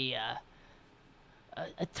them a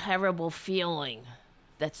terrible feeling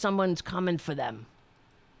that someone's coming for them.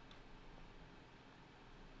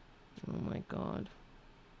 Oh my God.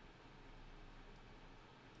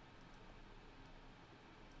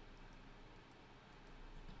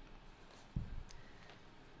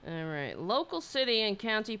 All right. Local city and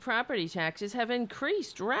county property taxes have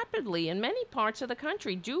increased rapidly in many parts of the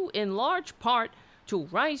country, due in large part to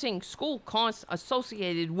rising school costs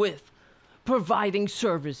associated with providing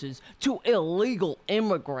services to illegal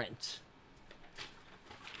immigrants.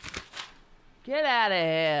 Get out of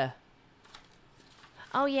here.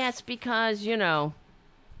 Oh, yeah, it's because, these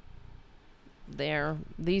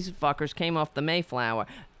fuckers came off the Mayflower.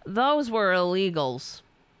 Those were illegals.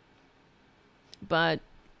 But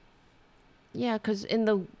yeah, because in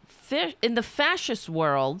the fascist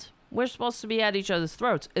world, we're supposed to be at each other's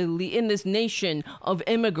throats. In this nation of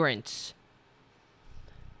immigrants,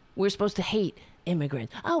 we're supposed to hate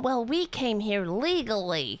immigrants. Oh, well, we came here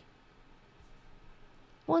legally.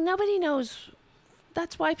 Well, nobody knows.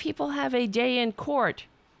 That's why people have a day in court.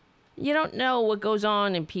 You don't know what goes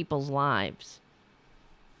on in people's lives.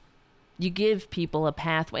 You give people a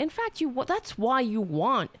pathway. In fact, that's why you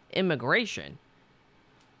want immigration.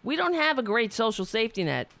 We don't have a great social safety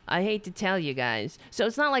net. I hate to tell you guys. So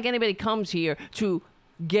it's not like anybody comes here to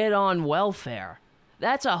get on welfare.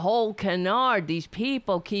 That's a whole canard. These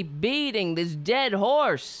people keep beating this dead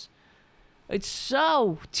horse. It's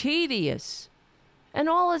so tedious. And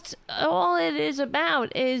all it is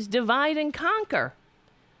about is divide and conquer.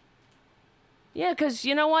 Yeah, because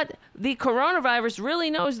you know what? The coronavirus really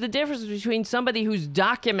knows the difference between somebody who's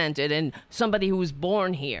documented and somebody who was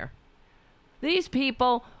born here. These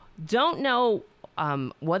people don't know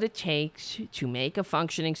what it takes to make a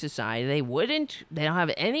functioning society. They don't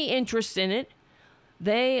have any interest in it.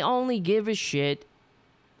 They only give a shit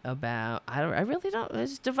about, I really don't,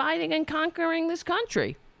 it's dividing and conquering this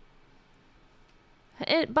country.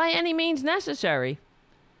 By any means necessary.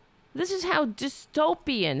 This is how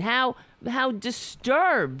dystopian, how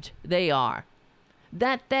disturbed they are.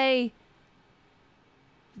 That they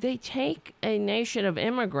take a nation of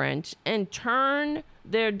immigrants and turn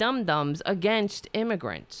their dum-dums against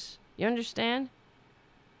immigrants. You understand?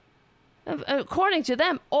 According to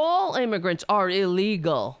them, all immigrants are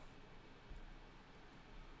illegal.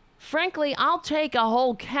 Frankly, I'll take a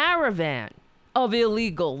whole caravan of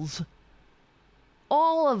illegals.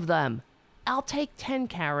 All of them. I'll take 10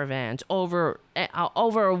 caravans over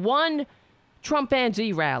one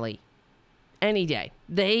Trumpanzee rally. Any day.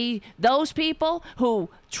 Those people who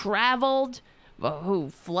traveled, who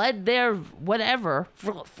fled their whatever,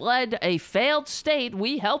 fled a failed state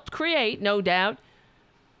we helped create, no doubt,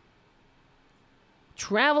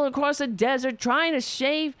 travel across the desert trying to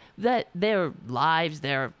save their lives,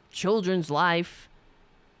 their children's life.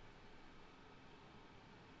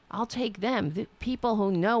 I'll take them, the people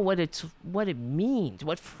who know what it means,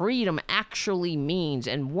 what freedom actually means,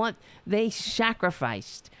 and what they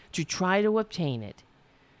sacrificed to try to obtain it.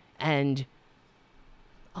 And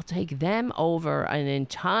I'll take them over an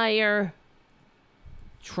entire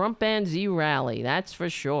Trumpanzee rally, that's for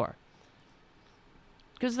sure.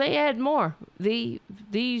 Because they add more. These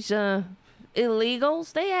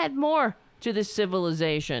illegals, they add more to this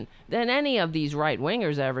civilization than any of these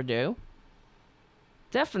right-wingers ever do.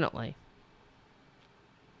 Definitely.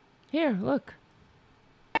 Here, look.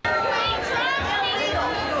 Build that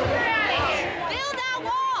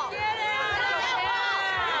wall! Build that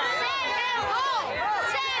wall! Send him home!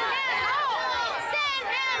 Send him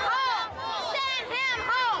home! Send him home! Send him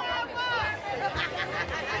home!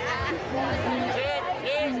 Check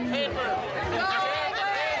his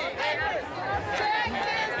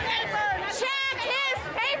paper! Check his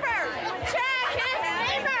paper! Check his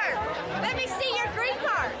paper! Let me see your green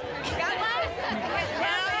card. Got one? No.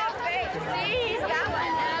 See, he's got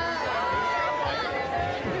one.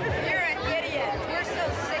 You're an idiot. We're so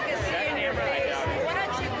sick of seeing your face. Why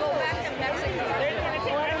don't you go back to Mexico?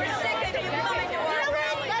 We're sick of you coming to our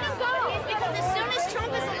rally. Let him go. Because as soon as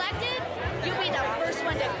Trump is elected, you'll be the first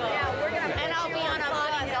one to go. Yeah, we're gonna. And I'll be on a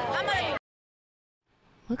body hill. I'm gonna.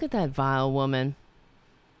 Look at that vile woman.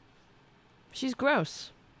 She's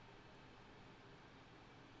gross.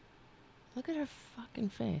 Look at her fucking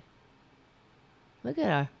face. Look at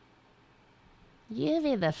her. You'll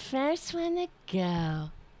be the first one to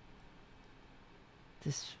go.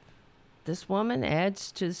 This woman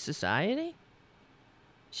adds to society?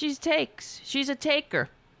 She's a taker.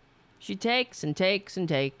 She takes and takes and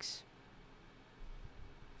takes.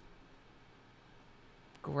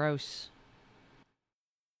 Gross.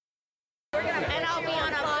 And I'll be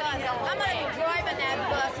on a bus. I'm going to be driving that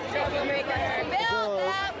bus until we build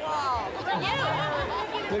that wall.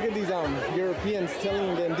 Yeah. Look at these Europeans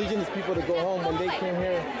telling the indigenous people to go home when they came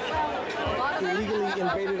here, illegally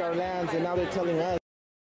invaded our lands, and now they're telling us.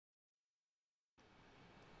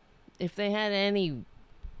 If they had any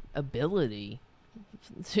ability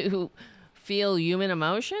to feel human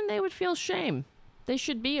emotion, they would feel shame. They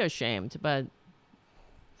should be ashamed, but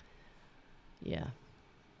yeah.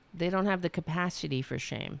 They don't have the capacity for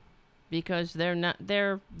shame because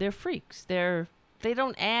they're freaks. They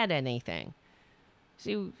don't add anything.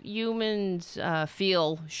 See, humans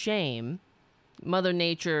feel shame. Mother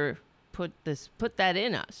Nature put that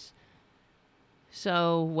in us.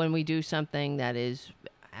 So when we do something that is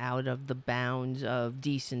out of the bounds of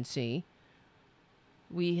decency,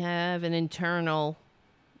 we have an internal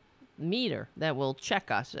meter that will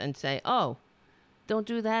check us and say, "Oh, don't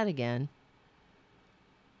do that again."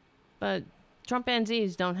 But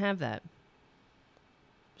Trumpanzees don't have that.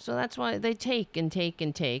 So that's why they take and take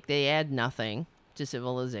and take. They add nothing to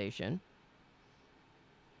civilization.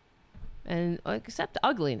 And except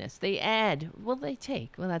ugliness. They add. Well, they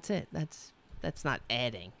take. Well, that's it. That's not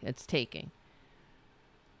adding. It's taking.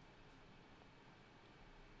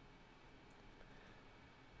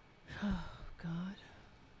 Oh, God.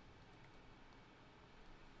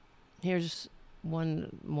 Here's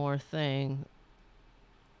one more thing.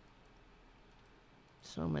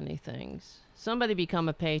 So many things. Somebody become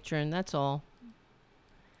a patron, that's all.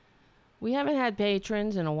 We haven't had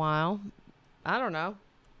patrons in a while. I don't know.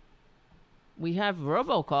 We have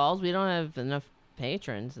robocalls. We don't have enough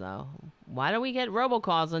patrons, though. Why do we get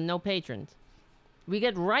robocalls and no patrons? We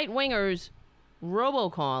get right-wingers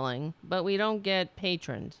robocalling, but we don't get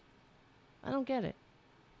patrons. I don't get it.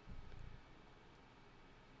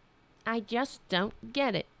 I just don't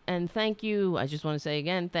get it. And thank you, I just want to say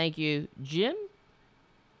again, thank you, Jim.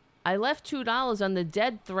 I left $2 on the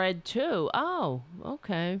dead thread, too. Oh,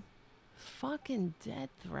 okay. Fucking dead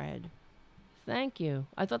thread. Thank you.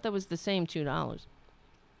 I thought that was the same $2.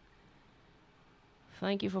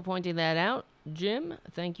 Thank you for pointing that out, Jim.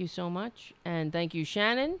 Thank you so much. And thank you,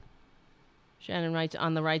 Shannon. Shannon writes,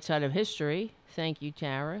 on the right side of history. Thank you,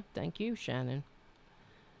 Tara. Thank you, Shannon.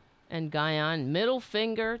 And Guyon, middle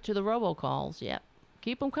finger to the robocalls. Yep.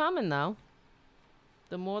 Keep them coming, though.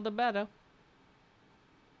 The more, the better.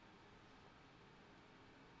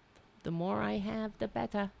 The more I have, the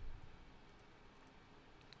better.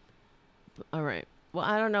 All right. Well,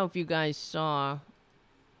 I don't know if you guys saw.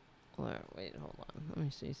 Wait, hold on. Let me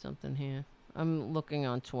see something here. I'm looking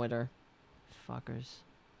on Twitter. Fuckers.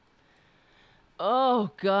 Oh,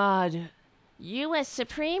 God. U.S.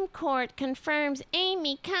 Supreme Court confirms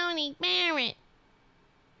Amy Coney Barrett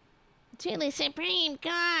to the Supreme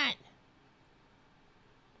Court.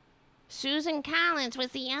 Susan Collins was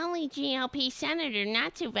the only GOP senator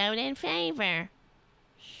not to vote in favor.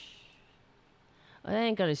 Well, that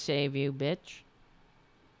ain't gonna save you, bitch.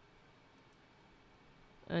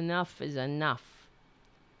 Enough is enough.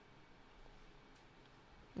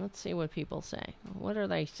 Let's see what people say. What are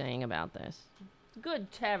they saying about this?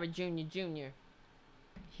 Good, Tara Jr.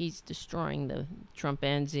 He's destroying the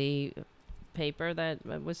Trumpanzee paper that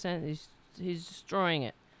was sent. He's destroying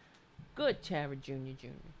it. Good, Tara Jr.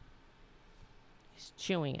 He's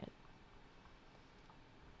chewing it.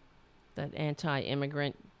 That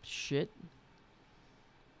anti-immigrant shit.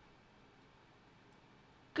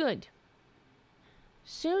 Good.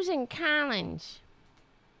 Susan Collins.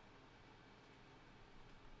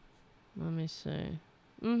 Let me see.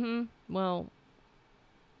 Well,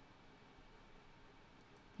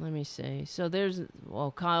 let me see. So there's,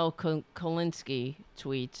 Kyle Kulinski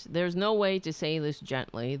tweets, there's no way to say this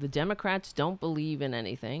gently. The Democrats don't believe in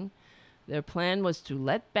anything. Their plan was to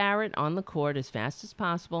let Barrett on the court as fast as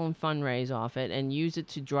possible and fundraise off it and use it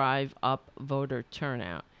to drive up voter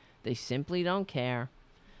turnout. They simply don't care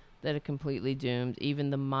that it completely doomed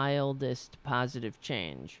even the mildest positive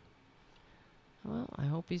change. Well, I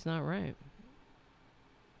hope he's not right.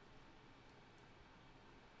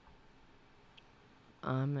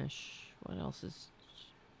 Amish. What else is...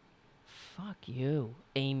 Fuck you,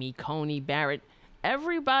 Amy Coney Barrett.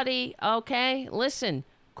 Everybody, okay? Listen,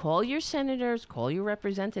 call your senators, call your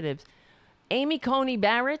representatives. Amy Coney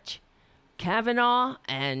Barrett, Kavanaugh,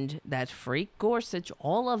 and that freak Gorsuch,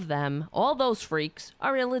 all of them, all those freaks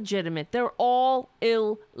are illegitimate. They're all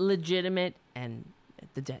illegitimate, and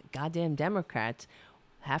the goddamn Democrats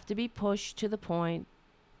have to be pushed to the point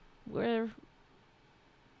where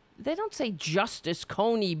They don't say Justice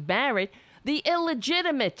Coney Barrett. The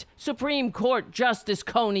illegitimate Supreme Court Justice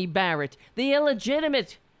Coney Barrett. The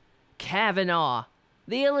illegitimate Kavanaugh.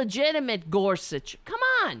 The illegitimate Gorsuch. Come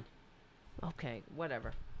on. Okay,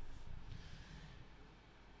 whatever.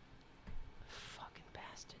 Fucking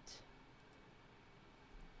bastards.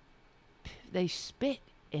 They spit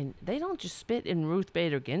in... They don't just spit in Ruth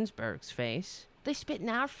Bader Ginsburg's face. They spit in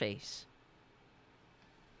our face.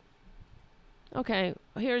 Okay,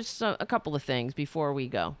 here's a couple of things before we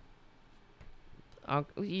go.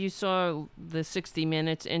 You saw the 60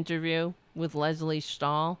 Minutes interview with Leslie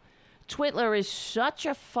Stahl. Twitler is such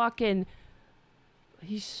a fucking...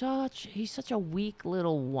 He's such a weak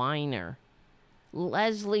little whiner.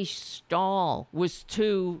 Leslie Stahl was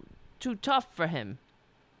too tough for him.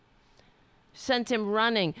 Sent him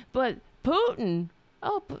running. But Putin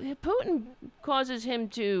causes him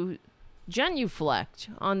to genuflect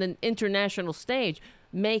on the international stage,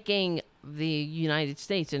 making the United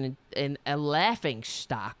States a laughing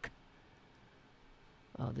stock.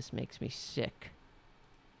 Oh, this makes me sick.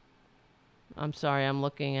 I'm sorry, I'm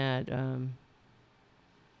looking at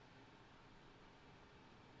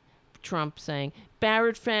Trump saying,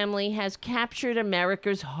 Barrett family has captured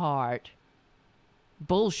America's heart.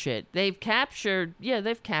 Bullshit. They've captured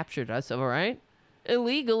us, all right?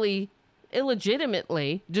 Illegally,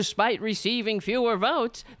 illegitimately, despite receiving fewer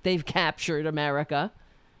votes, they've captured America.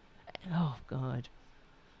 Oh, God.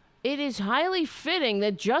 It is highly fitting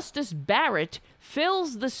that Justice Barrett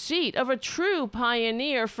fills the seat of a true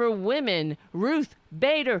pioneer for women, Ruth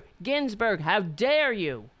Bader Ginsburg. How dare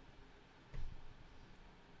you?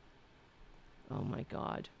 Oh, my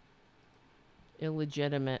God.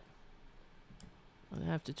 Illegitimate. I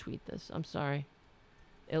have to tweet this. I'm sorry.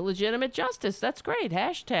 Illegitimate justice. That's great.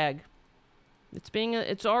 Hashtag.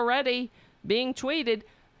 It's already being tweeted.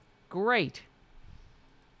 Great.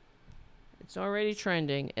 It's already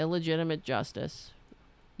trending. Illegitimate justice.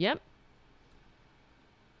 Yep.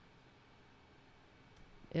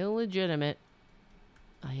 Illegitimate.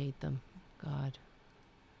 I hate them. God.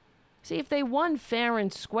 See, if they won fair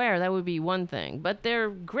and square, that would be one thing. But they're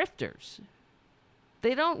grifters.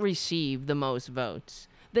 They don't receive the most votes.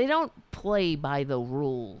 They don't play by the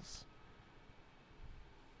rules.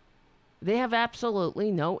 They have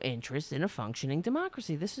absolutely no interest in a functioning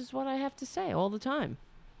democracy. This is what I have to say all the time.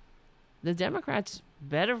 The Democrats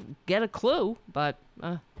better get a clue, but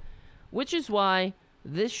which is why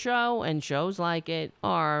this show and shows like it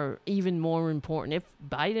are even more important if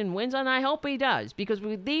Biden wins, and I hope he does, because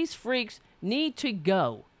these freaks need to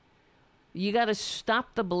go. You got to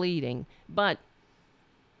stop the bleeding, but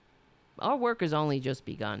our work has only just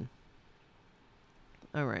begun.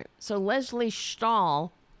 All right. So Leslie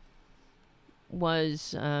Stahl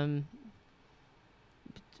was really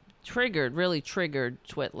triggered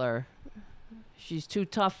Twitler. She's too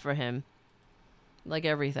tough for him. Like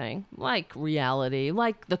everything. Like reality.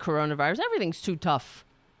 Like the coronavirus. Everything's too tough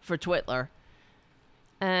for Twitler.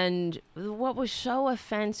 And what was so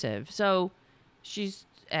offensive? So she's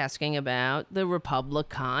asking about the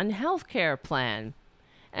Republican healthcare plan.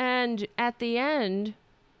 And at the end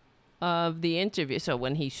of the interview, so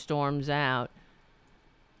when he storms out,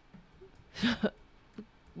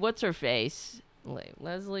 what's her face?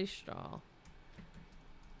 Leslie Stahl.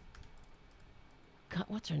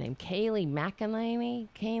 What's her name? Kayleigh McEnany?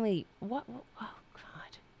 What? Oh,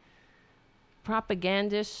 God.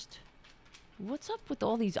 Propagandist. What's up with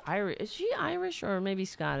all these Irish? Is she Irish or maybe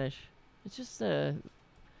Scottish? It's just it's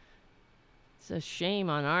a shame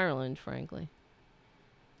on Ireland, frankly.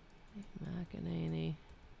 McEnany.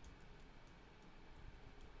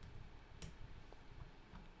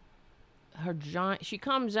 She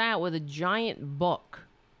comes out with a giant book.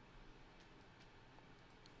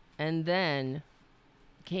 And then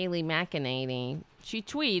Kayleigh McEnany, she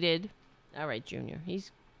tweeted, all right, Junior,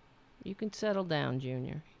 you can settle down,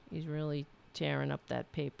 Junior. He's really tearing up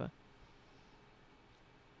that paper.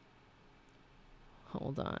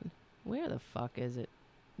 Hold on. Where the fuck is it?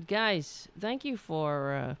 Guys, thank you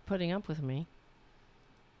for putting up with me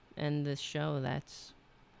and this show that's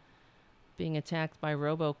being attacked by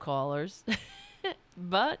robocallers.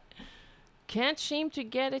 But can't seem to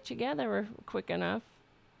get it together quick enough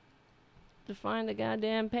to find the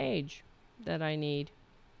goddamn page that I need.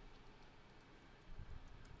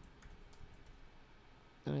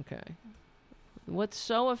 Okay. What's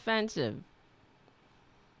so offensive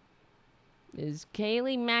is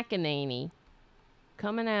Kayleigh McEnany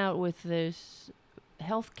coming out with this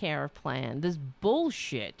healthcare plan, this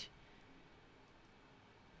bullshit.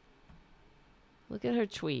 Look at her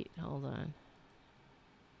tweet. Hold on.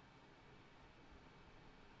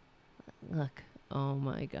 Look. Oh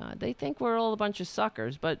my God. They think we're all a bunch of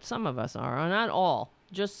suckers, but some of us are. Not all,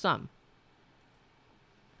 just some.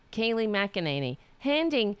 Kayleigh McEnany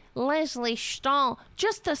handing Leslie Stahl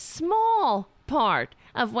just a small part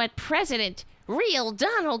of what real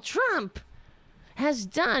Donald Trump has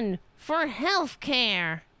done for health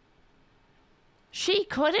care. She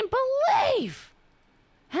couldn't believe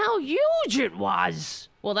how huge it was.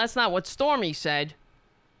 Well, that's not what Stormy said.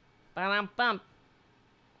 Ba-dum-bum.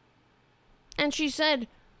 And she said,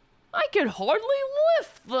 I could hardly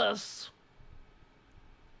lift this.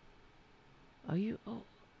 Are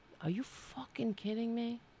you fucking kidding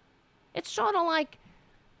me? It's sort of like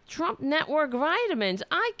Trump Network vitamins.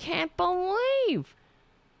 I can't believe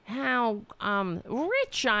how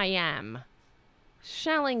rich I am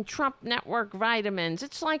selling Trump Network vitamins.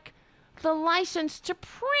 It's like the license to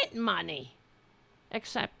print money.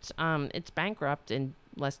 Except it's bankrupt in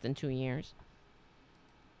less than 2 years.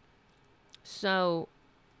 So,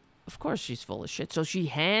 of course she's full of shit. So she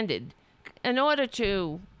handed, in order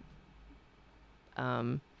to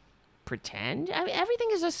pretend, I mean, everything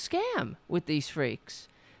is a scam with these freaks.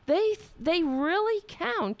 They really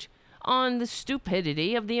count on the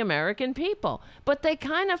stupidity of the American people, but they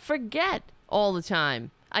kind of forget all the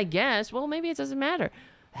time, I guess. Well, maybe it doesn't matter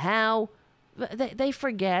how they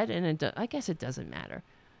forget, and I guess it doesn't matter,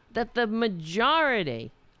 that the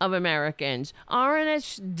majority of Americans aren't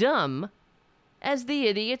as dumb as the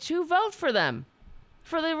idiots who vote for them,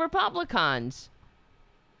 for the Republicans.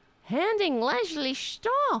 Handing Leslie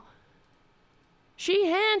Stahl, she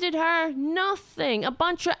handed her nothing, a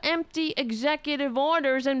bunch of empty executive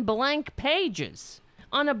orders and blank pages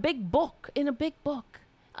on a big book, in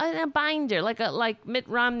a binder, like Mitt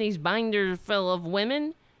Romney's binder full of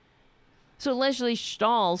women. So Leslie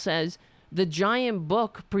Stahl says the giant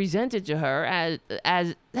book presented to her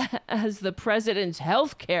as the president's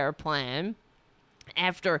health care plan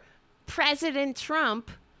after President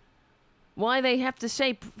Trump, why they have to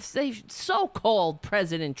say so-called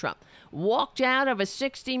President Trump, walked out of a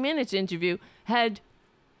 60 Minutes interview, had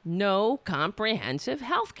no comprehensive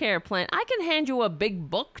health care plan. I can hand you a big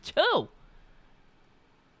book, too.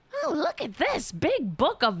 Oh, look at this big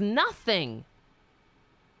book of nothing.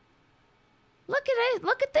 Look at it.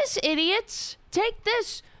 Look at this, idiots. Take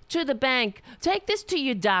this to the bank. Take this to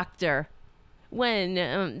your doctor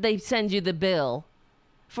when they send you the bill.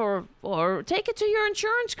 Or take it to your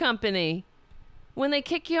insurance company when they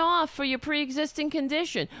kick you off for your pre-existing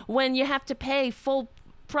condition, when you have to pay full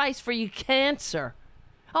price for your cancer.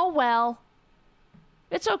 Oh, well.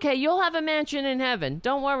 It's okay. You'll have a mansion in heaven.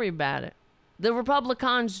 Don't worry about it. The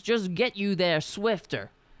Republicans just get you there swifter.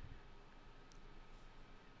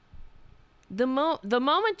 The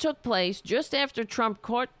moment took place just after Trump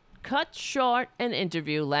cut short an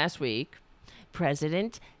interview last week. Press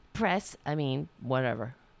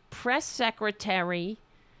Secretary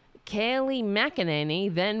Kayleigh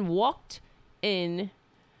McEnany then walked in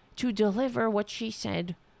to deliver what she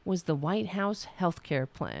said was the White House health care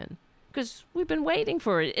plan. Because we've been waiting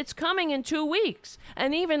for it. It's coming in 2 weeks.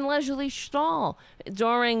 And even Leslie Stahl,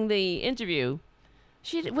 during the interview,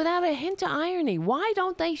 she, without a hint of irony, why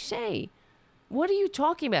don't they say, what are you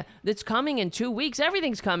talking about? That's coming in 2 weeks.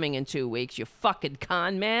 Everything's coming in 2 weeks, you fucking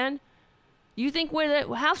con man. You think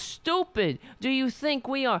how stupid do you think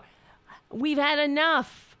we are? We've had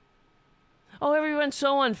enough. Oh, everyone's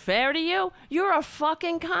so unfair to you? You're a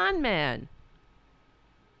fucking con man.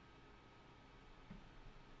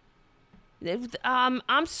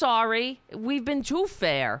 I'm sorry. We've been too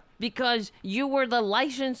fair because you were the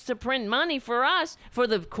license to print money for us, for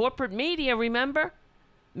the corporate media, remember?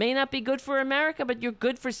 May not be good for America, but you're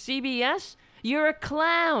good for CBS. You're a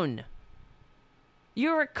clown.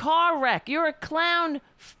 You're a car wreck. You're a clown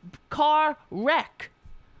car wreck.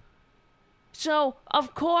 So,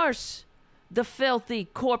 of course, the filthy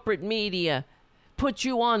corporate media put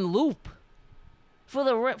you on loop for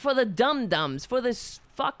the dum-dums, for this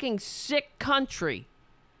fucking sick country.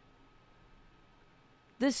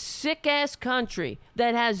 This sick-ass country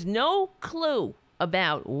that has no clue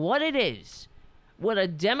about what it is, what a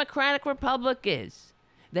democratic republic is.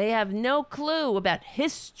 They have no clue about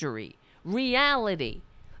history, reality.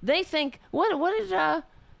 They think, what did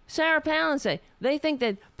Sarah Palin say? They think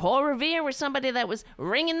that Paul Revere was somebody that was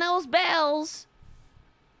ringing those bells,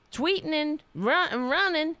 tweeting and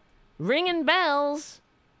running, ringing bells.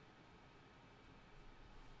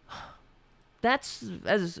 That's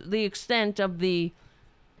as the extent of the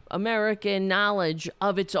American knowledge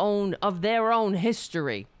of their own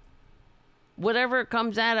history. Whatever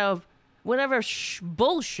comes out of, whatever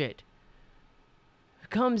bullshit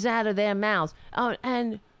comes out of their mouths,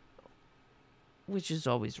 and which is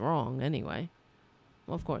always wrong anyway.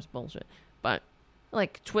 of course, bullshit. But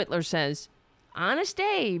like Twitler says, Honest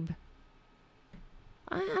Abe.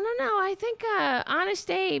 I don't know. I think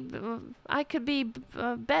Honest Abe, I could be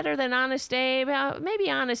better than Honest Abe. Maybe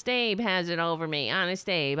Honest Abe has it over me. Honest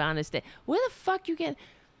Abe, Honest Abe. Where the fuck you get...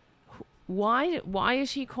 Why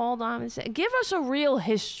is he called Honest Abe? Give us a real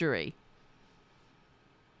history.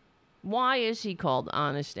 Why is he called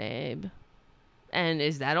Honest Abe? And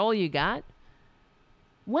is that all you got?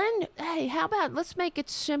 Hey, how about, let's make it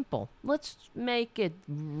simple. Let's make it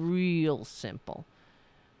real simple.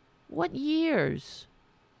 What years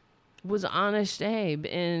was Honest Abe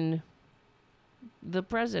in the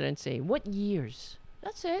presidency? What years?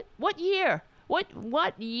 That's it. What year?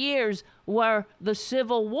 What years were the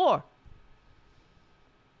Civil War?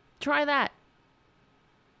 Try that.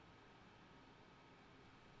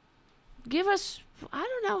 Give us, I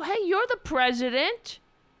don't know. Hey, you're the president.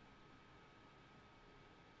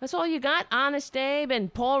 That's all you got? Honest Abe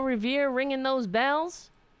and Paul Revere ringing those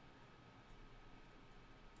bells?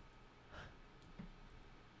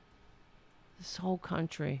 This whole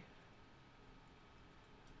country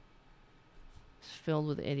is filled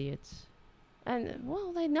with idiots. And,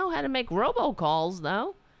 well, they know how to make robocalls,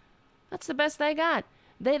 though. That's the best they got.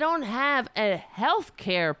 They don't have a health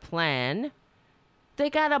care plan. They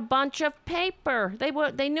got a bunch of paper.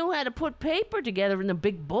 They knew how to put paper together in a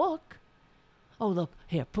big book. Oh, look,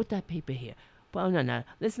 here, put that paper here. Oh, no,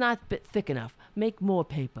 it's not thick enough. Make more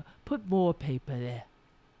paper. Put more paper there.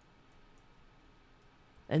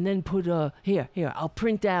 And then put, here, I'll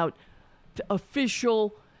print out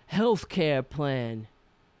official health care plan.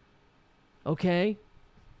 Okay?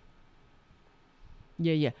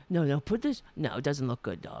 Yeah. No, put this. No, it doesn't look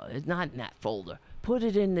good, though. It's not in that folder. Put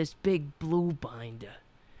it in this big blue binder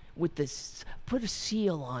with this, put a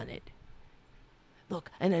seal on it. Look,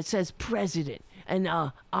 and it says president, and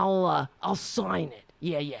I'll sign it.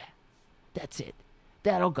 Yeah. That's it.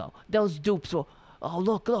 That'll go. Those dupes will, oh,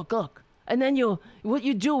 look. And then what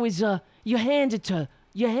you do is you hand it to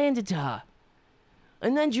her.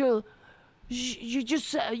 And then you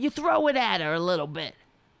just you throw it at her a little bit.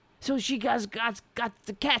 So she got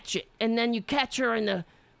to catch it, and then you catch her in the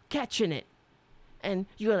catching it. And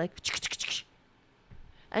you're like,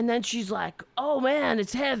 and then she's like, oh man,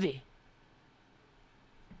 it's heavy.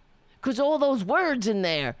 Because all those words in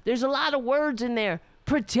there's a lot of words in there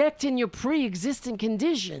protecting your pre-existing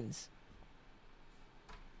conditions.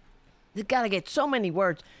 They've got to get so many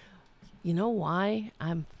words. You know why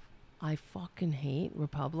I fucking hate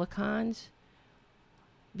Republicans?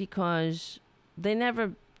 Because they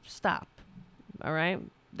never stop, all right?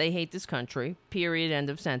 They hate this country, period, end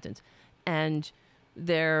of sentence. And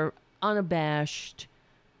they're unabashed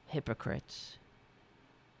hypocrites.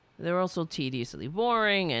 They're also tediously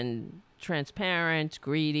boring and transparent,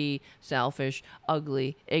 greedy, selfish,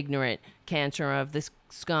 ugly, ignorant, cancer of the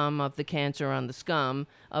scum of the cancer on the scum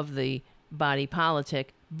of the body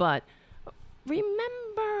politic. But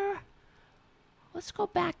remember, let's go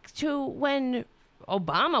back to when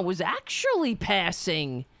Obama was actually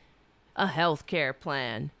passing a health care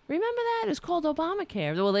plan. Remember that? It was called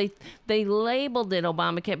Obamacare. Well, they labeled it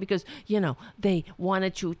Obamacare because, they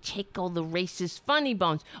wanted to tickle the racist funny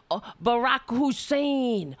bones. Barack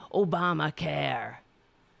Hussein, Obamacare.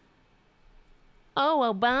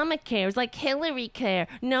 Oh, Obamacare is like Hillary care.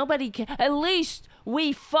 Nobody cares. At least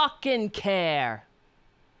we fucking care.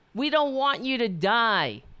 We don't want you to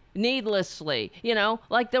die needlessly.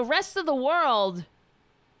 Like the rest of the world.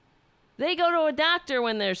 They go to a doctor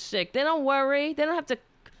when they're sick. They don't worry. They don't have to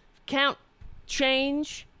count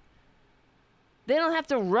change. They don't have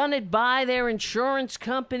to run it by their insurance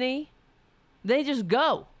company. They just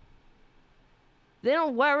go. They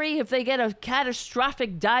don't worry if they get a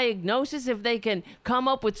catastrophic diagnosis, if they can come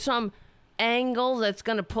up with some angle that's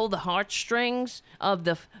going to pull the heartstrings of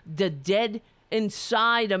the dead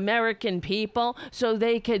inside American people so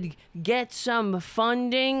they could get some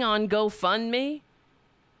funding on GoFundMe.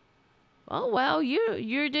 Oh, well, your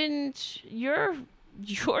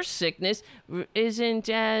sickness isn't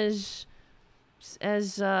as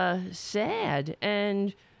sad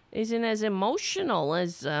and isn't as emotional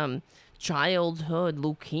as childhood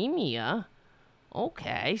leukemia.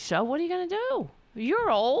 Okay, so what are you gonna do? You're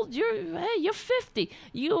old. You're 50.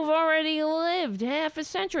 You've already lived half a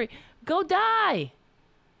century. Go die.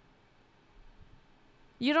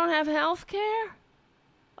 You don't have health care?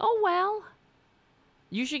 Oh, well.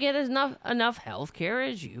 You should get enough health care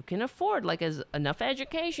as you can afford, like as enough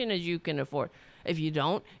education as you can afford. If you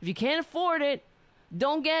can't afford it,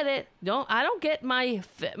 don't get it. I don't get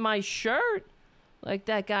my shirt, like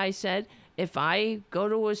that guy said. If I go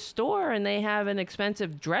to a store and they have an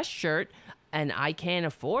expensive dress shirt, and I can't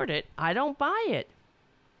afford it, I don't buy it.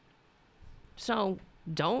 So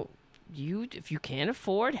if you can't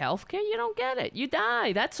afford healthcare, you don't get it. You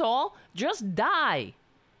die. That's all. Just die.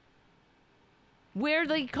 We're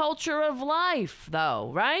the culture of life,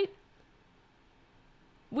 though, right?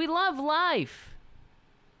 We love life.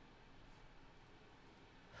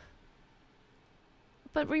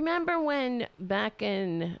 But remember when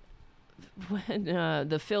the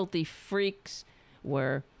filthy freaks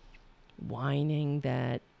were whining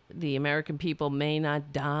that the American people may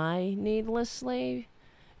not die needlessly?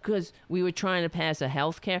 Because we were trying to pass a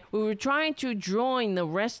health care. We were trying to join the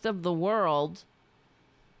rest of the world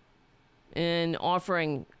in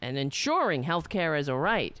offering and ensuring health care as a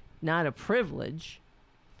right, not a privilege.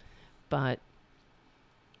 But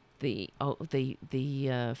the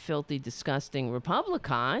filthy, disgusting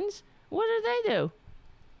Republicans, what did they do?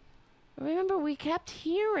 Remember, we kept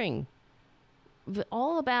hearing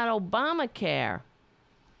all about Obamacare.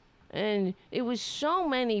 And it was so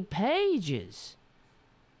many pages.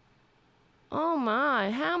 Oh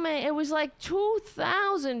my, how many? It was like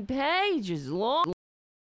 2,000 pages long.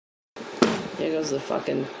 Here goes the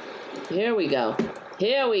fucking... Here we go.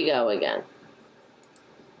 Here we go again.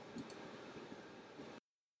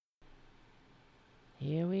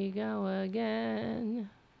 Here we go again.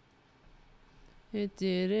 It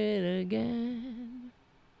did it again.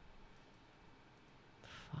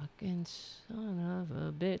 Fucking son of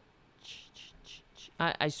a bitch.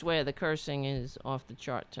 I swear the cursing is off the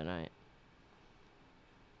chart tonight.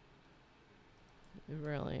 It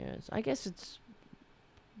really is. I guess it's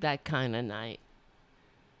that kind of night.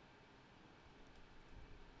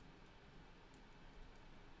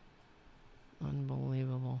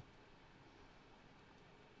 Unbelievable.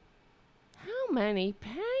 How many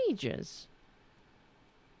pages?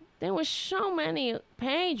 There were so many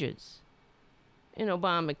pages in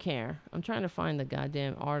Obamacare. I'm trying to find the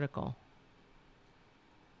goddamn article.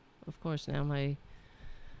 Of course, now my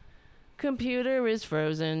computer is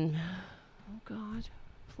frozen. Oh, God.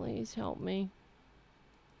 Please help me.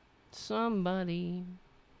 Somebody.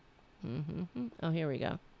 Oh, here we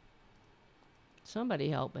go. Somebody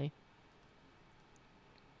help me.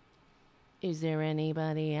 Is there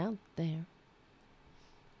anybody out there?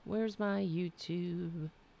 Where's my YouTube?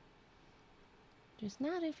 Just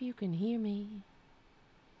not if you can hear me.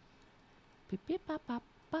 Beep, beep, ba, ba,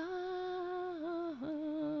 ba.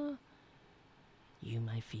 You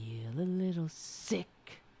might feel a little sick.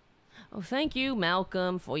 Oh, thank you,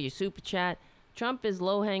 Malcolm, for your super chat. Trump is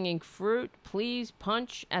low-hanging fruit. Please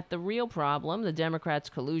punch at the real problem, the Democrats'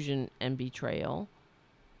 collusion and betrayal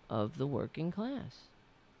of the working class.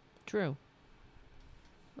 True.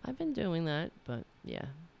 I've been doing that, but yeah.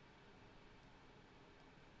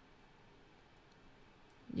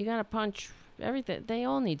 You gotta punch everything. They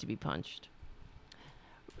all need to be punched.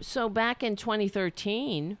 So back in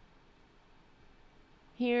 2013,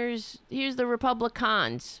 here's the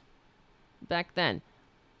Republicans back then.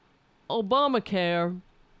 Obamacare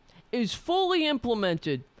is fully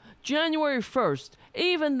implemented January 1st,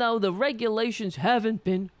 even though the regulations haven't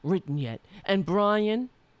been written yet. And Brian,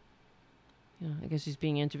 I guess he's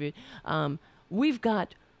being interviewed, we've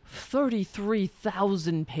got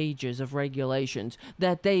 33,000 pages of regulations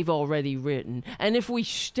that they've already written. And if we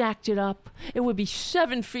stacked it up, it would be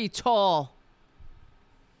 7 feet tall.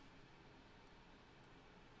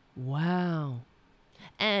 Wow.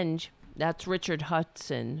 And that's Richard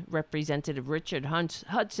Hudson, Representative Richard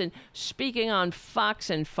Hudson, speaking on Fox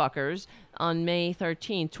and Fuckers on May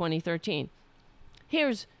 13, 2013.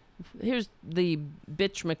 Here's the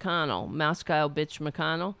bitch McConnell, Moscow bitch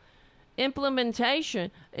McConnell.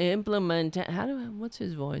 What's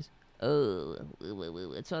his voice? Oh,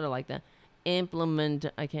 it's sort of like that.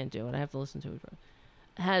 I can't do it. I have to listen to it.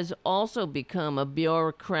 Has also become a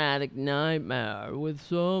bureaucratic nightmare with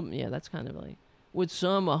some, that's kind of like, with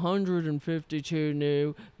some 152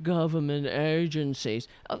 new government agencies.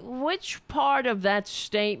 Which part of that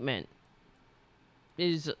statement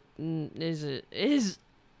is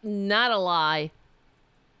not a lie?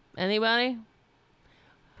 Anybody?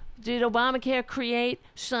 Did Obamacare create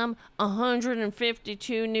some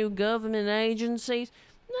 152 new government agencies?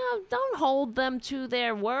 No, don't hold them to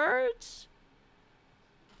their words.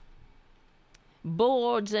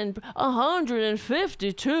 Boards and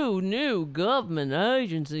 152 new government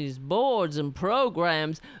agencies, boards and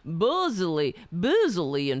programs busily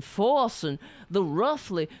enforcing the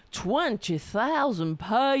roughly 20,000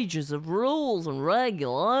 pages of rules and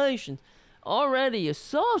regulations already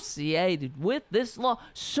associated with this law.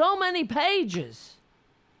 So many pages.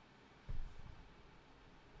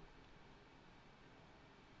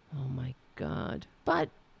 Oh my God. But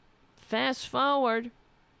Fast forward.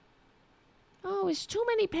 Oh, it's too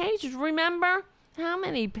many pages. Remember? How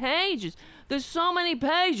many pages? There's so many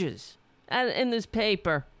pages in this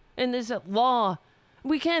paper, in this law.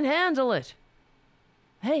 We can't handle it.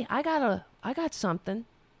 Hey, I got something.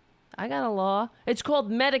 I got a law. It's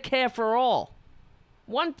called Medicare for All.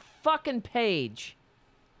 One fucking page.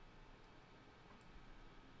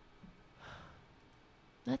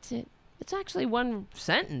 That's it. It's actually one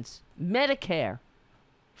sentence. Medicare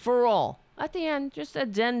for all. At the end, just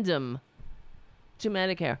addendum to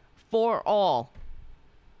Medicare for all.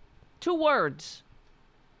 2 words.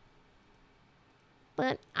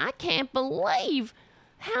 But I can't believe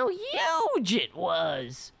how huge it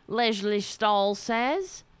was, Leslie Stahl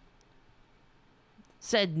says.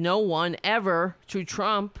 Said no one ever to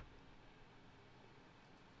Trump.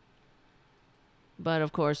 But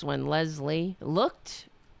of course, when Leslie looked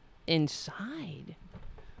inside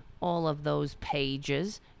all of those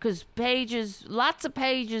pages, because lots of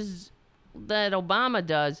pages that Obama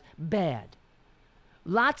does, bad.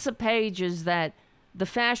 Lots of pages that the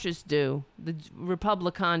fascists do, the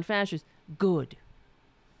Republican fascists, good.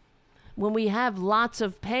 When we have lots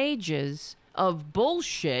of pages of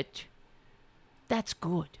bullshit, that's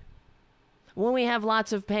good. When we have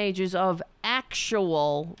lots of pages of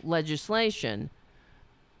actual legislation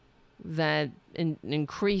that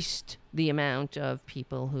increased the amount of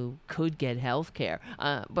people who could get health care,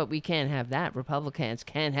 but we can't have that. Republicans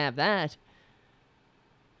can't have that.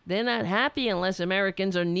 They're not happy unless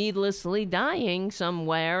Americans are needlessly dying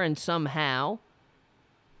somewhere and somehow.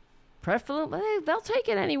 Preferably, they'll take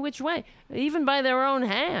it any which way, even by their own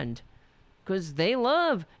hand, because they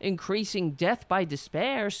love increasing death by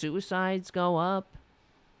despair. Suicides go up.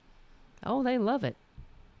 Oh, they love it.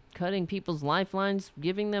 Cutting people's lifelines,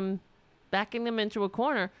 backing them into a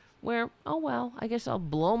corner where, oh well, I guess I'll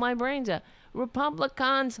blow my brains out.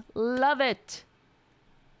 Republicans love it.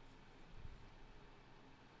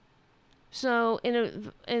 So,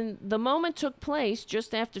 in the moment took place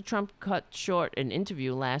just after Trump cut short an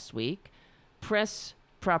interview last week. Press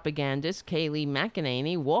propagandist Kayleigh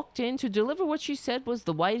McEnany walked in to deliver what she said was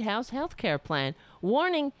the White House health care plan,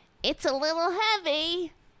 warning, it's a little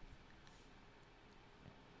heavy.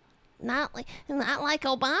 Not like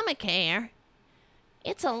Obamacare.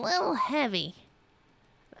 It's a little heavy.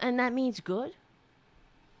 And that means good.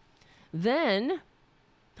 Then...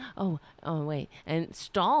 Oh, wait. And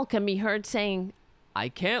Stahl can be heard saying, I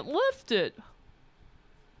can't lift it.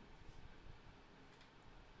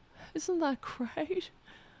 Isn't that great?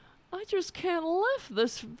 I just can't lift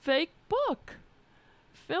this fake book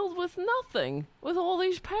filled with nothing, with all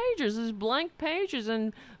these pages, these blank pages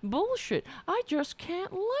and bullshit. I just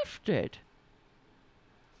can't lift it.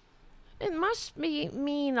 It must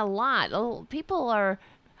mean a lot. People are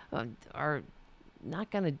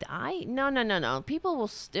not gonna die? No. People will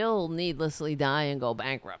still needlessly die and go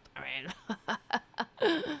bankrupt. I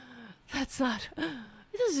mean, that's not...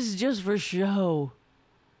 This is just for show.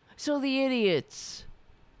 So the idiots,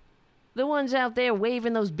 the ones out there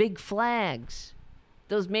waving those big flags,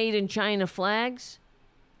 those made in China flags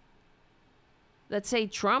that say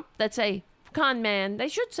Trump, that say con man. They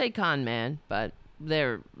should say con man, but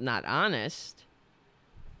they're not honest.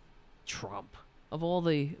 Trump, of all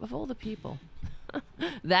the people.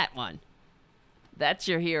 That one. That's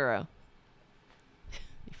your hero.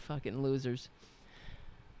 You fucking losers.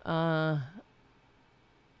 Then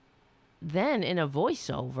in a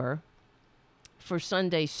voiceover for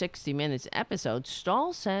Sunday's 60 Minutes episode,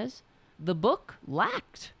 Stahl says the book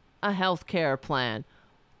lacked a health care plan.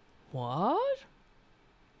 What?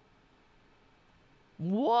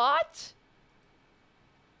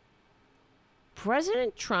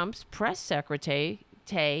 President Trump's press secretary,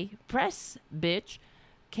 press bitch,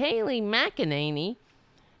 Kayleigh McEnany,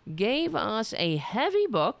 gave us a heavy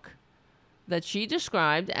book that she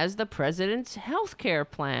described as the president's health care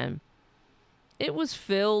plan. It was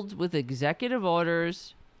filled with executive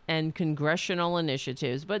orders and congressional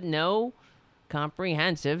initiatives, but no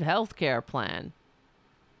comprehensive health care plan.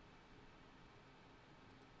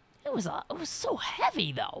 It was so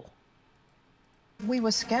heavy, though. We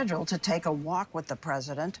were scheduled to take a walk with the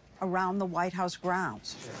president around the White House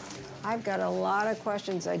grounds. I've got a lot of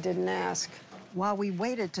questions I didn't ask. While we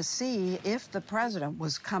waited to see if the president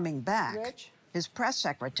was coming back, Rich? His press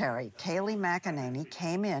secretary, Kayleigh McEnany,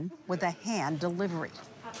 came in with a hand delivery.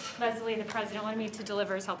 Leslie, the president wanted me to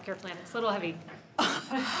deliver his health care plan. It's a little heavy.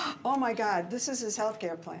 Oh, my God. This is his health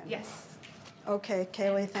care plan? Yes. Okay,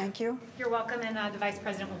 Kayleigh, thank you. You're welcome, and the vice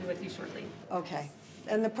president will be with you shortly. Okay.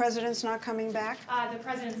 And the president's not coming back? The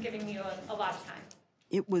president's giving you a lot of time.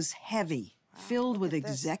 It was heavy filled with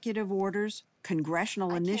executive orders,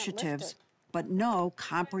 congressional initiatives, but no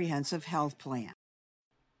comprehensive health plan.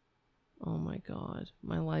 Oh my God,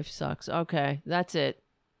 my life sucks. Okay, that's it.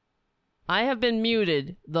 I have been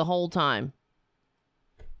muted the whole time.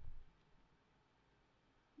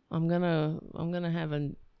 I'm gonna have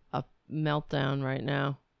a meltdown right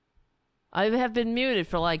now. I have been muted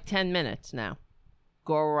for like 10 minutes now.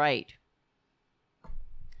 Great.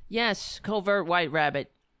 Yes, covert white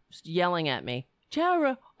rabbit yelling at me.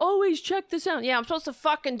 Tara, always check this out. Yeah, I'm supposed to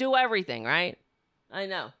fucking do everything, right? I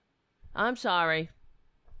know. I'm sorry.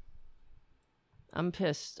 I'm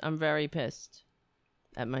pissed. I'm very pissed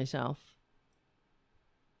at myself.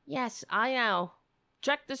 Yes, I know.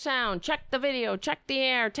 Check the sound, check the video, check the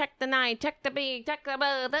air, check the night, check the beat, check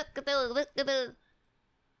the...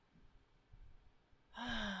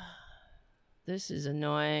 This is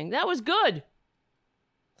annoying. That was good.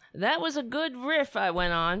 That was a good riff I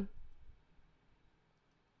went on.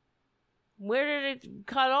 Where did it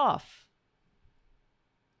cut off?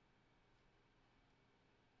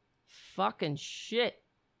 Fucking shit.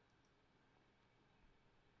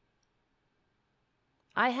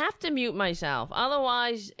 I have to mute myself,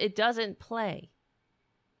 otherwise it doesn't play.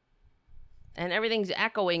 And everything's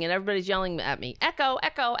echoing and everybody's yelling at me. Echo,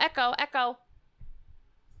 echo, echo, echo.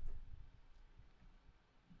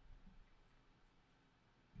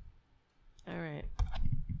 All right.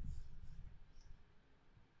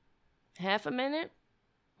 Half a minute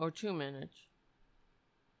or 2 minutes?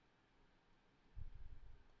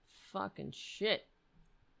 Fucking shit.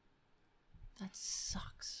 That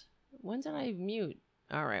sucks. When did I mute?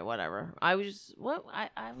 All right, whatever. I was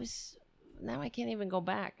now I can't even go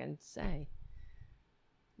back and say.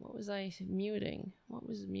 What was I muting? What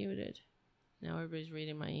was muted? Now everybody's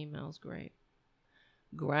reading my emails. Great.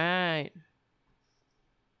 Great.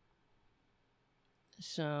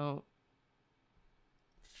 So,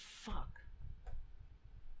 fuck.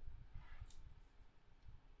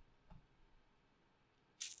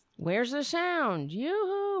 Where's the sound?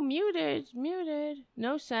 Yoo-hoo, muted.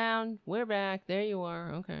 No sound. We're back. There you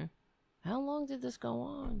are. Okay. How long did this go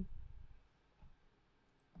on?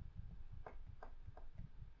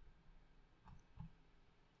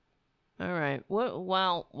 All right.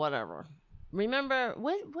 Well, whatever. Remember,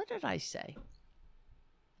 what did I say?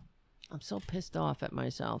 I'm so pissed off at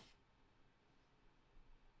myself.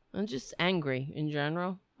 I'm just angry in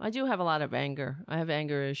general. I do have a lot of anger. I have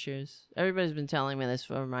anger issues. Everybody's been telling me this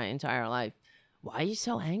for my entire life. Why are you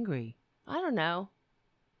so angry? I don't know.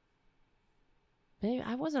 Maybe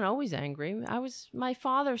I wasn't always angry. My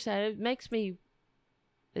father said it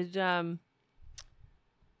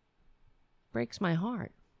breaks my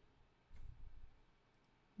heart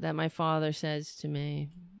that my father says to me,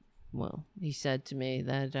 well, he said to me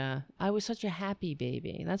that I was such a happy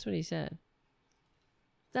baby. That's what he said.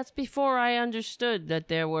 That's before I understood that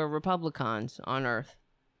there were Republicans on Earth.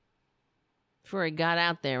 Before I got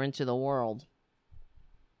out there into the world.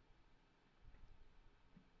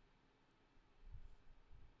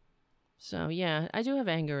 So, yeah, I do have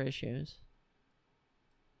anger issues.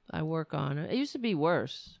 I work on it. It used to be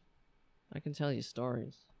worse. I can tell you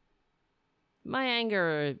stories. My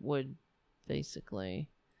anger would basically...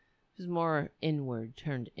 It was more inward,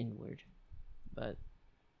 turned inward. But...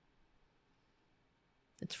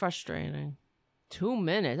 it's frustrating. 2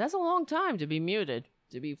 minutes. That's a long time to be muted.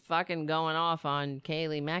 To be fucking going off on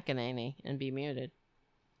Kayleigh McEnany and be muted.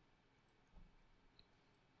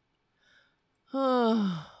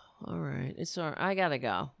 Oh, all right. It's all right. I gotta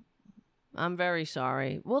go. I'm very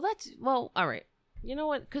sorry. Well, all right. You know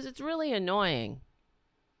what? Because it's really annoying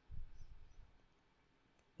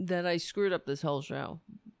that I screwed up this whole show.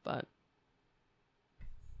 But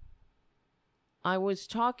I was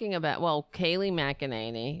talking about, well, Kayleigh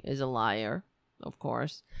McEnany is a liar, of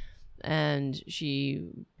course. And she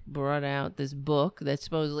brought out this book that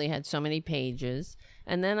supposedly had so many pages.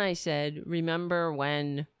 And then I said, remember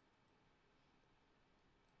when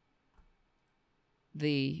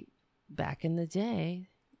back in the day,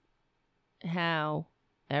 how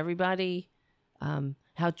everybody,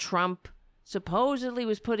 how Trump supposedly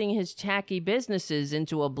was putting his tacky businesses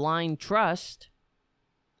into a blind trust.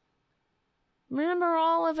 Remember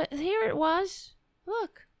all of it? Here it was.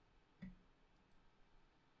 Look.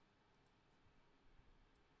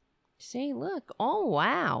 See, look. Oh,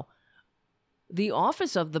 wow. The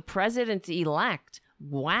office of the president-elect.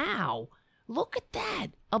 Wow. Look at that.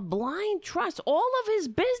 A blind trust. All of his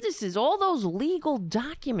businesses, all those legal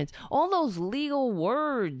documents, all those legal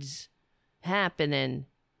words happening,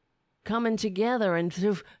 coming together and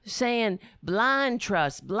saying blind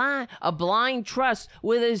trust, a blind trust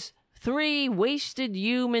with his 3 wasted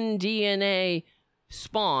human DNA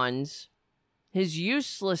spawns, his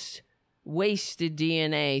useless wasted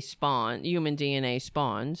human DNA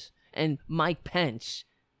spawns, and Mike Pence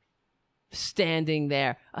standing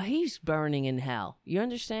there. He's burning in hell. You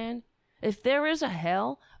understand? If there is a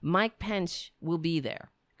hell, Mike Pence will be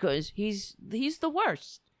there, because he's the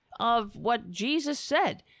worst of what Jesus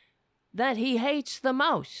said that he hates the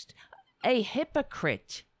most. A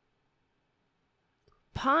hypocrite.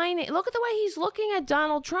 Look at the way he's looking at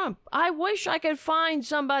Donald Trump. I wish I could find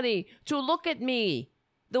somebody to look at me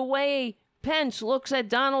the way Pence looks at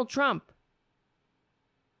Donald Trump.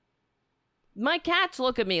 My cats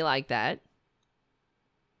look at me like that.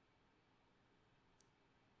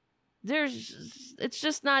 It's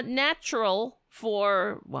just not natural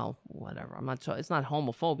for, well, whatever. It's not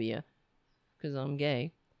homophobia because I'm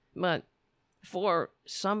gay, but for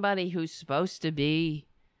somebody who's supposed to be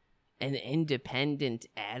an independent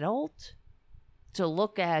adult to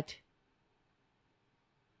look at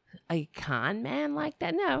a con man like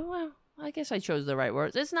that. No, well, I guess I chose the right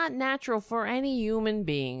words. It's not natural for any human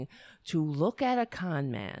being to look at a con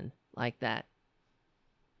man like that.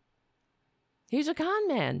 He's a con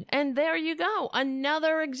man. And there you go.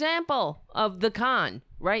 Another example of the con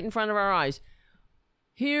right in front of our eyes.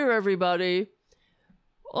 Here, everybody,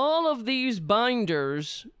 all of these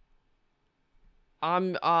binders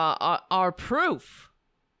are proof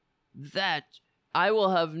that I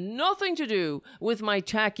will have nothing to do with my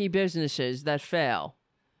tacky businesses that fail,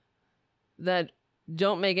 that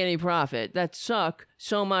don't make any profit, that suck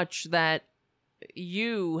so much that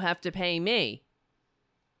you have to pay me,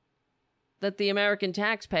 that the American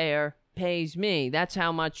taxpayer pays me. That's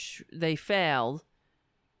how much they failed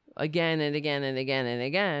again and again and again and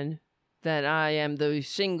again, that I am the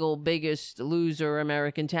single biggest loser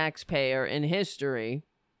American taxpayer in history.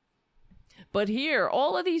 But here,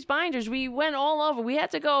 all of these binders, we went all over. We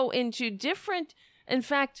had to go into different, in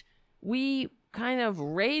fact, we kind of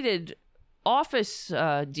raided Office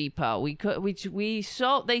Depot.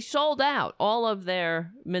 They sold out all of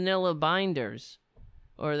their manila binders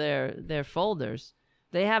or their folders.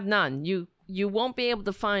 They have none. You won't be able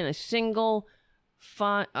to find a single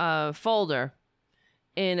folder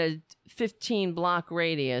in a 15-block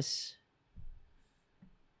radius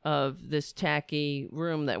of this tacky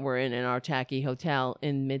room that we're in our tacky hotel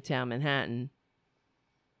in Midtown Manhattan.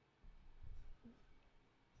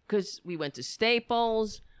 Because we went to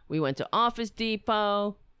Staples, we went to Office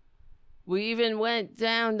Depot, we even went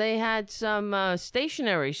down, they had some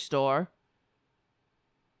stationery store.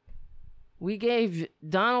 We gave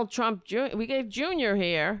Donald Trump, we gave Junior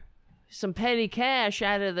here some petty cash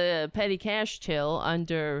out of the petty cash till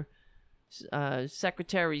under the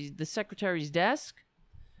secretary's desk.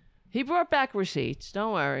 He brought back receipts.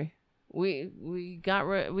 Don't worry. We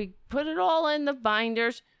put it all in the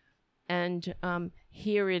binders, and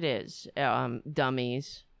here it is,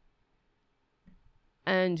 dummies.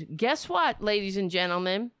 And guess what, ladies and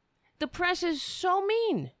gentlemen? The press is so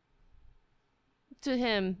mean to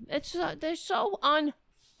him. They're so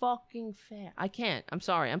unfucking fair. I can't. I'm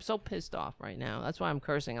sorry. I'm so pissed off right now. That's why I'm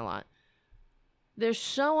cursing a lot. They're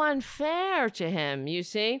so unfair to him, you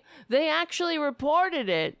see? They actually reported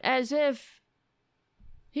it as if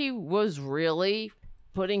he was really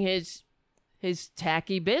putting his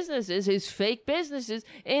tacky businesses, his fake businesses,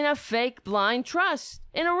 in a fake blind trust,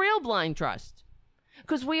 in a real blind trust.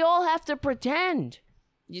 Because we all have to pretend.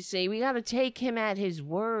 You see, we got to take him at his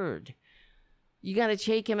word. You got to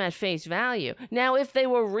take him at face value. Now, if they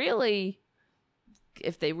really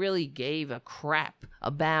gave a crap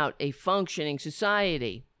about a functioning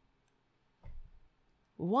society,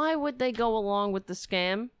 why would they go along with the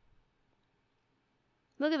scam?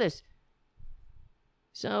 Look at this.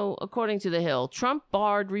 So, according to The Hill, Trump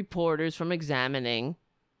barred reporters from examining...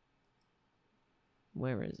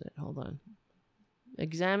 Where is it? Hold on.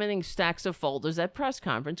 Examining stacks of folders at press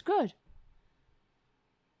conference. Good.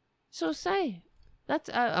 So that's...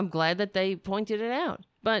 I'm glad that they pointed it out.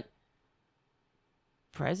 But...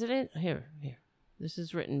 President... Here. This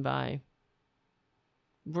is written by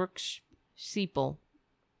Brooks Siepel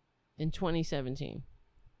in 2017.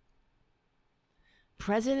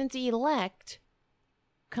 President-elect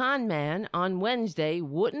con man on Wednesday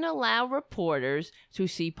wouldn't allow reporters to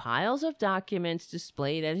see piles of documents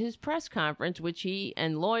displayed at his press conference, which he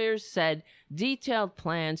and lawyers said detailed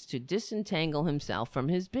plans to disentangle himself from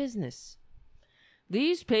his business.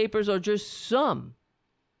 These papers are just some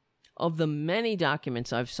of the many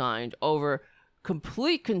documents I've signed over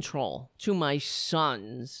complete control to my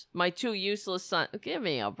sons, my two useless sons. Give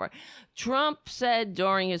me a break. Trump said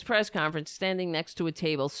during his press conference, standing next to a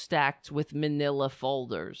table stacked with manila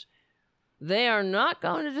folders. They are not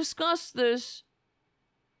going to discuss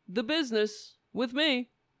the business, with me.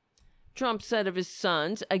 Trump said of his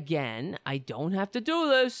sons, again, I don't have to do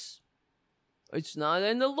this. It's not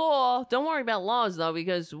in the law. Don't worry about laws, though,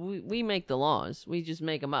 because we make the laws. We just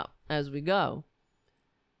make them up as we go.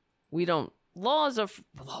 We don't... Laws are...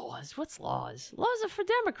 Laws? What's laws? Laws are for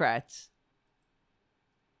Democrats.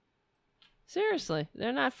 Seriously.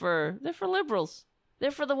 They're not for... They're for liberals.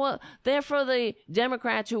 They're for the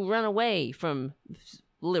Democrats who run away from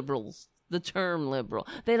liberals. The term liberal.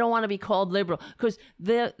 They don't want to be called liberal because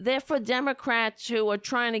they're for Democrats who are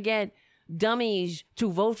trying to get dummies to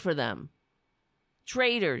vote for them.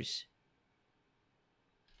 Traitors.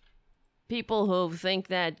 People who think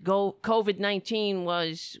that COVID-19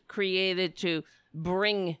 was created to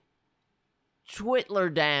bring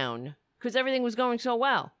Twitler down because everything was going so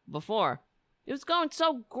well before. It was going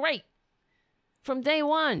so great. From day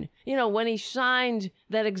one, when he signed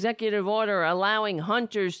that executive order allowing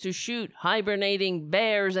hunters to shoot hibernating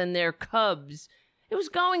bears and their cubs, it was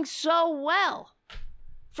going so well.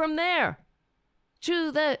 From there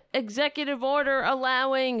to the executive order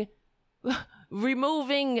allowing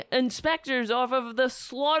removing inspectors off of the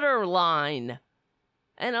slaughter line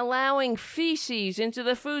and allowing feces into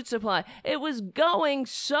the food supply. It was going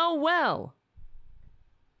so well.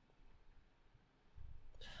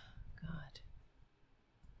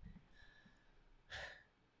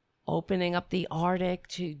 Opening up the Arctic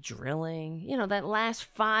to drilling. That last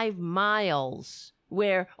 5 miles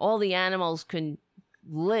where all the animals can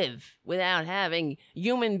live without having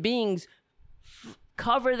human beings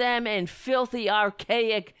cover them in filthy,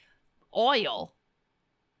 archaic oil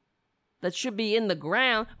that should be in the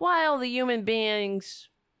ground while the human beings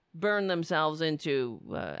burn themselves into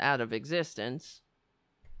out of existence.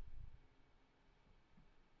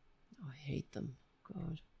 Oh, I hate them.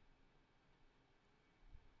 God.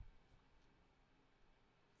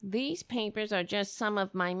 These papers are just some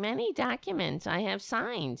of my many documents I have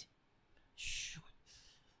signed. Shh.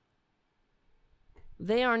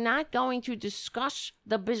 They are not going to discuss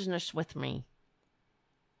the business with me,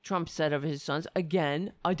 Trump said of his sons.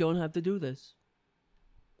 Again, I don't have to do this.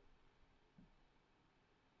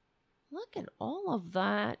 Look at all of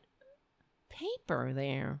that paper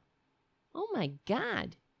there. Oh my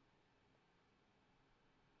God.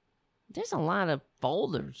 There's a lot of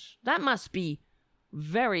folders. That must be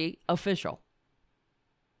very official.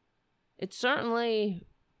 It certainly,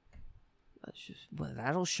 well,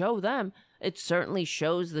 that'll show them. It certainly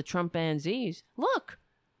shows the Trumpanzees. Look,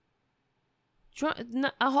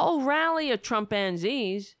 a whole rally of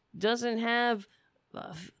Trumpanzees doesn't have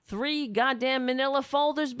 3 goddamn manila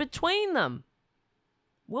folders between them.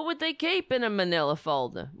 What would they keep in a manila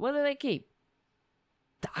folder? What do they keep?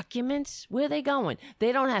 Documents? Where are they going?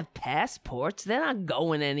 They don't have passports. They're not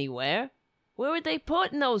going anywhere. Where would they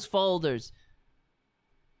put in those folders?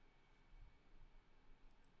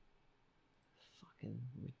 Fucking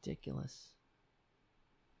ridiculous.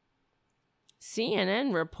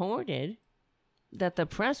 CNN reported that the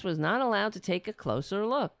press was not allowed to take a closer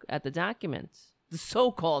look at the documents, the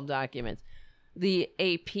so-called documents. The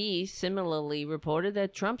AP similarly reported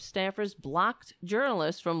that Trump staffers blocked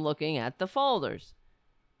journalists from looking at the folders.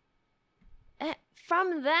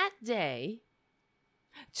 From that day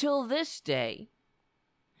till this day,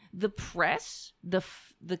 the press, the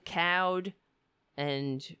cowed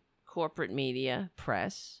and corporate media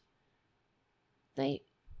press, it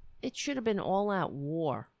should have been all-out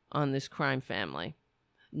war on this crime family.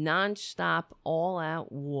 Non-stop,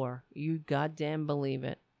 all-out war. You goddamn believe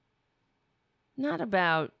it.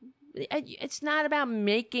 It's not about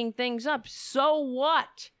making things up. So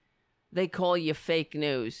what? They call you fake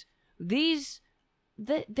news. They're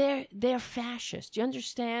fascist. You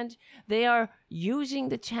understand? They are using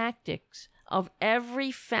the tactics of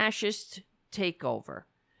every fascist takeover,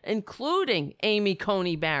 including Amy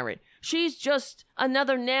Coney Barrett. She's just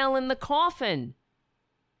another nail in the coffin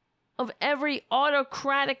of every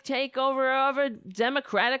autocratic takeover of a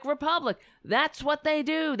democratic republic. That's what they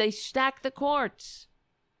do. They stack the courts.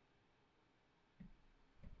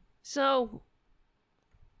 So,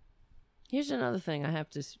 here's another thing I have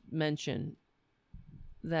to mention.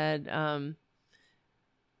 That,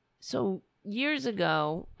 so years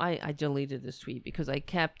ago, I deleted this tweet because I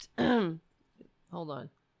kept, hold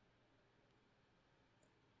on.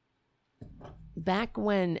 Back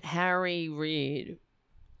when Harry Reid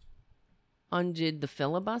undid the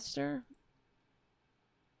filibuster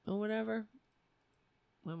or whatever,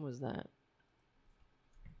 when was that?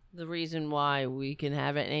 The reason why we can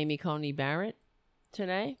have an Amy Coney Barrett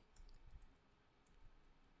today.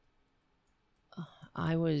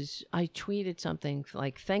 I tweeted something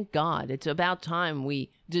like, thank God, it's about time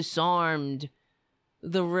we disarmed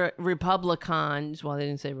the Republicans. Well, they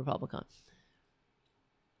didn't say Republican.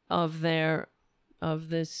 Of their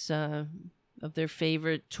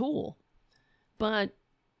favorite tool. But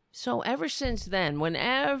so ever since then,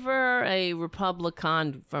 whenever a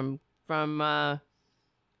Republican from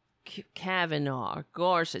Kavanaugh,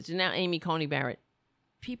 Gorsuch, and now Amy Coney Barrett,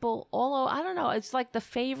 people all over, I don't know, it's like the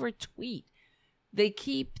favorite tweet. They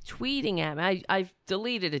keep tweeting at me. I've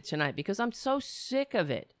deleted it tonight because I'm so sick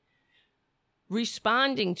of it.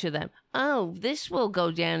 Responding to them. Oh, this will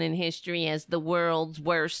go down in history as the world's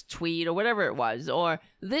worst tweet or whatever it was. Or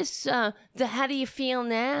this, how do you feel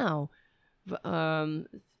now?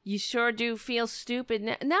 You sure do feel stupid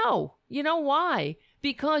now. No. You know why?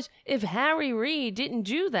 Because if Harry Reid didn't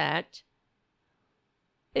do that,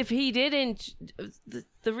 if he didn't,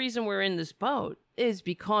 the reason we're in this boat is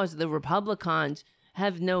because the Republicans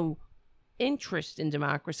have no interest in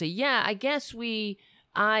democracy. Yeah, I guess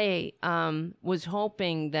I was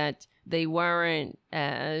hoping that they weren't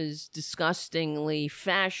as disgustingly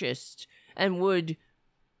fascist and would,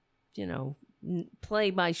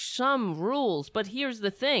 play by some rules. But here's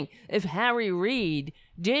the thing. If Harry Reid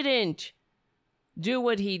didn't do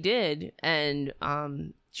what he did and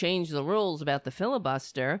change the rules about the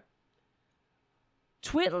filibuster,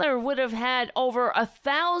 Twitler would have had over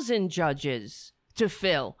 1,000 judges to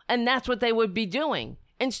fill. And that's what they would be doing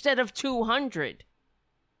instead of 200.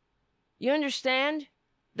 You understand?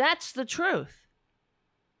 That's the truth.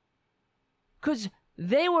 Because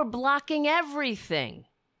they were blocking everything.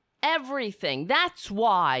 Everything. That's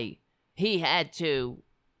why he had to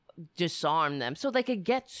disarm them, so they could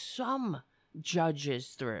get some judges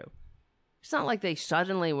through. It's not like they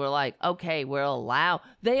suddenly were like, okay, we'll allow.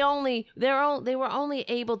 They were only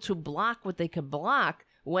able to block what they could block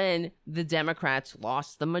when the Democrats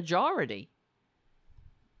lost the majority.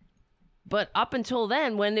 But up until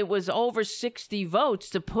then, when it was over 60 votes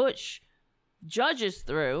to push judges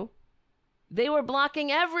through, they were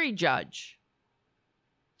blocking every judge.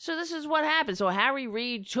 So this is what happened. So Harry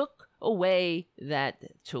Reid took away that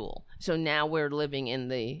tool. So now we're living in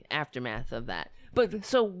the aftermath of that. But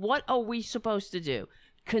so what are we supposed to do?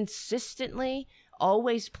 Consistently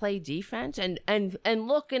always play defense and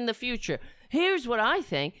look in the future. Here's what I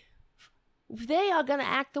think. They are going to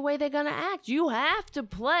act the way they're going to act. You have to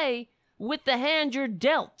play with the hand you're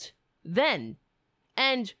dealt then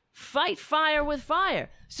and fight fire with fire.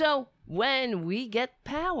 So when we get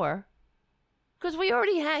power, because we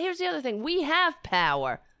already have, here's the other thing, we have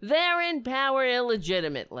power. They're in power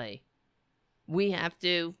illegitimately. We have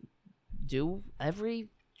to do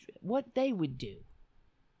what they would do.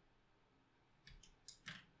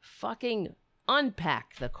 Fucking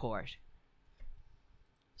unpack the court.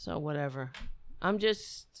 So whatever. I'm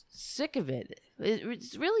just sick of it.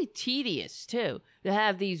 It's really tedious, too, to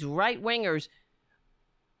have these right-wingers.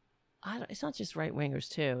 It's not just right-wingers,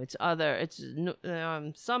 too. It's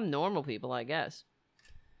some normal people, I guess.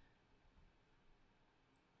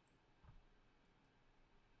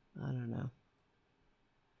 I don't know.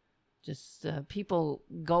 Just people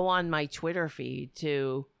go on my Twitter feed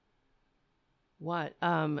to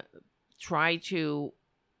try to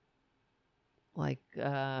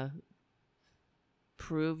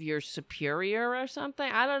prove you're superior or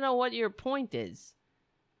something. I don't know what your point is.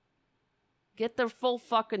 Get the full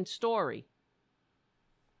fucking story.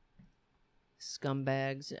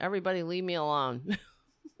 Scumbags. Everybody leave me alone.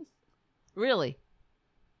 Really.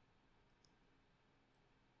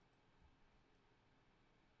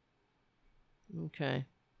 Okay.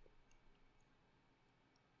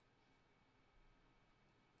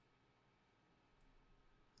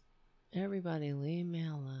 Everybody leave me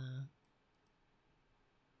alone.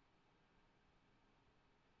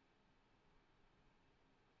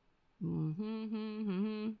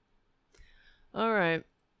 All right.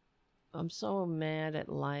 I'm so mad at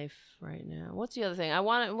life right now. What's the other thing?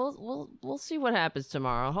 We'll see what happens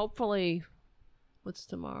tomorrow. Hopefully, what's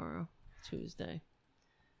tomorrow? Tuesday.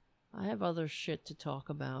 I have other shit to talk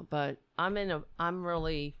about, but I'm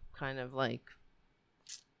really kind of like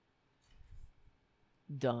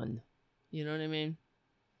done. You know what I mean?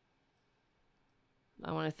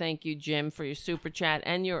 I want to thank you, Jim, for your super chat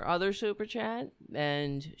and your other super chat,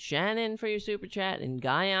 and Shannon for your super chat, and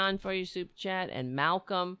Guyon for your super chat, and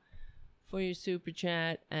Malcolm for your super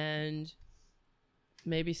chat, and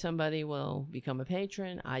maybe somebody will become a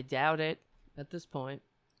patron. I doubt it at this point.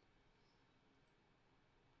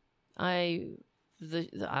 I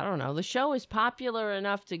don't know. The show is popular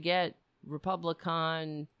enough to get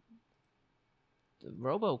Republican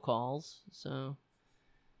robocalls, so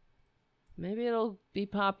Maybe it'll be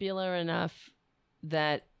popular enough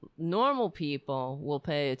that normal people will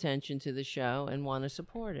pay attention to the show and want to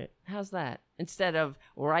support it. How's that? Instead of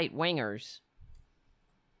right-wingers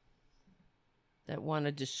that want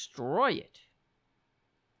to destroy it.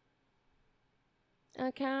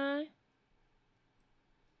 Okay?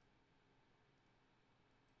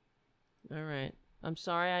 All right. I'm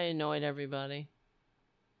sorry I annoyed everybody.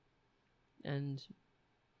 And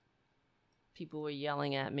people were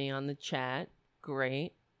yelling at me on the chat.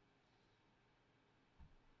 Great.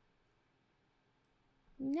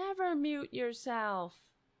 Never mute yourself.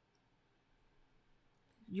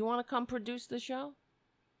 You want to come produce the show?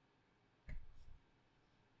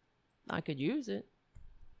 I could use it.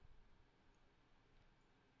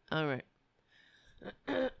 All right.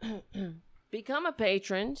 Become a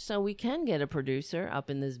patron so we can get a producer up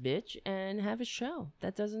in this bitch and have a show.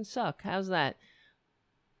 That doesn't suck. How's that?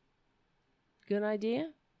 Good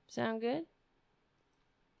idea? Sound good?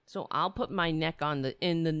 So I'll put my neck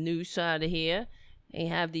in the new side of here and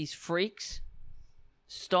have these freaks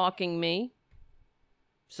stalking me.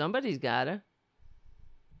 Somebody's gotta.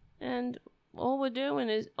 And all we're doing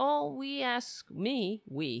is, me,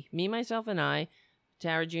 myself, and I,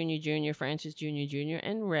 Tara Jr. Jr., Francis Jr. Jr.,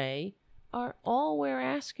 and Ray, all we're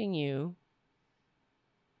asking you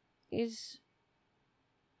is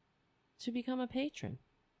to become a patron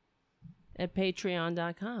at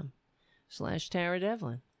patreon.com/Tara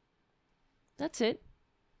Devlin. That's it.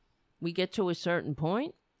 We get to a certain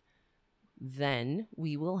point, then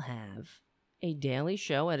we will have a daily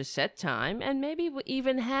show at a set time, and maybe we'll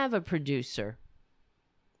even have a producer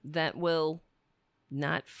that will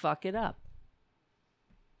not fuck it up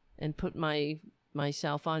and put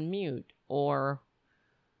myself on mute, or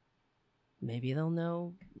maybe they'll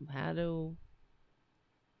know how to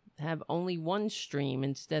have only one stream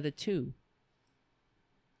instead of two.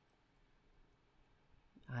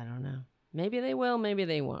 I don't know. Maybe they will, maybe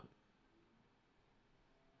they won't.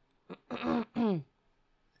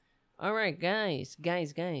 All right, guys.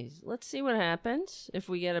 Let's see what happens. If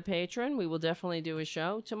we get a patron, we will definitely do a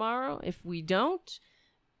show tomorrow. If we don't,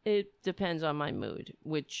 it depends on my mood,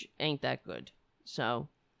 which ain't that good. So,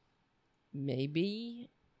 maybe,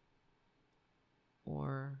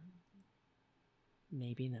 or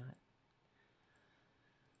maybe not.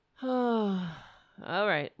 All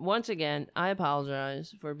right. Once again, I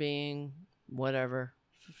apologize for being whatever,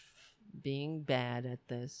 being bad at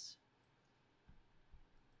this.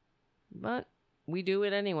 But we do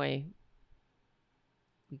it anyway.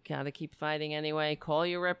 We gotta keep fighting anyway. Call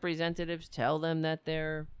your representatives. Tell them that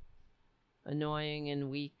they're annoying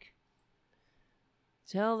and weak.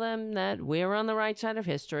 Tell them that we're on the right side of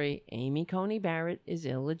history. Amy Coney Barrett is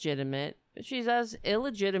illegitimate. She's as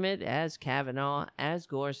illegitimate as Kavanaugh, as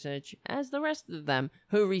Gorsuch, as the rest of them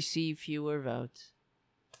who receive fewer votes.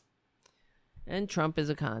 And Trump is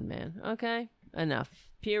a con man. Okay? Enough.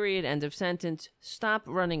 Period. End of sentence. Stop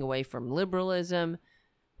running away from liberalism.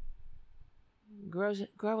 Grow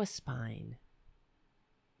a spine.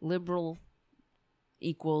 Liberal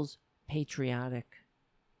equals patriotic.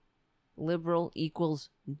 Liberal equals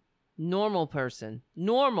normal person.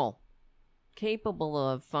 Normal. Capable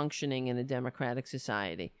of functioning in a democratic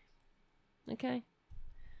society. Okay?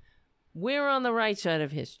 We're on the right side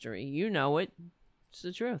of history. You know it. It's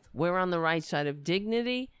the truth. We're on the right side of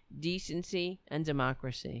dignity, decency, and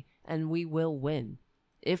democracy. And we will win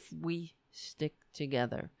if we stick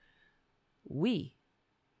together. We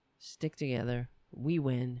stick together. We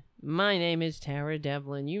win. My name is Tara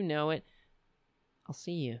Devlin. You know it. I'll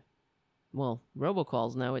see you. Well,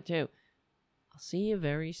 robocalls know it too. I'll see you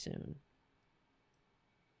very soon.